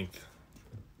different length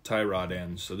tie rod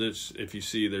ends. So this, if you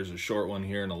see, there's a short one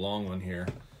here and a long one here.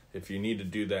 If you need to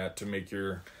do that to make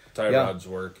your tie rods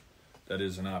work, that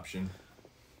is an option.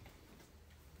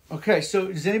 Okay, so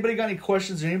does anybody got any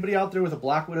questions? Is there anybody out there with a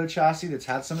Black Widow chassis that's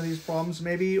had some of these problems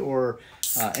maybe? Or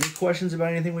any questions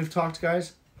about anything we've talked,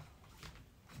 guys?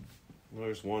 Well,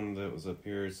 there's one that was up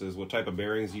here. It says, what type of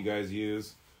bearings you guys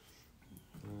use?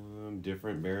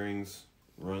 Different bearings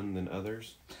run than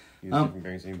others? Use different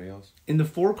bearings than anybody else? In the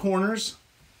 4 corners,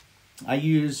 I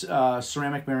use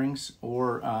ceramic bearings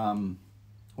or,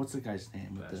 what's the guy's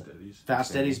name?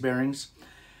 Fast Eddie's bearings.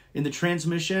 In the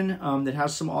transmission, that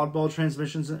has some oddball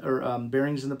transmissions or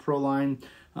bearings in the Pro line,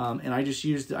 and I just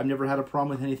used, I've never had a problem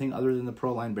with anything other than the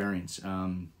Pro line bearings.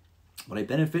 Would I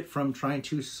benefit from trying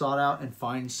to sort out and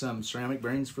find some ceramic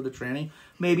bearings for the tranny?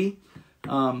 Maybe,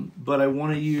 but I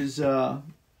want to use the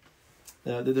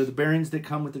bearings that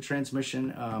come with the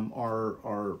transmission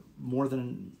are more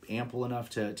than ample enough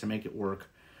to make it work.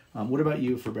 What about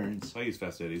you for bearings? I use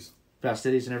Fast Eddies. Fast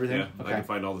Eddies and everything? Yeah, Okay. I can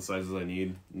find all the sizes I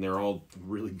need, and they're all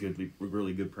really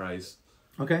good price.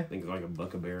 Okay. I think it's like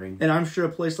 $1 a bearing. And I'm sure a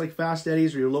place like Fast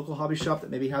Eddies or your local hobby shop that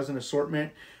maybe has an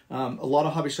assortment, a lot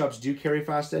of hobby shops do carry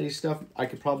Fast Eddies stuff. I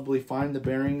could probably find the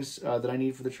bearings that I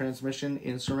need for the transmission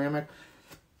in ceramic.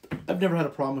 I've never had a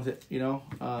problem with it, you know.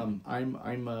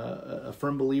 I'm a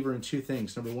firm believer in two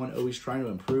things. Number one, always trying to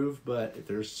improve, but if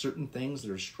there's certain things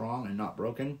that are strong and not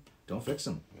broken, don't fix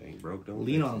them. If it ain't broke, don't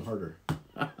Lean fix on them it. harder.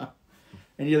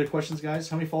 Any other questions, guys?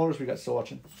 How many followers we got still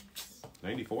watching?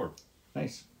 94.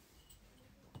 Nice.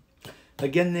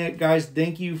 Again, guys,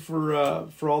 thank you for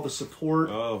all the support.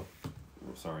 Oh,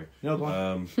 sorry. No, go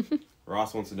on.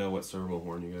 Ross wants to know what servo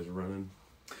horn you guys are running.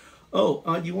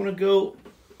 Oh, you want to go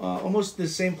almost the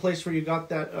same place where you got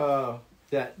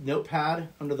that notepad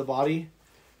under the body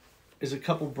is a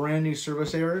couple brand new servo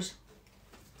savers.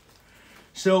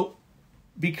 So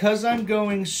because I'm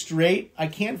going straight, I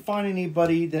can't find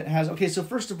anybody that has... Okay, so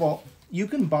first of all, you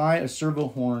can buy a servo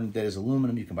horn that is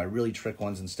aluminum. You can buy really trick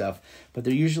ones and stuff, but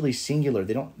they're usually singular.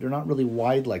 They're not really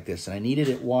wide like this, and I needed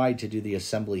it wide to do the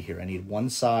assembly here. I need one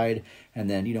side, and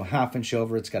then, you know, 1/2 inch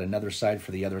over, it's got another side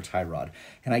for the other tie rod.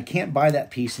 And I can't buy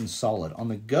that piece in solid. On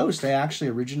the Ghost, I actually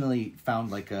originally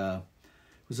found like a...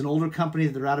 It was an older company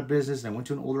that they're out of business, and I went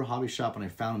to an older hobby shop, and I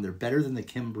found them. They're better than the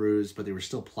Kimbrews, but they were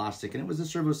still plastic, and it was a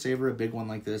servo saver, a big one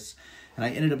like this, and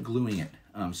I ended up gluing it,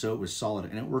 so it was solid,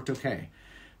 and it worked okay.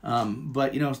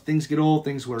 But, you know, things get old,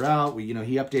 things wear out. He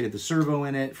updated the servo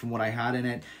in it from what I had in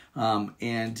it.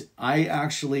 And I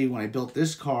actually, when I built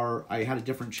this car, I had a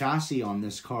different chassis on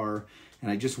this car, and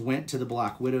I just went to the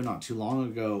Black Widow not too long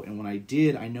ago. And when I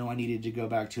did, I know I needed to go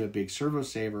back to a big servo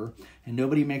saver, and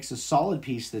nobody makes a solid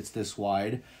piece that's this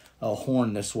wide, a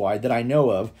horn this wide that I know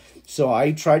of. So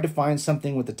I tried to find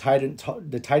something with the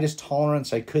tightest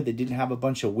tolerance I could that didn't have a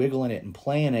bunch of wiggle in it and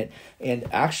play in it. And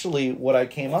actually what I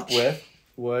came up with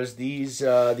was these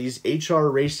HR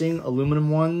Racing aluminum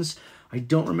ones. I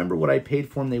don't remember what I paid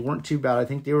for them. They weren't too bad. I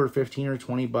think they were 15 or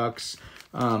 20 bucks.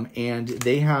 And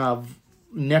they have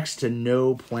next to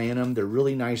no play in them. They're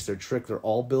really nice. They're trick. They're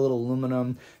all billet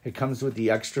aluminum. It comes with the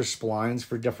extra splines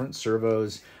for different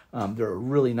servos. They're a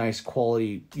really nice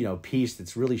quality, you know, piece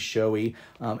that's really showy.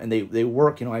 And they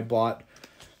work. You know, I bought...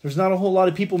 There's not a whole lot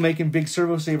of people making big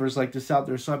servo savers like this out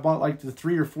there, so I bought like the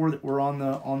 3 or 4 that were on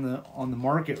the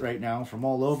market right now from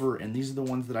all over, and these are the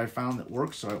ones that I found that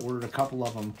work. So I ordered a couple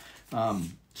of them.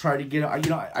 Try to get,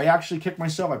 I actually kicked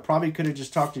myself. I probably could have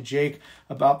just talked to Jake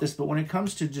about this, but when it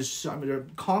comes to just, they're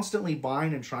constantly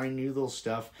buying and trying new little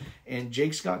stuff, and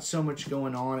Jake's got so much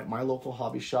going on at my local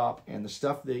hobby shop, and the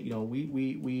stuff that, you know,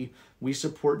 we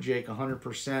support Jake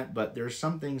 100%, but there's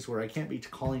some things where I can't be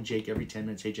calling Jake every 10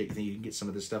 minutes, hey Jake, I think you can get some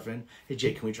of this stuff in? Hey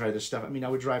Jake, can we try this stuff? I mean, I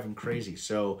would drive him crazy.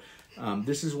 So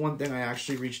this is one thing I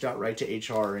actually reached out right to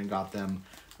HR and got them.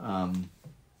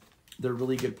 They're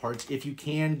really good parts. If you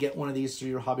can get one of these through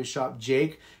your hobby shop,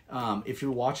 Jake, if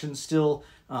you're watching still,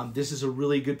 this is a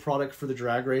really good product for the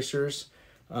drag racers.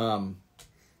 You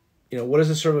know, what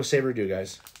does a servo saver do,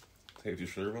 guys? Saves your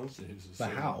servos. But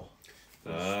how?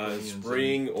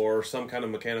 Spring or some kind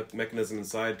of mechanism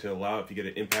inside to allow, if you get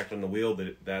an impact on the wheel,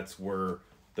 that's where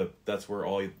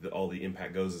all the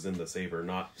impact goes, is in the saver,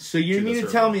 not. So you mean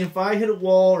to tell me if I hit a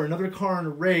wall or another car in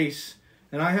a race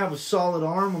and I have a solid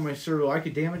arm on my servo, I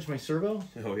could damage my servo?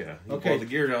 Oh yeah. You Okay. pull the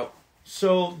gears out.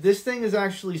 So this thing is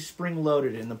actually spring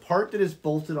loaded, and the part that is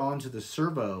bolted onto the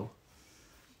servo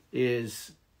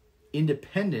is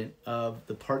independent of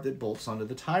the part that bolts onto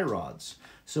the tie rods.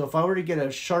 So if I were to get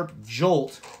a sharp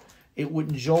jolt, it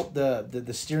wouldn't jolt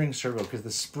the steering servo because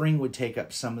the spring would take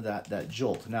up some of that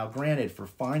jolt. Now, granted, for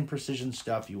fine precision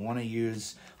stuff, you want to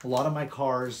use... A lot of my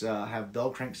cars have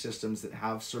bell crank systems that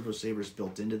have servo savers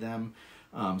built into them.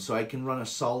 So I can run a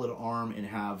solid arm and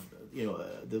have... You know,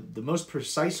 the most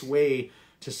precise way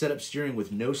to set up steering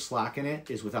with no slack in it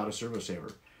is without a servo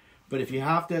saver. But if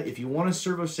you want a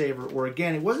servo saver, or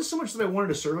again, it wasn't so much that I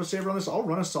wanted a servo saver on this, I'll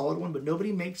run a solid one, but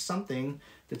nobody makes something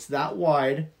that's that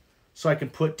wide so I can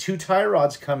put 2 tie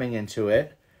rods coming into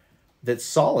it that's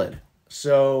solid.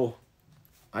 So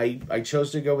I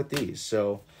chose to go with these.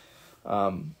 So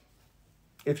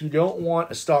if you don't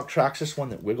want a stock Traxxas one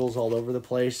that wiggles all over the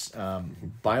place,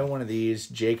 buy one of these.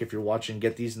 Jake, if you're watching,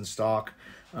 get these in stock.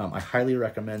 I highly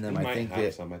recommend them. I think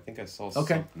I saw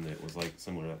something that was like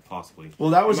similar to that, possibly. Well,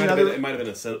 that was another... It might have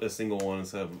been a single one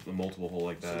instead of a multiple hole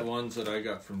like that. So the ones that I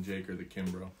got from Jake are the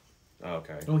Kimbrough. Oh,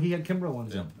 okay. Oh, he had Kimbrough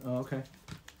ones in. Oh, okay.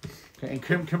 Okay, and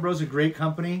Kimbrough's a great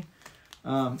company.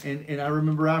 And I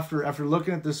remember after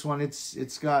looking at this one,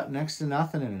 it's got next to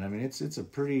nothing in it. I mean, it's a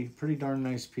pretty darn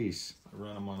nice piece. I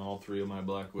run them on all 3 of my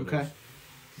Black Widows. Okay.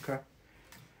 Okay.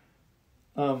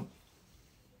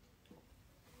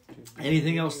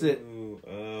 Anything else that?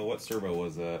 What servo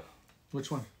was that?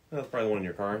 Which one? That's probably the one in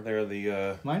your car. There,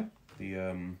 Mine. the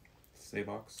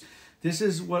Savox. This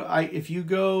is what if you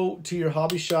go to your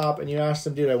hobby shop and you ask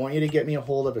them, dude, I want you to get me a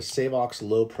hold of a Savox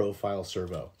low profile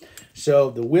servo. So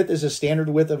the width is a standard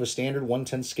width of a standard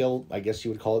 110 scale, I guess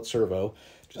you would call it servo.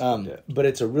 But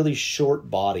it's a really short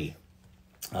body.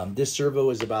 This servo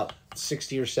is about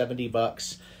 60 or 70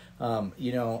 bucks.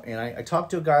 You know, and I talked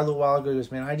to a guy a little while ago who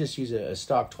goes, man, I just use a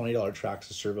stock $20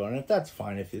 Traxxas servo. And if that's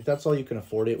fine, if that's all you can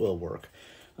afford, it will work.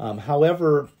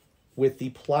 However, with the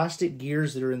plastic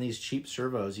gears that are in these cheap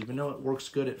servos, even though it works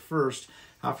good at first,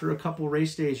 after a couple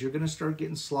race days, you're going to start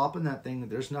getting slop in that thing.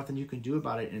 There's nothing you can do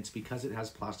about it, and it's because it has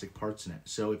plastic parts in it.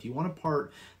 So if you want a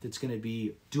part that's going to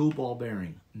be dual ball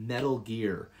bearing, metal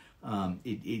gear,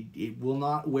 it will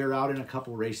not wear out in a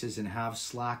couple races and have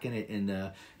slack in it, and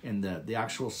the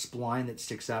actual spline that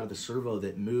sticks out of the servo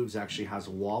that moves actually has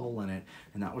a wobble in it.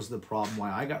 And that was the problem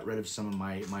why I got rid of some of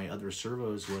my other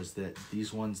servos, was that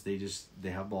these ones they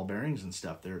have ball bearings and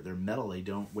stuff. They're metal, they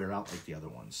don't wear out like the other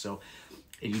ones. So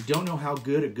and you don't know how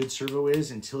good a good servo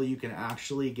is until you can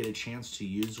actually get a chance to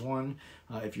use one.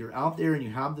 If you're out there and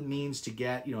you have the means to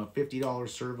get, you know, a $50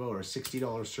 servo or a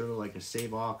 $60 servo like a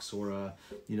Savox or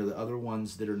the other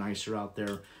ones that are nicer out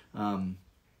there,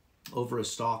 over a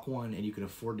stock one, and you can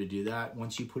afford to do that,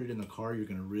 once you put it in the car, you're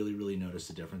going to really, really notice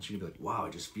the difference. You're going to be like, wow,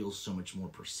 it just feels so much more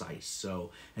precise.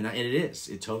 So, and it is.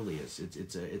 It totally is.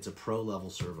 It's a pro level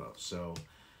servo. So,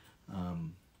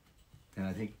 and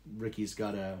I think Ricky's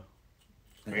got an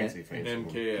Fancy.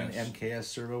 MKS. An MKS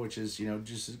servo, which is, you know,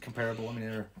 just as comparable. I mean,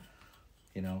 they're,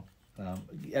 you know,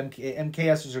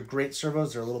 MKSs are great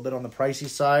servos. They're a little bit on the pricey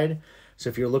side.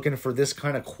 So if you're looking for this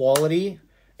kind of quality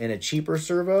in a cheaper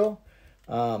servo,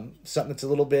 something that's a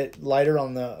little bit lighter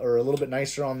or a little bit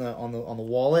nicer on the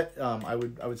wallet, I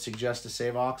would suggest a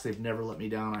Savox. They've never let me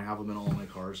down. I have them in all my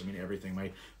cars. I mean, everything,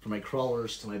 from my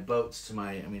crawlers to my boats to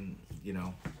my, I mean, you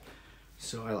know.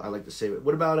 So I like to save it.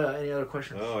 What about any other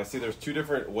questions? Oh, I see. There's two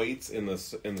different weights in the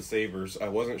Savers. I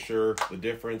wasn't sure the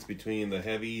difference between the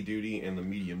heavy duty and the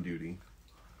medium duty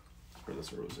for the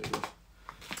servo Savers.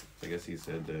 I guess he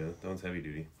said that one's heavy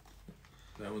duty.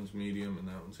 That one's medium and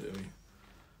that one's heavy.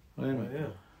 Wait a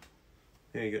minute.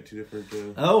 Yeah, you got two different...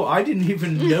 Oh, I didn't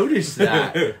even notice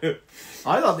that.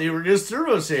 I thought they were just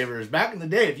servo savers. Back in the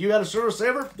day, if you had a servo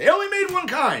saver, they only made one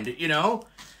kind, you know?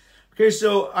 Okay,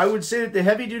 so I would say that the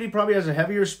heavy duty probably has a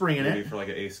heavier spring in Maybe it. for like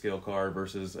an 8-scale car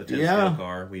versus a 10-scale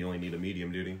car, we only need a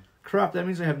medium duty. Crap, that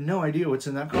means I have no idea what's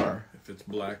in that car. If it's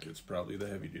black, it's probably the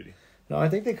heavy duty. No, I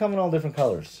think they come in all different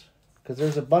colors. Because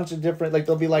there's a bunch of different, like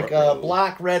there'll be like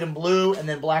black, red, and blue, and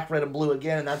then black, red, and blue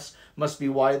again, and that's must be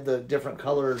why the different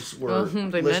colors were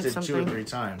listed 2 or 3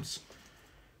 times.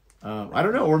 I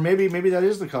don't know, or maybe that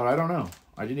is the color. I don't know.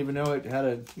 I didn't even know it had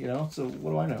a, you know, so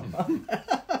what do I know?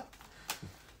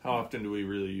 How often do we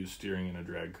really use steering in a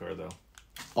drag car, though?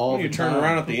 All you turn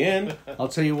around at the end. I'll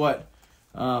tell you what.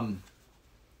 Our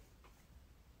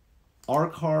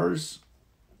cars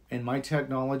and my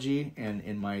technology and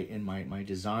in my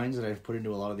designs that I've put into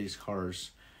a lot of these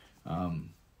cars,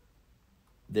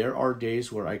 there are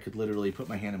days where I could literally put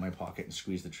my hand in my pocket and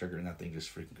squeeze the trigger and that thing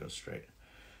just freaking goes straight.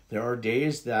 There are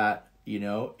days that, you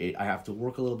know, I have to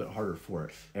work a little bit harder for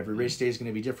it. Every race day is going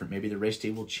to be different. Maybe the race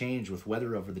day will change with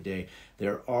weather over the day.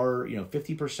 There are, 50%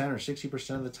 or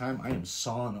 60% of the time I am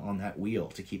sawing on that wheel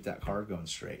to keep that car going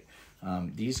straight.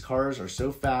 These cars are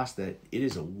so fast that it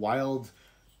is a wild,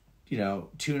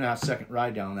 2.5 second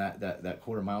ride down that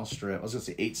quarter-mile strip. I was going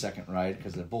to say 8-second ride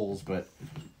because of the bulls, but...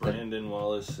 Brandon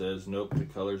Wallace says, nope, the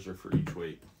colors are for each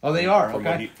weight. Oh, they are? From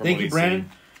Okay. Thank you, Brandon.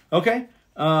 Okay.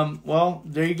 Well,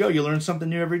 there you go. You learn something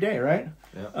new every day, right?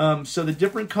 Yeah. So the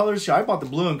different colors... I bought the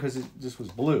blue one because it just was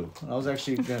blue. I was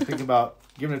actually going to think about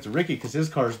giving it to Ricky because his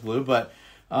car's blue, but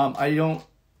I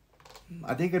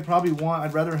think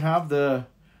I'd rather have the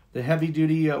heavy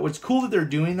duty. It's cool that they're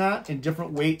doing that in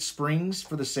different weight springs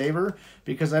for the Saver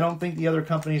because I don't think the other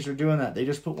companies are doing that. They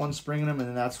just put one spring in them and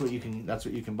then that's what you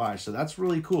can buy. So that's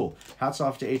really cool. Hats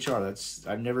off to HR.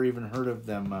 I've never even heard of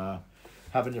them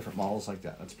having different models like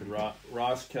that. That's pretty cool.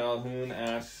 Ross Calhoun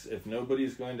asks, if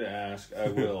nobody's going to ask, I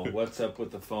will. What's up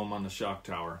with the foam on the shock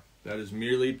tower? That is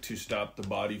merely to stop the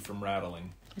body from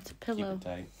rattling. It's a pillow. Keep it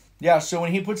tight. Yeah, so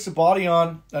when he puts the body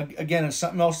on, again, it's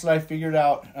something else that I figured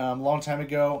out a long time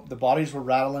ago. The bodies were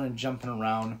rattling and jumping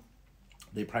around.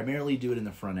 They primarily do it in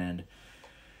the front end.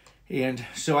 And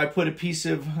so I put a piece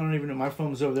of, I don't even know, my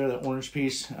foam's over there, that orange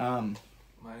piece. Mine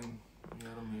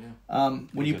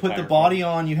When you put the body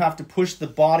on, you have to push the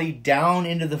body down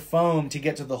into the foam to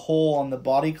get to the hole on the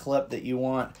body clip that you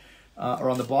want, or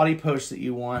on the body post that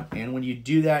you want. And when you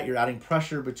do that, you're adding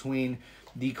pressure between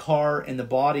the car and the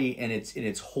body, and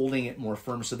it's holding it more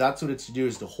firm. So that's what it's to do,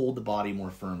 is to hold the body more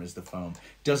firm, is the foam.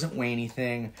 Doesn't weigh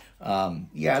anything.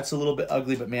 Yeah, it's a little bit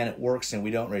ugly, but man, it works, and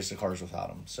we don't race the cars without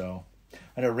them. So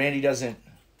I know Randy doesn't.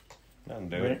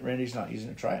 Randy's not using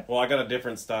it. Try it. Well, I got a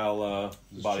different style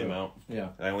body mount. Yeah.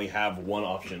 I only have one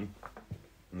option,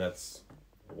 and that's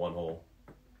one hole.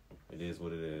 It is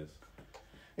what it is.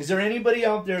 Is there anybody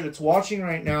out there that's watching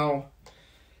right now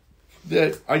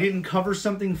that I didn't cover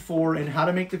something for, and how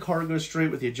to make the car go straight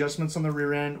with the adjustments on the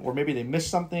rear end, or maybe they missed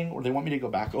something, or they want me to go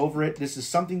back over it? This is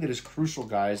something that is crucial,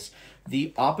 guys.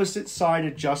 The opposite side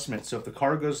adjustment. So if the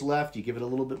car goes left, you give it a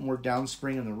little bit more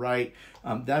downspring in the right.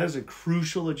 That is a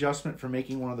crucial adjustment for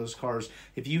making one of those cars.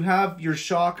 If you have your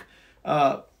shock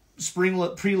spring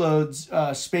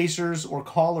preloads, spacers, or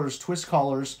collars, twist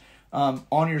collars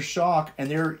on your shock, and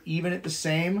they're even at the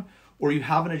same, or you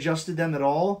haven't adjusted them at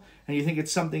all, and you think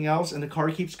it's something else, and the car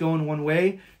keeps going one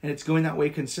way, and it's going that way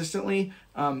consistently,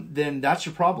 then that's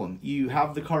your problem. You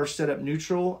have the car set up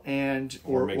neutral, and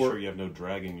or make sure you have no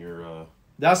drag in your.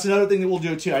 That's another thing that we'll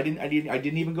do too. I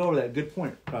didn't even go over that. Good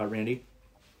point, Randy.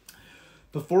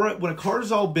 When a car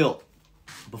is all built,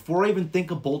 before I even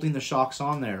think of bolting the shocks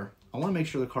on there, I want to make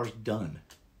sure the car's done.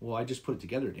 Well, I just put it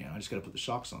together, Dan. I just got to put the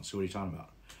shocks on. So what are you talking about?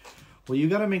 Well, you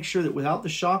got to make sure that without the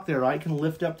shock there, I can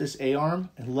lift up this A-arm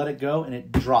and let it go, and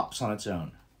it drops on its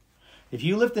own. If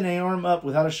you lift an A-arm up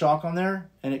without a shock on there,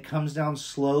 and it comes down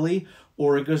slowly,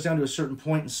 or it goes down to a certain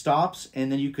point and stops,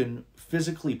 and then you can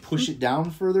physically push it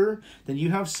down further, then you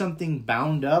have something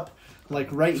bound up,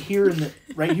 like right here in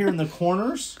the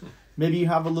corners. Maybe you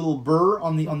have a little burr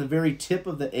on the very tip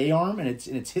of the A-arm, and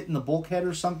it's hitting the bulkhead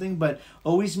or something. But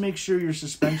always make sure your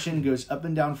suspension goes up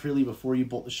and down freely before you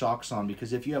bolt the shocks on,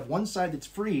 because if you have one side that's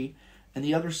free and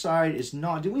the other side is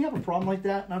not. Did we have a problem like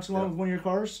that not too long with one of your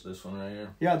cars? This one right here.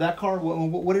 Yeah, that car.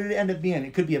 What did it end up being?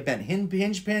 It could be a bent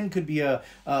hinge pin. Could be a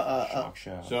shock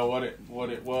shaft. So what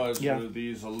it was were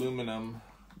these aluminum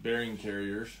bearing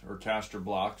carriers or caster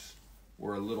blocks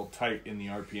were a little tight in the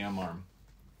RPM arm.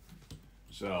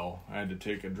 So I had to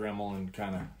take a Dremel and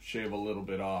kind of shave a little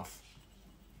bit off.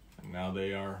 And now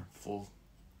they are full.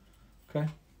 Okay.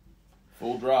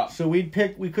 Full drop. So we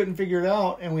couldn't figure it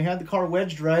out, and we had the car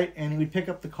wedged right, and we'd pick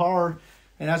up the car,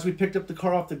 and as we picked up the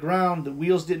car off the ground, the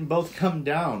wheels didn't both come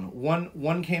down.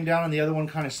 One came down and the other one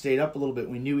kind of stayed up a little bit.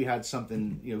 We knew we had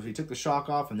something, we took the shock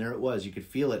off and there it was. You could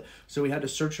feel it. So we had to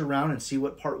search around and see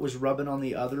what part was rubbing on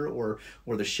the other, or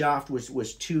the shaft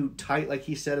was too tight, like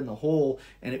he said, in the hole,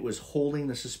 and it was holding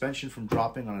the suspension from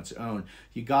dropping on its own.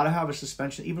 You got to have a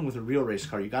suspension, even with a real race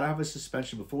car. You got to have a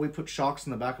suspension. Before we put shocks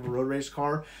in the back of a road race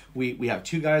car, we have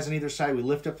two guys on either side. We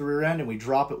lift up the rear end and we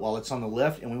drop it while it's on the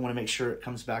lift, and we want to make sure it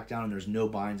comes back down and there's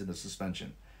no binds in the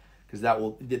suspension, because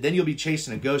then you'll be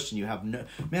chasing a ghost and you have no,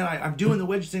 man, I'm doing the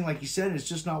wedge thing like you said and it's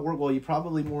just not working. Well, you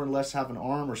probably more or less have an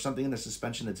arm or something in the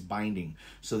suspension that's binding,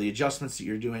 so the adjustments that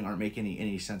you're doing aren't making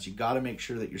any sense. You got to make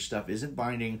sure that your stuff isn't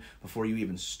binding before you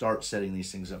even start setting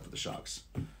these things up for the shocks.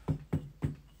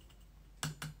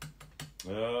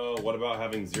 What about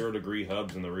having 0-degree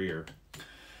hubs in the rear?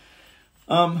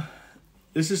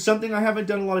 This is something I haven't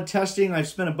done a lot of testing. I've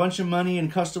spent a bunch of money in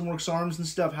Custom Works arms and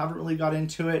stuff. Haven't really got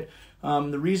into it.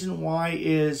 The reason why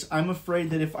is I'm afraid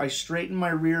that if I straighten my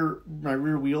rear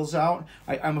wheels out,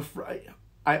 I'm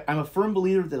a firm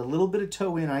believer that a little bit of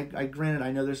toe in. Granted,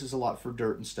 I know this is a lot for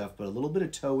dirt and stuff, but a little bit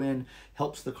of toe in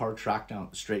helps the car track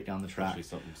straight down the track. Especially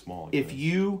something small. Like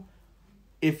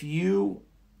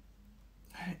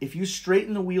If you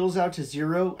straighten the wheels out to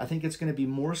 0, I think it's going to be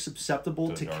more susceptible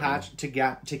to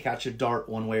catch a dart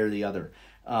one way or the other.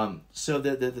 So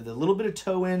the little bit of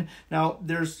toe in. Now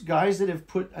there's guys that have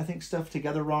put, I think, stuff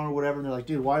together wrong or whatever, and they're like,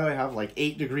 dude, why do I have like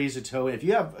 8 degrees of toe in? If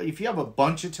you have a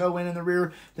bunch of toe in the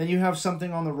rear, then you have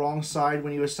something on the wrong side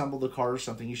when you assemble the car or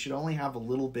something. You should only have a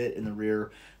little bit in the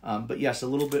rear. But yes, a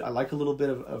little bit. I like a little bit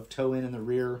of toe in the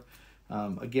rear.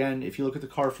 Again, if you look at the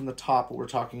car from the top, what we're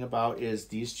talking about is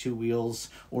these two wheels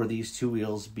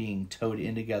being towed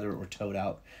in together or towed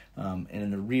out. And in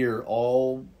the rear,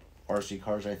 all RC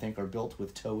cars, I think, are built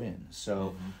with toe in.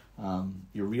 So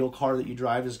your real car that you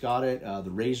drive has got it.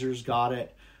 The Razor's got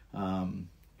it. So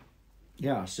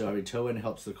I mean, toe in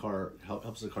helps the car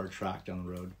track down the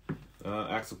road.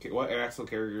 What axle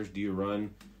carriers do you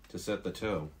run to set the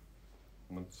toe?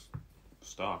 What's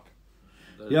stock?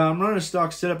 Yeah, I'm running a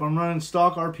stock setup. I'm running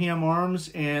stock RPM arms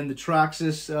and the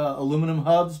Traxxas aluminum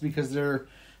hubs, because they're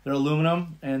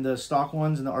aluminum, and the stock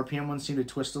ones and the RPM ones seem to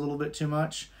twist a little bit too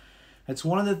much. It's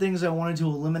one of the things I wanted to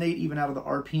eliminate even out of the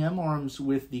RPM arms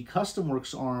with the Custom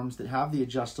Works arms that have the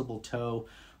adjustable toe.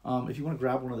 If you want to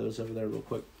grab one of those over there real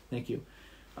quick, thank you.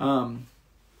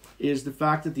 Is the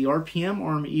fact that the RPM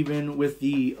arm, even with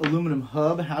the aluminum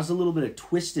hub, has a little bit of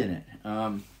twist in it.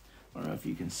 I don't know if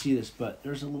you can see this, but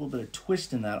there's a little bit of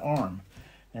twist in that arm.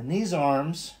 And these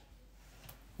arms,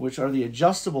 which are the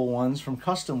adjustable ones from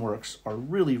Custom Works, are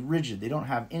really rigid. They don't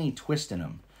have any twist in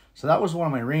them. So that was one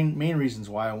of my main reasons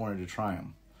why I wanted to try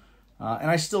them.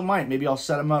 And I still might. Maybe I'll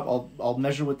set them up. I'll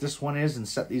measure what this one is and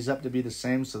set these up to be the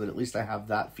same so that at least I have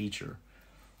that feature.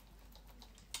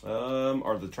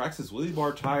 Are the Traxxas wheelie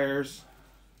bar tires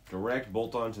direct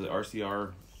bolt-on to the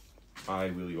RCRi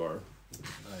wheelie bar?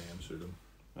 I answered him.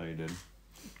 Oh, you did?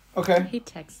 Okay. He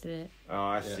texted it. Oh,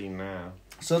 I see now.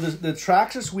 So the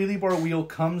Traxxas wheelie bar wheel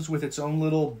comes with its own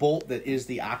little bolt that is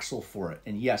the axle for it.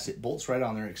 And yes, it bolts right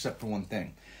on there except for one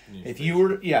thing. If you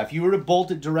were to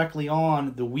bolt it directly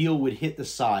on, the wheel would hit the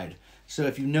side. So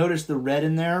if you notice the red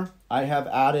in there, I have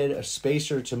added a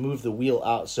spacer to move the wheel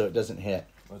out so it doesn't hit.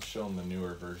 Let's show them the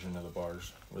newer version of the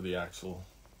bars where the axle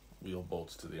wheel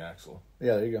bolts to the axle.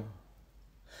 Yeah, there you go.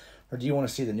 Or do you want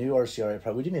to see the new RCRi?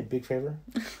 Probably. Would you do me a big favor?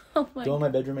 Oh my Go in my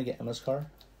bedroom and get Emma's car.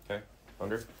 Okay,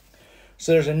 100.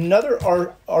 So there's another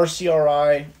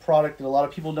RCRi product that a lot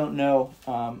of people don't know.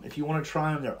 If you want to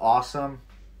try them, they're awesome.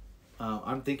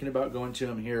 I'm thinking about going to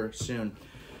them here soon.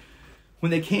 When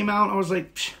they came out, I was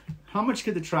like, how much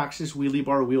could the Traxxas wheelie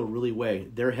bar wheel really weigh?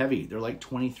 They're heavy. They're like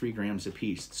 23 grams a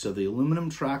piece. So the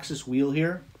aluminum Traxxas wheel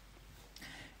here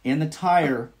and the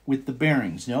tire with the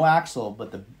bearings, no axle,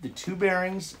 but the two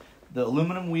bearings, the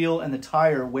aluminum wheel and the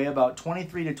tire weigh about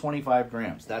 23 to 25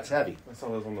 grams. That's heavy. I saw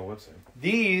those on the website.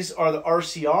 These are the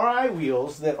RCRi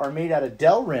wheels that are made out of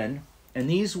Delrin, and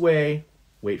these weigh,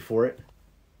 wait for it,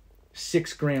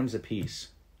 6 grams a piece.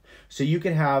 So you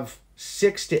can have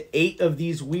 6 to 8 of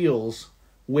these wheels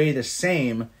weigh the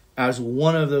same as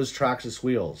one of those Traxxas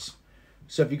wheels.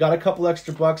 So if you got a couple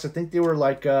extra bucks, I think they were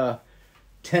like $10.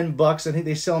 I think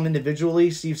they sell them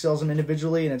individually. Steve sells them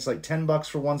individually, and it's like $10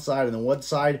 for one side, and then one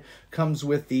side comes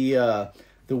with the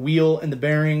wheel and the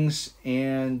bearings,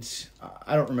 and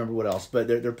I don't remember what else, but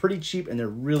they're pretty cheap and they're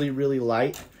really, really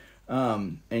light.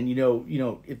 And you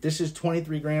know, if this is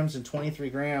 23 grams and 23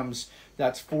 grams,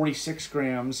 that's 46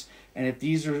 grams. And if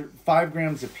these are 5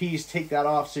 grams a piece, take that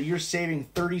off. So you're saving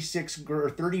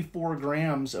 34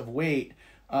 grams of weight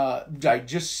by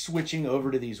just switching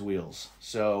over to these wheels.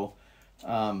 So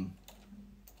I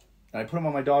put them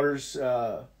on my daughter's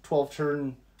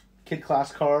 12-turn kid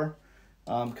class car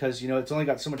because, you know, it's only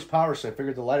got so much power. So I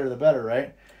figured the lighter the better,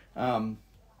 right?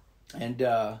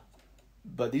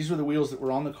 But these were the wheels that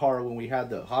were on the car when we had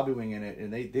the Hobby Wing in it,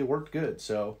 and they worked good.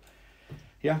 So,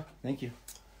 yeah, thank you.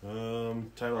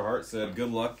 Tyler Hart said,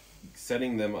 "Good luck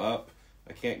setting them up.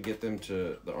 I can't get them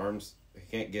to the arms. I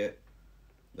can't get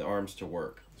the arms to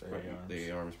work.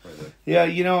 The arms probably." Yeah,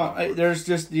 you know, there's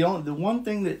just the one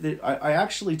thing that I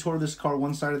actually tore this car,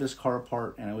 one side of this car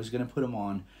apart, and I was going to put them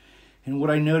on, and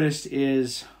what I noticed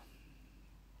is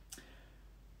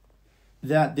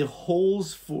that the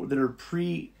holes that are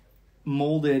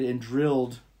pre-molded and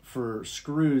drilled for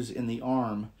screws in the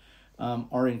arm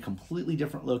are in completely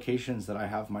different locations that I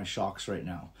have my shocks right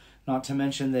now. Not to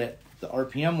mention that the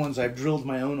RPM ones, I've drilled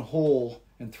my own hole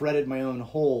and threaded my own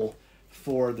hole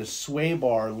for the sway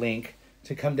bar link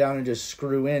to come down and just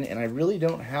screw in, and I really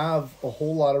don't have a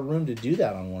whole lot of room to do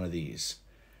that on one of these.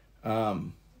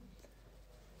 And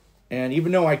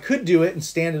even though I could do it and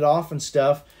stand it off and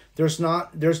stuff, there's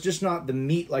just not the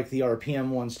meat like the RPM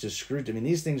ones to screw to. I mean,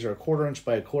 these things are 1/4 inch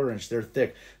by 1/4 inch. They're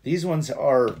thick. These ones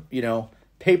are, you know,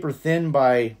 paper thin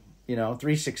by, you know,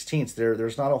 3/16.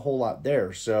 There's not a whole lot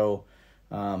there. So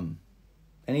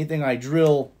anything I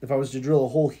drill, if I was to drill a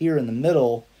hole here in the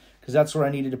middle, because that's where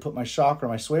I needed to put my shock or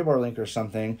my sway bar link or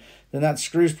something, then that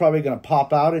screw's probably going to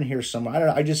pop out in here somewhere. I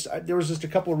don't know. There was just a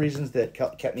couple of reasons that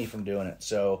kept me from doing it.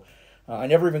 So I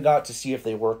never even got to see if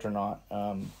they worked or not.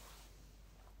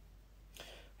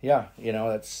 Yeah, you know,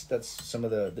 that's some of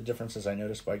the differences I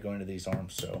noticed by going to these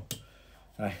arms. So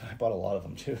I bought a lot of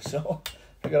them too. So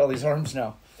I got all these arms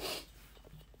now.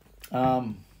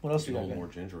 What else You we can got? hold more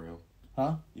ginger ale.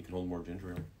 Huh? You can hold more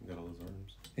ginger ale. You got all those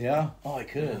arms. Yeah. Oh, I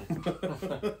could.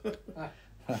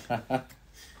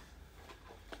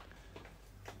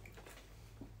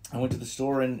 I went to the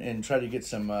store and tried to get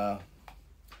some. I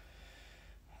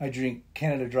drink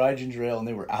Canada Dry ginger ale, and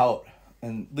they were out.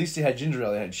 And at least they had ginger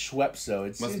ale. They had Schweppes, though.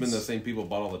 Must have been the same people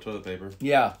bought all the toilet paper.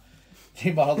 Yeah,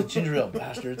 they bought all the ginger ale,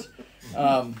 bastards.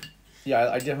 Yeah,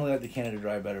 I definitely like the Canada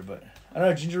Dry better, but I don't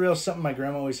know. Ginger ale is something my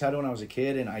grandma always had when I was a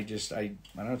kid, and I don't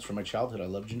know. It's from my childhood. I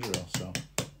love ginger ale, so.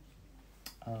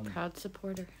 Proud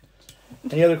supporter.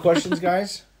 Any other questions,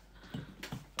 guys?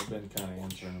 I've been kind of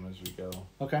answering them as we go.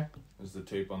 Okay. Is the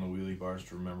tape on the wheelie bars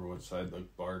to remember what side the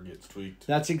bar gets tweaked?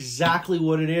 That's exactly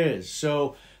what it is.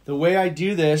 So the way I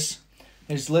do this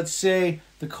is, let's say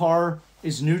the car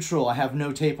is neutral. I have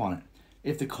no tape on it.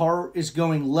 If the car is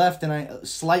going left and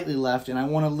slightly left, and I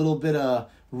want a little bit of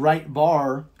right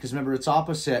bar, because remember it's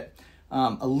opposite,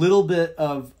 a little bit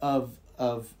of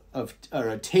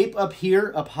a tape up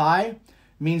here, up high,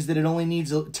 means that it only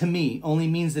needs, to me, only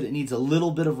means that it needs a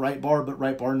little bit of right bar, but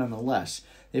right bar nonetheless.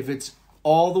 If it's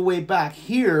all the way back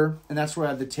here, and that's where I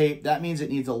have the tape, that means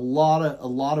it needs a lot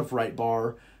of right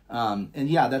bar. And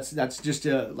yeah, that's just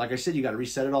like I said, you got to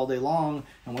reset it all day long.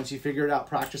 And once you figure it out,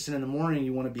 practicing in the morning,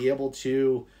 you want to be able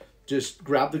to just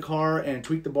grab the car and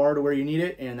tweak the bar to where you need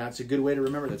it. And that's a good way to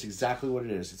remember. That's exactly what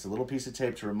it is. It's a little piece of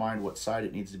tape to remind what side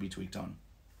it needs to be tweaked on.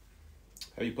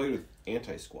 Have you played with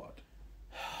anti-squat?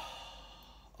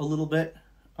 A little bit.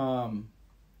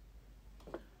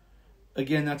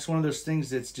 Again, that's one of those things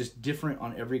that's just different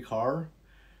on every car.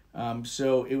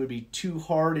 So it would be too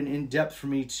hard and in-depth for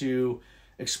me to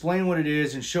explain what it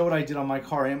is and show what I did on my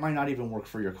car. It might not even work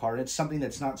for your car. It's something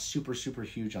that's not super, super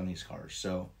huge on these cars.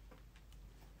 So,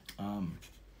 I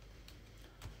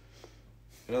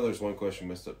know there's one question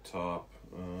missed up top.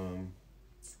 I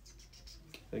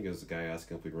think it was the guy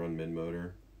asking if we run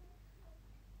mid-motor.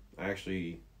 I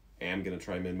actually am going to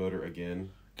try mid-motor again.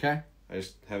 okay. I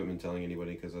just haven't been telling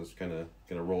anybody because I was kind of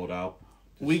going to roll it out.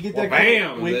 We get Well, that.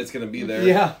 bam! And it's going to be there.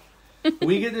 Yeah.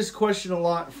 We get this question a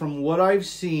lot from what I've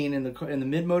seen in the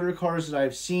mid-motor cars that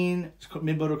I've seen,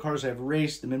 mid-motor cars I've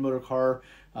raced, the mid-motor car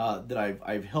that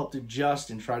I've helped adjust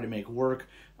and try to make work.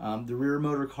 The rear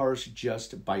motor cars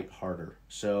just bite harder.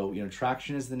 So,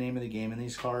 traction is the name of the game in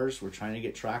these cars. We're trying to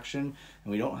get traction,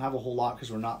 and we don't have a whole lot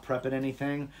because we're not prepping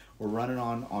anything. We're running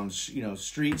on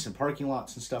streets and parking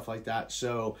lots and stuff like that.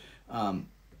 So, I'm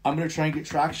going to try and get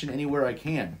traction anywhere I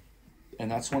can, and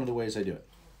that's one of the ways I do it.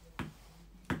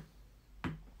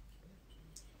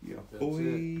 Yeah, That's boy. I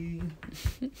ain't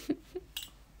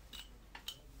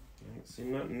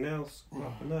seen nothing else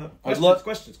popping up.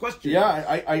 Questions.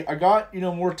 Yeah, I got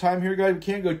more time here, guys. We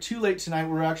can't go too late tonight.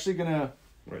 We're actually gonna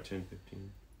We're at 10:15.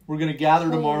 we're gonna gather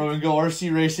tomorrow and go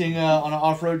RC racing on an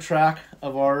off-road track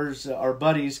of ours, our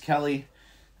buddies Kelly,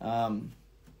 and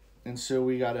so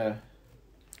we gotta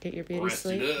Get your beauty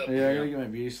sleep. I gotta get my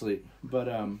beauty sleep. But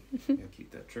Yeah, keep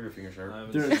that trigger finger sharp. I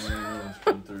haven't There's- seen any new ones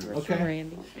come through. Okay.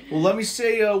 Randy. well, let me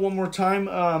say one more time.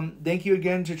 Thank you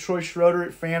again to Troy Schroeder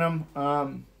at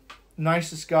Phantom.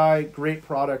 Nicest guy, great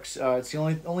products. It's the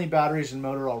only batteries and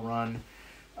motor I'll run.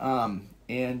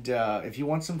 And if you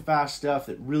want some fast stuff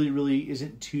that really, really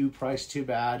isn't priced too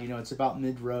bad, it's about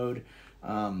mid-road.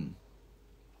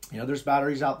 There's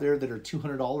batteries out there that are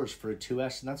 $200 for a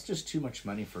 2S, and that's just too much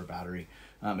money for a battery.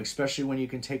 Especially when you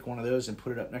can take one of those and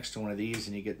put it up next to one of these,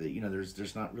 and you get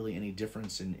there's not really any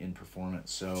difference in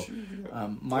performance. So,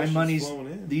 my money's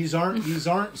these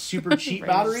aren't super cheap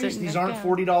batteries. These aren't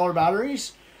 $40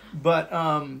 batteries. But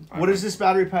what does this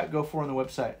battery pack go for on the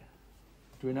website?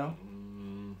 Do we know?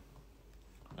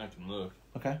 I can look.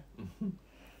 Okay.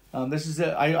 This is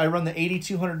I run the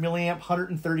 8200 milliamp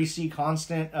 130C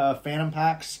constant Phantom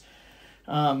packs,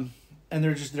 and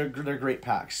they're great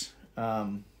packs.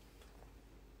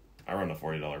 I run a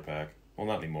 $40 pack. Well,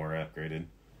 not anymore. I upgraded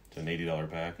to an $80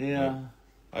 pack. Yeah.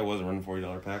 I wasn't running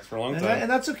 $40 packs for a long And, time. and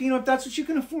that's okay. If that's what you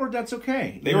can afford, that's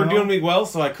okay. They were doing me well,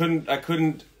 so I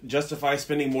couldn't justify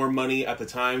spending more money at the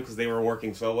time because they were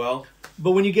working so well.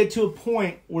 But when you get to a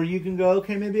point where you can go,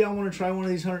 okay, maybe I want to try one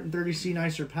of these 130C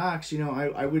nicer packs.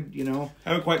 I would. I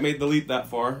haven't quite made the leap that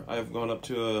far. I've gone up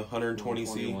to a 120C.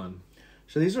 21.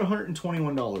 So these are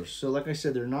 $121. So like I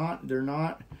said, they're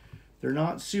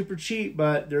not super cheap,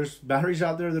 but there's batteries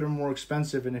out there that are more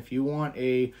expensive. And if you want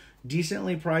a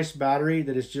decently priced battery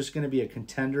that is just going to be a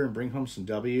contender and bring home some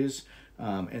W's,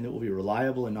 and it will be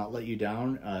reliable and not let you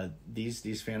down,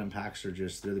 these Phantom packs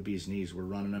they're the bee's knees. We're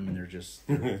running them and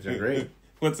they're great.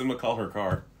 What's Emma call her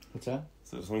car? What's that?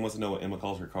 So someone wants to know what Emma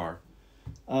calls her car.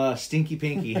 Stinky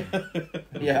Pinky.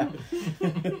 Yeah.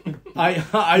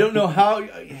 I don't know how.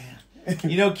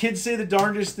 Kids say the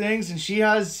darndest things, and she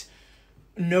has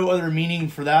no other meaning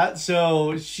for that.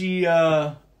 So she,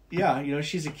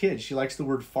 she's a kid. She likes the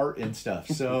word fart and stuff.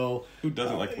 So Who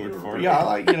doesn't like the word fart? yeah,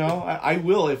 I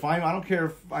will if I don't care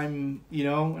if I'm, in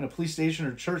a police station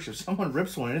or church. If someone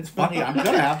rips one and it's funny, I'm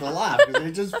gonna have to laugh because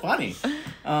it's just funny.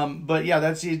 But yeah,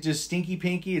 that's it. Just Stinky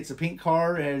Pinky. It's a pink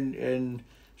car, and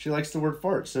she likes the word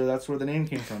fart, so that's where the name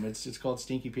came from. It's called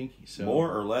Stinky Pinky. So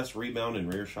More or less rebound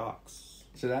and rear shocks.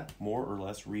 So that More or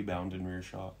less rebound and rear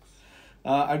shocks.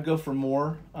 I'd go for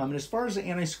more. And as far as the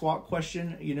anti-squat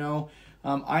question, you know,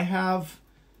 I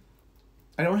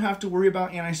don't have to worry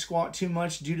about anti-squat too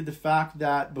much due to the fact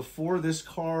that before this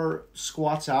car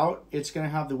squats out, it's going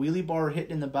to have the wheelie bar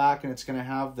hitting in the back, and it's going to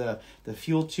have the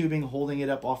fuel tubing holding it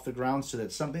up off the ground, so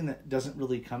that's something that doesn't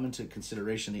really come into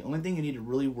consideration. The only thing you need to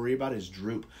really worry about is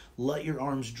droop. Let your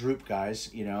arms droop,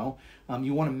 guys, you know.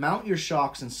 You want to mount your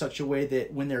shocks in such a way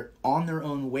that when they're on their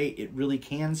own weight, it really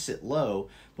can sit low.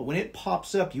 But when it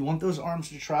pops up, you want those arms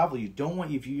to travel. You don't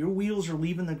want, if your wheels are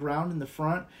leaving the ground in the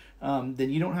front, then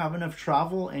you don't have enough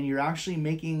travel, and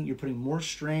you're putting more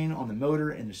strain on the motor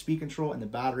and the speed control and the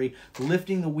battery,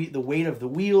 lifting the weight of the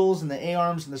wheels and the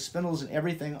A-arms and the spindles and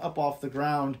everything up off the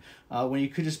ground, when you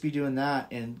could just be doing that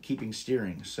and keeping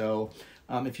steering. So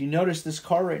if you notice, this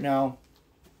car right now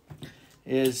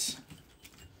is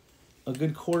a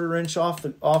good 1/4 inch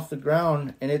off the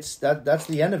ground, and that's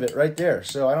the end of it right there.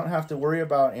 So I don't have to worry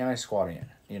about anti-squatting it.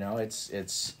 You know,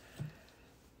 it's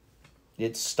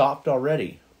stopped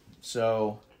already.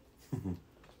 So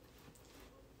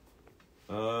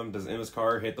does Emma's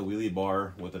car hit the wheelie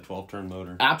bar with a 12-turn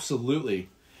motor? Absolutely.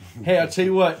 Hey, I'll tell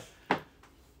you what.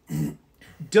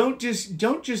 Don't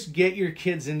just get your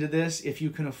kids into this if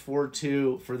you can afford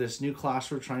to. For this new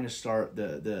class we're trying to start,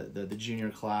 the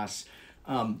junior class,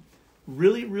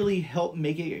 really, really help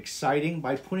make it exciting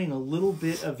by putting a little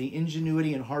bit of the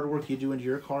ingenuity and hard work you do into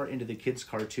your car into the kids'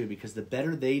 car too, because the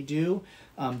better they do,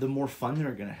 the more fun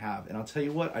they're going to have. And I'll tell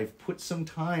you what, I've put some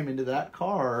time into that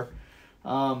car,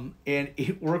 and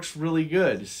it works really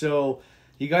good. So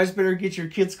you guys better get your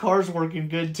kids' cars working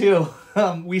good too.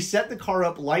 We set the car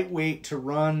up lightweight to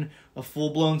run a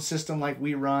full-blown system like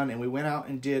we run, and we went out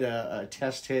and did a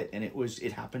test hit, and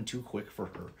it happened too quick for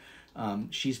her.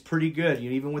 She's pretty good. You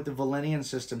know, even with the Valenian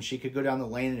system, she could go down the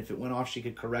lane, and if it went off, she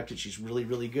could correct it. She's really,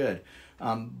 really good.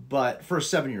 But for a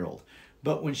 7-year-old.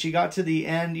 But when she got to the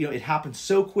end, you know, it happened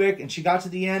so quick, and she got to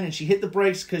the end, and she hit the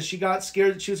brakes because she got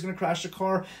scared that she was going to crash the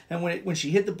car. And when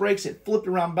she hit the brakes, it flipped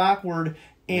around backward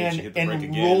and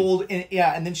rolled.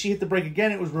 And then she hit the brake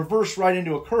again. It was reversed right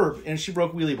into a curb, and she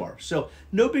broke wheelie bar. So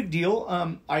no big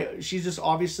deal. She's just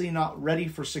obviously not ready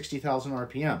for 60,000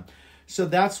 RPM. So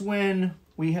that's when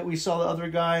we saw the other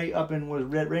guy up in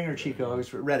Red Ring or Chico. I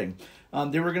was at Reading.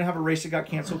 They were going to have a race that got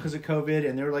canceled because of COVID,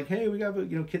 and they were like, "Hey, we got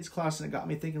a kids class," and it got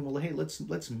me thinking, well, hey,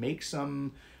 let's make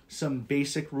some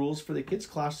basic rules for the kids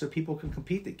class so people can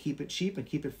compete that keep it cheap and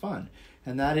keep it fun.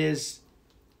 And that is,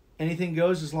 anything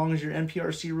goes as long as your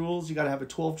Nprc rules. You got to have a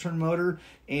 12-turn motor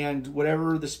and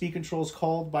whatever the speed control is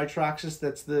called by Traxxas.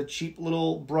 That's the cheap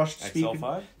little brushed speed,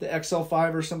 XL5? the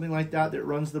XL5 or something like that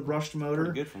runs the brushed motor.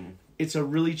 Pretty good for me. It's a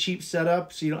really cheap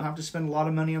setup, so you don't have to spend a lot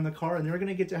of money on the car, and they're going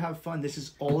to get to have fun. This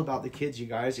is all about the kids, you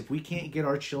guys. If we can't get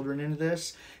our children into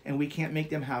this, and we can't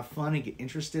make them have fun and get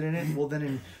interested in it, well, then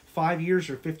in 5 years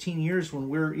or 15 years, when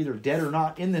we're either dead or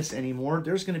not in this anymore,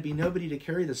 there's going to be nobody to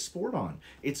carry the sport on.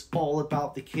 It's all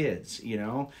about the kids, you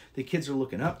know. The kids are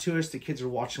looking up to us. The kids are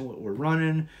watching what we're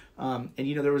running. And,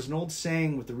 you know, there was an old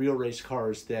saying with the real race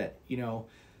cars that, you know,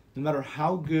 no matter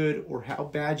how good or how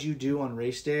bad you do on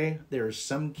race day, there's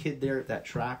some kid there at that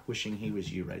track wishing he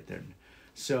was you right there.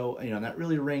 So, you know, that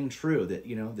really rang true that,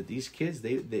 you know, that these kids,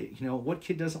 they you know, what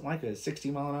kid doesn't like a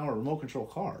 60-mile-an-hour remote control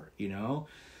car, you know?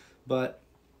 But,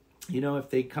 you know, if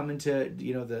they come into,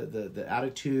 you know, the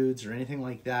attitudes or anything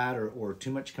like that, or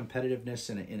too much competitiveness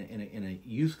in a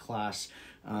youth class,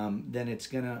 then it's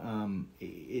gonna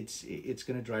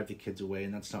drive the kids away,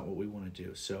 and that's not what we want to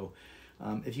do. So,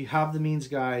 if you have the means,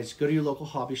 guys, go to your local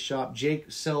hobby shop.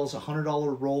 Jake sells a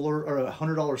 $100 roller or a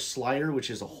 $100 slider, which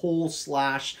is a whole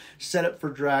slash setup for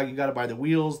drag. You got to buy the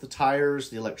wheels, the tires,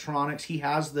 the electronics. He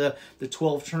has the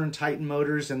 12-turn Titan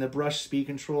motors and the brush speed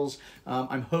controls.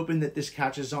 I'm hoping that this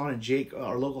catches on, and Jake,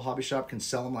 our local hobby shop, can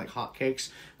sell them like hotcakes,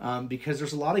 because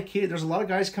there's a lot of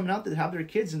guys coming out that have their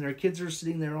kids, and their kids are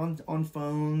sitting there on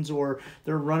phones, or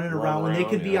they're running around when they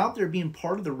could be out there being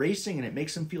part of the racing, and it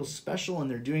makes them feel special.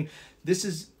 And they're doing. This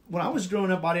is, when I was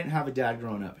growing up, I didn't have a dad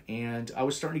growing up, and I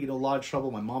was starting to get in a lot of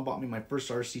trouble. My mom bought me my first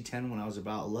RC10 when I was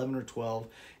about 11 or 12,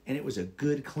 and it was a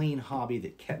good, clean hobby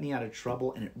that kept me out of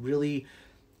trouble, and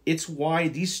it's why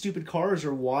these stupid cars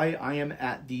are why I am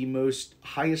at the most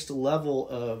highest level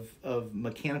of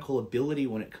mechanical ability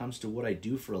when it comes to what I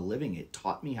do for a living. It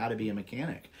taught me how to be a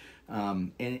mechanic.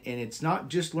 And it's not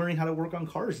just learning how to work on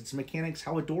cars. It's mechanics,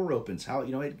 how a door opens, how,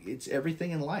 you know, it's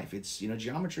everything in life. It's, you know,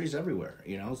 geometry is everywhere,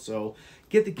 you know, so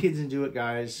get the kids into it,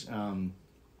 guys.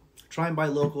 Try and buy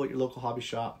local at your local hobby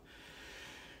shop.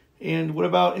 And what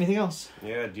about anything else?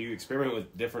 Yeah, do you experiment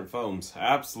with different foams?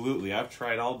 Absolutely. I've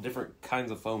tried all different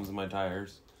kinds of foams in my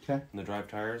tires. Okay. In the drive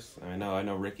tires. I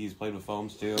know Ricky's played with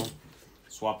foams too.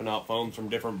 swapping out foams from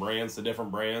different brands to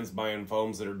different brands, buying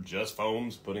foams that are just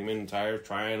foams, putting them in tires,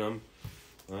 trying them.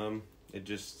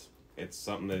 It's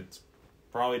something that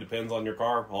probably depends on your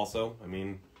car also. I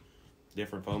mean,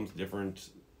 different foams, different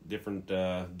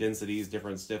densities,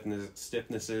 different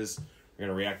stiffnesses are going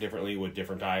to react differently with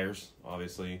different tires,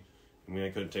 obviously. I mean, I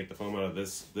couldn't take the foam out of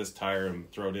this tire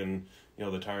and throw it in,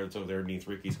 the tire that's over there underneath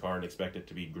Ricky's car and expect it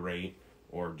to be great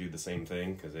or do the same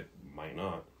thing, because it might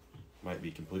not. Might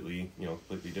be completely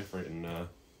different and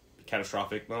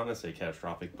catastrophic. Not necessarily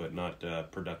catastrophic, but not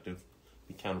productive.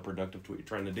 Be counterproductive to what you're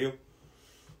trying to do.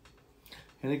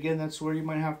 And again, that's where you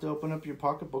might have to open up your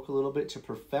pocketbook a little bit to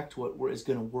perfect what is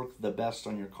going to work the best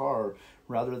on your car,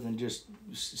 rather than just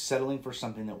settling for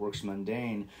something that works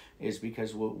mundane. Is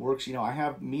because what works, I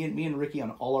have me and Ricky on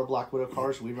all our Black Widow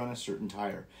cars, we run a certain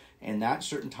tire. And that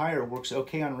certain tire works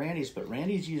okay on Randy's, but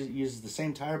Randy's uses the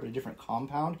same tire but a different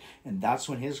compound, and that's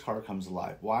when his car comes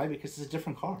alive. Why? Because it's a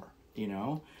different car,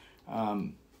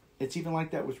 It's even like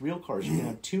that with real cars. You can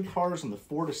have 2 cars on the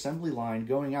Ford assembly line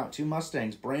going out, 2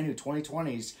 Mustangs, brand new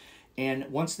 2020s,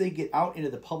 and once they get out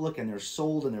into the public and they're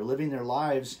sold and they're living their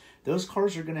lives, those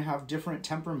cars are going to have different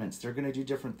temperaments. They're going to do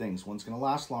different things. One's going to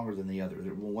last longer than the other.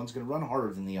 One's going to run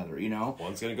harder than the other,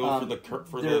 One's going to go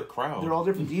for the crowd. They're all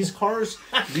different. These cars,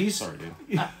 Sorry, dude.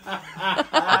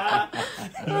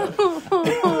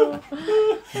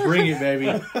 Bring it,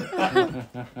 baby.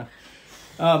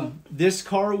 This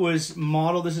car was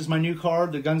modeled, this is my new car,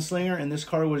 the Gunslinger, and this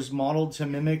car was modeled to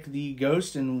mimic the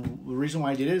Ghost, and the reason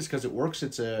why I did it is because it works.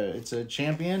 It's a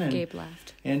Champion, and Gabe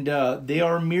laughed. And they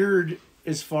are mirrored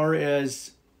as far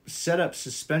as setup,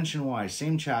 suspension-wise,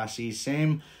 same chassis,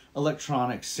 same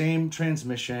electronics, same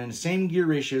transmission, same gear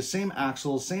ratios, same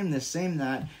axles, same this, same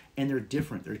that, and they're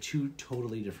different. They're 2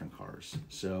 totally different cars.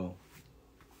 So,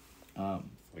 I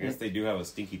guess they do have a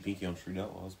Stinky Pinky on Street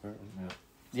Outlaws, apparently.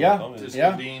 Yeah.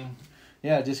 Disco Dean.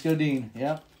 Yeah, Disco Dean.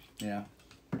 Yep. Yeah.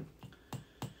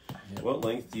 What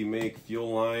length do you make fuel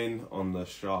line on the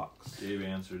shocks? Dave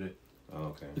answered it.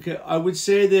 Oh, okay. Okay, I would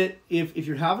say that if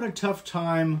you're having a tough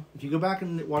time, if you go back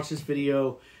and watch this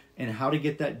video and how to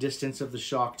get that distance of the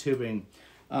shock tubing,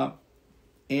 and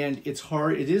it is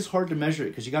hard to measure it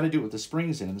because you got to do it with the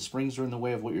springs in, and the springs are in the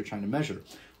way of what you're trying to measure.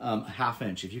 A half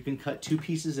inch. If you can cut 2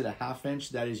 pieces at a half inch,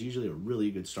 that is usually a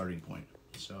really good starting point.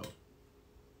 So.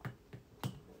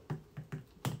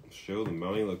 Show the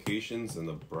mounting locations and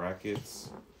the brackets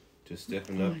to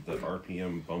stiffen up the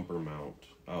RPM bumper mount.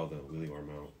 Oh, the wheelie bar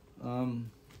mount.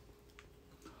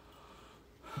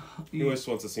 Who else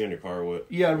wants to see on your car what?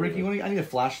 Yeah, Ricky, I need a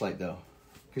flashlight though,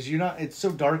 because it's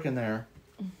so dark in there.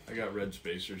 I got red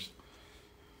spacers.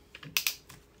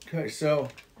 Okay, so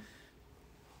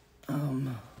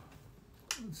let's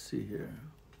see here.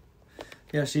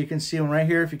 Yeah, so you can see them right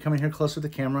here. If you come in here close with the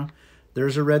camera,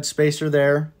 there's a red spacer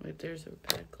there. Wait, there's a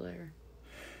bad glare.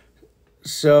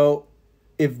 So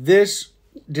if this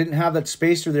didn't have that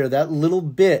spacer there, that little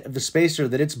bit of the spacer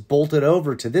that it's bolted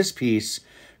over to this piece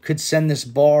could send this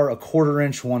bar a 1/4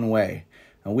 inch one way.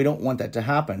 And we don't want that to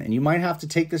happen. And you might have to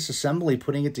take this assembly,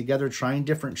 putting it together, trying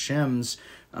different shims.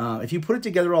 If you put it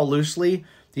together all loosely,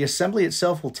 the assembly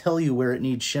itself will tell you where it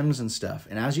needs shims and stuff.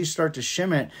 And as you start to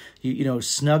shim it, you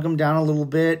snug them down a little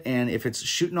bit. And if it's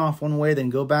shooting off one way, then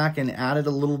go back and add it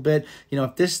a little bit.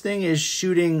 If this thing is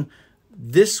shooting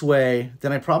this way,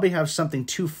 then I probably have something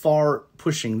too far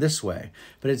pushing this way.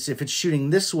 But if it's shooting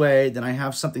this way, then I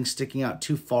have something sticking out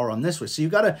too far on this way. So you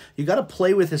gotta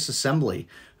play with this assembly.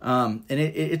 And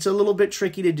it's a little bit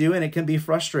tricky to do, and it can be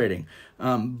frustrating.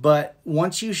 But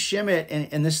once you shim it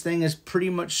and this thing is pretty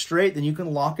much straight, then you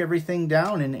can lock everything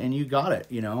down and you got it,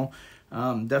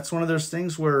 That's one of those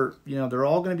things where, they're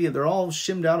all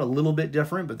shimmed out a little bit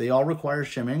different, but they all require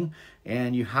shimming,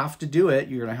 and you have to do it.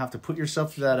 You're going to have to put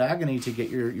yourself through that agony to get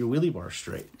your wheelie bar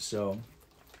straight. So,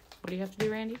 what do you have to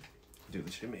do, Randy? Do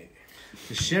the shimmy.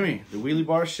 The shimmy, the wheelie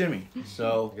bar shimmy.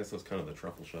 So I guess that's kind of the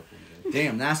truffle shuffle.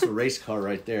 Damn, that's a race car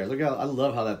right there. I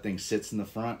love how that thing sits in the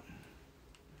front.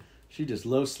 She just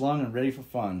low slung and ready for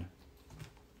fun.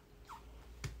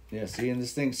 Yeah, see, and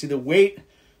this thing, see the weight.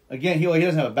 Again, he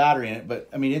doesn't have a battery in it, but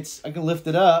I mean, I can lift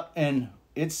it up and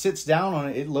it sits down on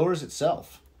it. It lowers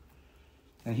itself.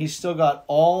 And he's still got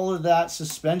all of that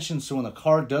suspension, so when the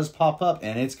car does pop up,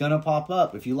 and it's going to pop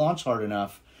up if you launch hard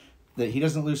enough, that he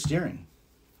doesn't lose steering.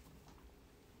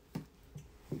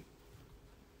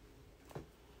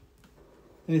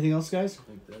 Anything else, guys? I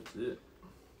think that's it.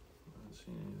 I don't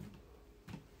see anything.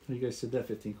 You guys said that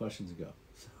 15 questions ago.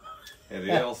 Yeah,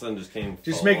 the all of a sudden just came.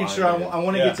 Just making sure. I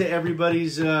want to get to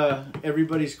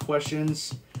everybody's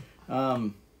questions.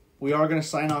 We are going to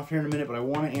sign off here in a minute, but I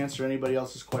want to answer anybody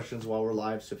else's questions while we're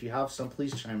live. So if you have some,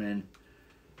 please chime in.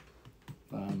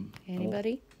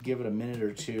 Anybody? We'll give it a minute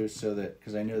or two so that,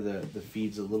 because I know the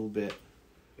feed's a little bit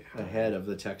ahead of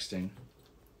the texting.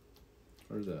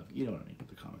 Or you know what I mean,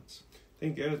 the comments. I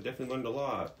think you guys definitely learned a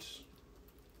lot.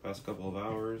 Past couple of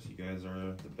hours, you guys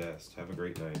are the best. Have a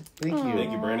great night. Thank you.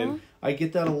 Thank you, Brandon. I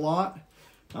get that a lot.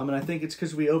 And I think it's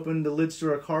because we open the lids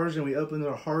to our cars and we open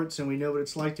our hearts and we know what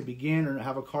it's like to begin or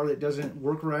have a car that doesn't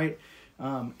work right.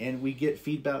 And we get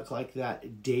feedback like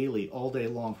that daily, all day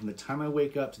long. From the time I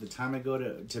wake up to the time I go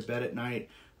to bed at night,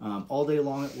 all day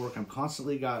long at work, I'm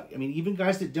constantly even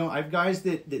guys that don't, I have guys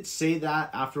that say that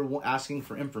after asking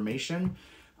for information.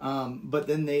 But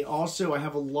then I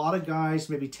have a lot of guys,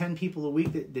 maybe 10 people a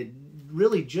week that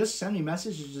really just send me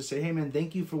messages to say, hey man,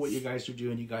 thank you for what you guys are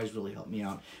doing. You guys really helped me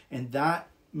out. And that,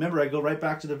 remember, I go right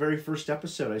back to the very first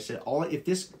episode. I said, if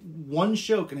this one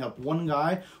show can help one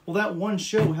guy, well, that one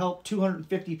show helped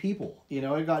 250 people.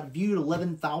 It got viewed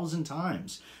 11,000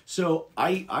 times. So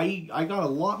I got a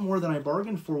lot more than I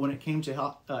bargained for when it came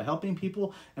to helping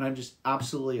people, and I'm just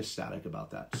absolutely ecstatic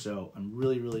about that. So I'm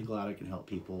really, really glad I can help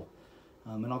people,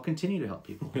 and I'll continue to help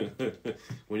people.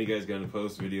 When you guys going to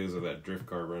post videos of that drift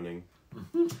car running?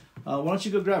 Why don't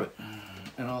you go grab it,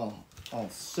 and I'll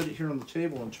sit it here on the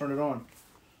table and turn it on.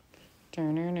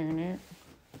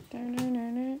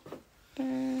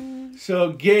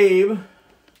 So Gabe,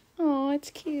 Oh, it's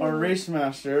cute. our race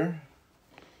master,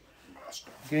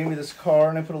 gave me this car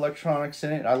and I put electronics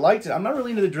in it. I liked it. I'm not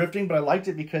really into the drifting, but I liked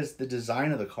it because the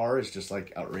design of the car is just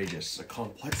like outrageous. The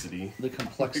complexity. The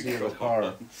complexity of the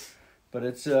car. But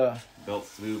it's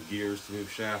belts, smooth gears, smooth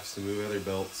shafts, smooth other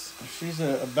belts. she's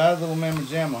a bad little mamma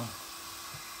jamma.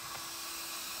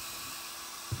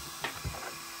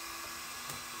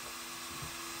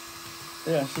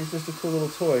 Yeah, she's just a cool little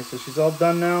toy. So she's all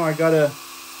done now. I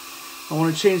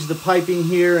want to change the piping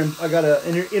here, and I got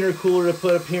an intercooler to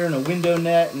put up here and a window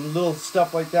net and little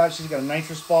stuff like that. She's got a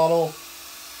nitrous bottle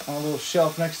on a little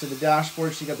shelf next to the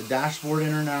dashboard. She got the dashboard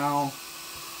in her now.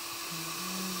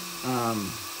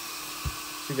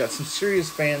 She got some serious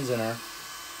fans in her.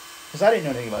 Because I didn't know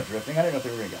anything about drifting. I didn't know if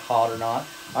they were going to get hot or not.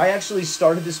 I actually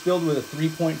started this build with a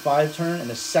 3.5 turn, and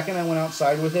the second I went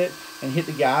outside with it and hit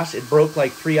the gas, it broke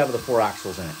like 3 out of the 4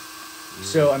 axles in it.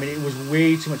 So, it was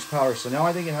way too much power. So now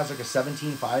I think it has like a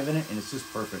 17.5 in it, and it's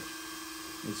just perfect.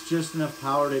 It's just enough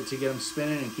power to get them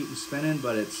spinning and keep them spinning,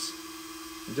 but it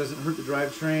doesn't hurt the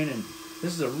drivetrain. And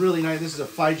this is a really nice, this is a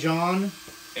Fijon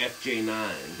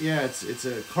FJ9. Yeah, it's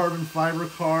a carbon fiber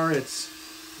car. It's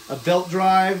a belt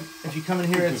drive. If you come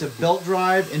in here, it's a belt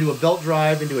drive into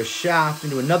a shaft,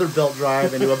 into another belt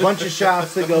drive, into a bunch of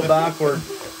shafts that go backward.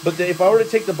 But if I were to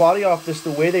take the body off this,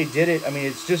 the way they did it,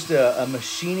 it's just a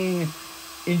machining,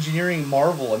 engineering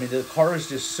marvel. The car is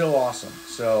just so awesome.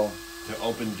 So The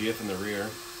open diff in the rear.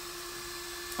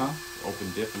 Huh?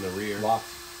 Open diff in the rear. Locked.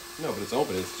 No, but it's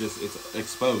open. It's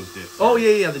exposed diff. Oh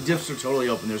yeah. The diffs are totally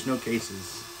open. There's no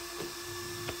cases.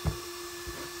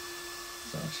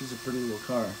 So she's a pretty little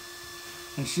car.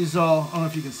 And she's all, I don't know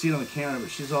if you can see it on the camera, but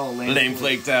she's all Lame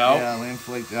flaked out. Yeah, lame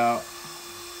flaked out.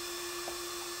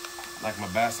 Like my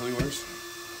bass lures.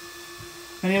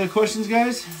 Any other questions,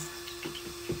 guys?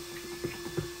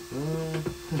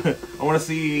 I want to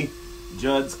see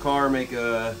Judd's car make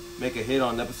a hit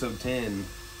on episode 10.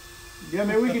 Yeah,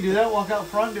 maybe we could do that. Walk out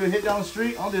front, do a hit down the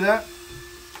street. I'll do that.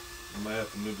 I might have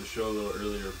to move the show a little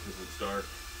earlier because it's dark.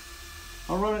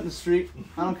 I'll run it in the street.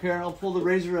 I don't care. I'll pull the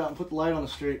razor out and put the light on the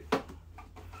street.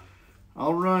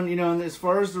 I'll run, and as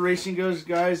far as the racing goes,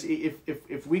 guys,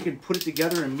 if we can put it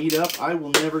together and meet up, I will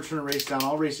never turn a race down.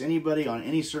 I'll race anybody on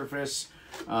any surface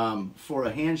for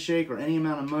a handshake or any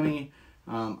amount of money.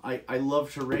 I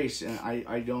love to race, and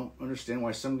I don't understand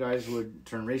why some guys would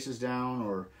turn races down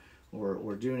or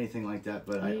do anything like that,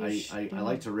 but I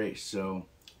like to race, so.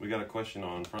 We got a question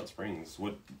on front springs.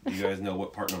 What do you guys know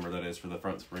what part number that is for the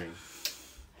front spring?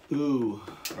 Ooh.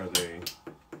 Are they...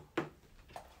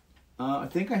 I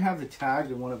think I have the tag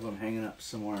to one of them hanging up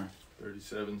somewhere.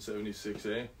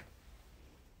 3776A.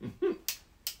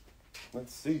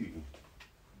 Let's see.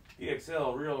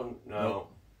 EXL, real... No.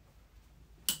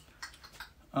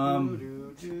 I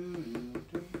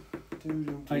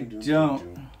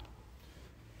don't.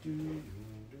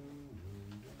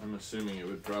 I'm assuming it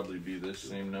would probably be this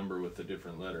same number with a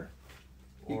different letter.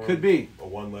 It could be. A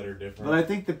one letter difference. But I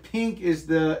think the pink is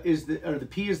the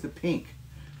P is the pink.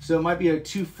 So it might be a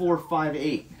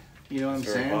 2458. You know what I'm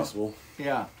Very saying? possible.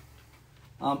 Yeah.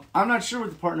 I'm not sure what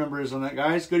the part number is on that,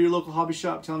 guys. Go to your local hobby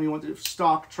shop. Tell me what the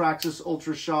stock, Traxxas,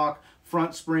 Ultra Shock,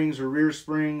 front springs or rear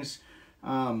springs.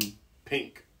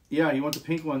 Pink. Yeah, you want the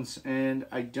pink ones. And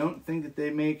I don't think that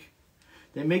they make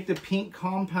the pink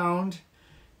compound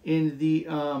in the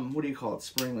what do you call it,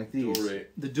 spring, like these, Dual rate.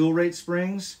 the dual rate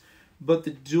springs. But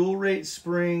the dual rate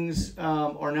springs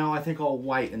are now, I think, all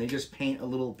white, and they just paint a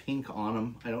little pink on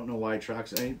them. I don't know why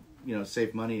Trax,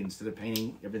 save money instead of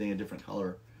painting everything a different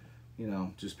color.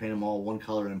 Just paint them all one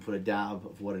color and put a dab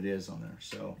of what it is on there.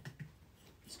 So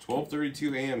It's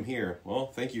 12:32 a.m. here. Well,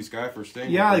 thank you, Sky, for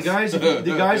staying. yeah, with us.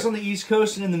 the guys on the East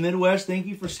Coast and in the Midwest, thank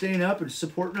you for staying up and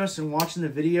supporting us and watching the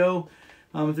video.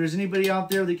 If there's anybody out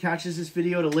there that catches this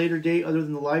video at a later date, other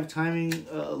than the live timing,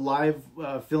 live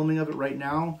filming of it right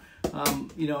now, and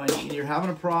you're having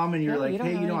a problem and you're No, like, you don't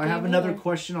hey, know I anything have another either.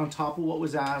 question on top of what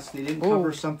was asked. They didn't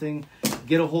cover something.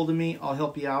 Get a hold of me. I'll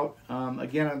help you out.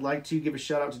 Again, I'd like to give a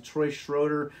shout out to Troy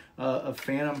Schroeder of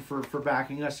Phantom for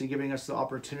backing us and giving us the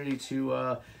opportunity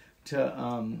to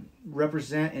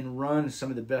represent and run some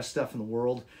of the best stuff in the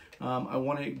world. I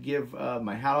want to give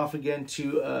my hat off again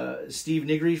to Steve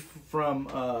Nigri from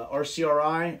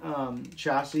RCRI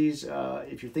Chassis.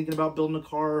 If you're thinking about building a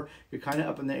car, you're kind of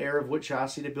up in the air of what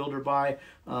chassis to build or buy,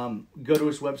 go to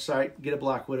his website, get a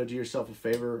Black Widow, do yourself a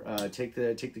favor, take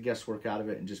the guesswork out of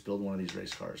it, and just build one of these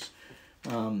race cars.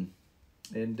 And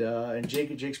Jake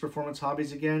at Jake's Performance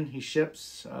Hobbies again. He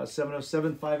ships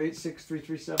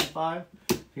 707-586-3375.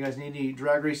 If you guys need any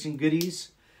drag racing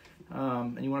goodies,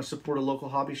 and you want to support a local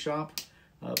hobby shop,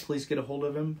 please get a hold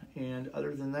of him. And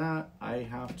other than that, I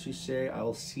have to say I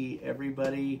will see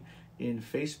everybody in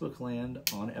Facebook land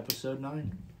on episode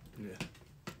 9. Yeah.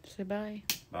 Say bye.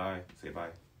 Bye. Say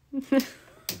bye.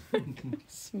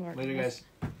 Smart. Later, guys.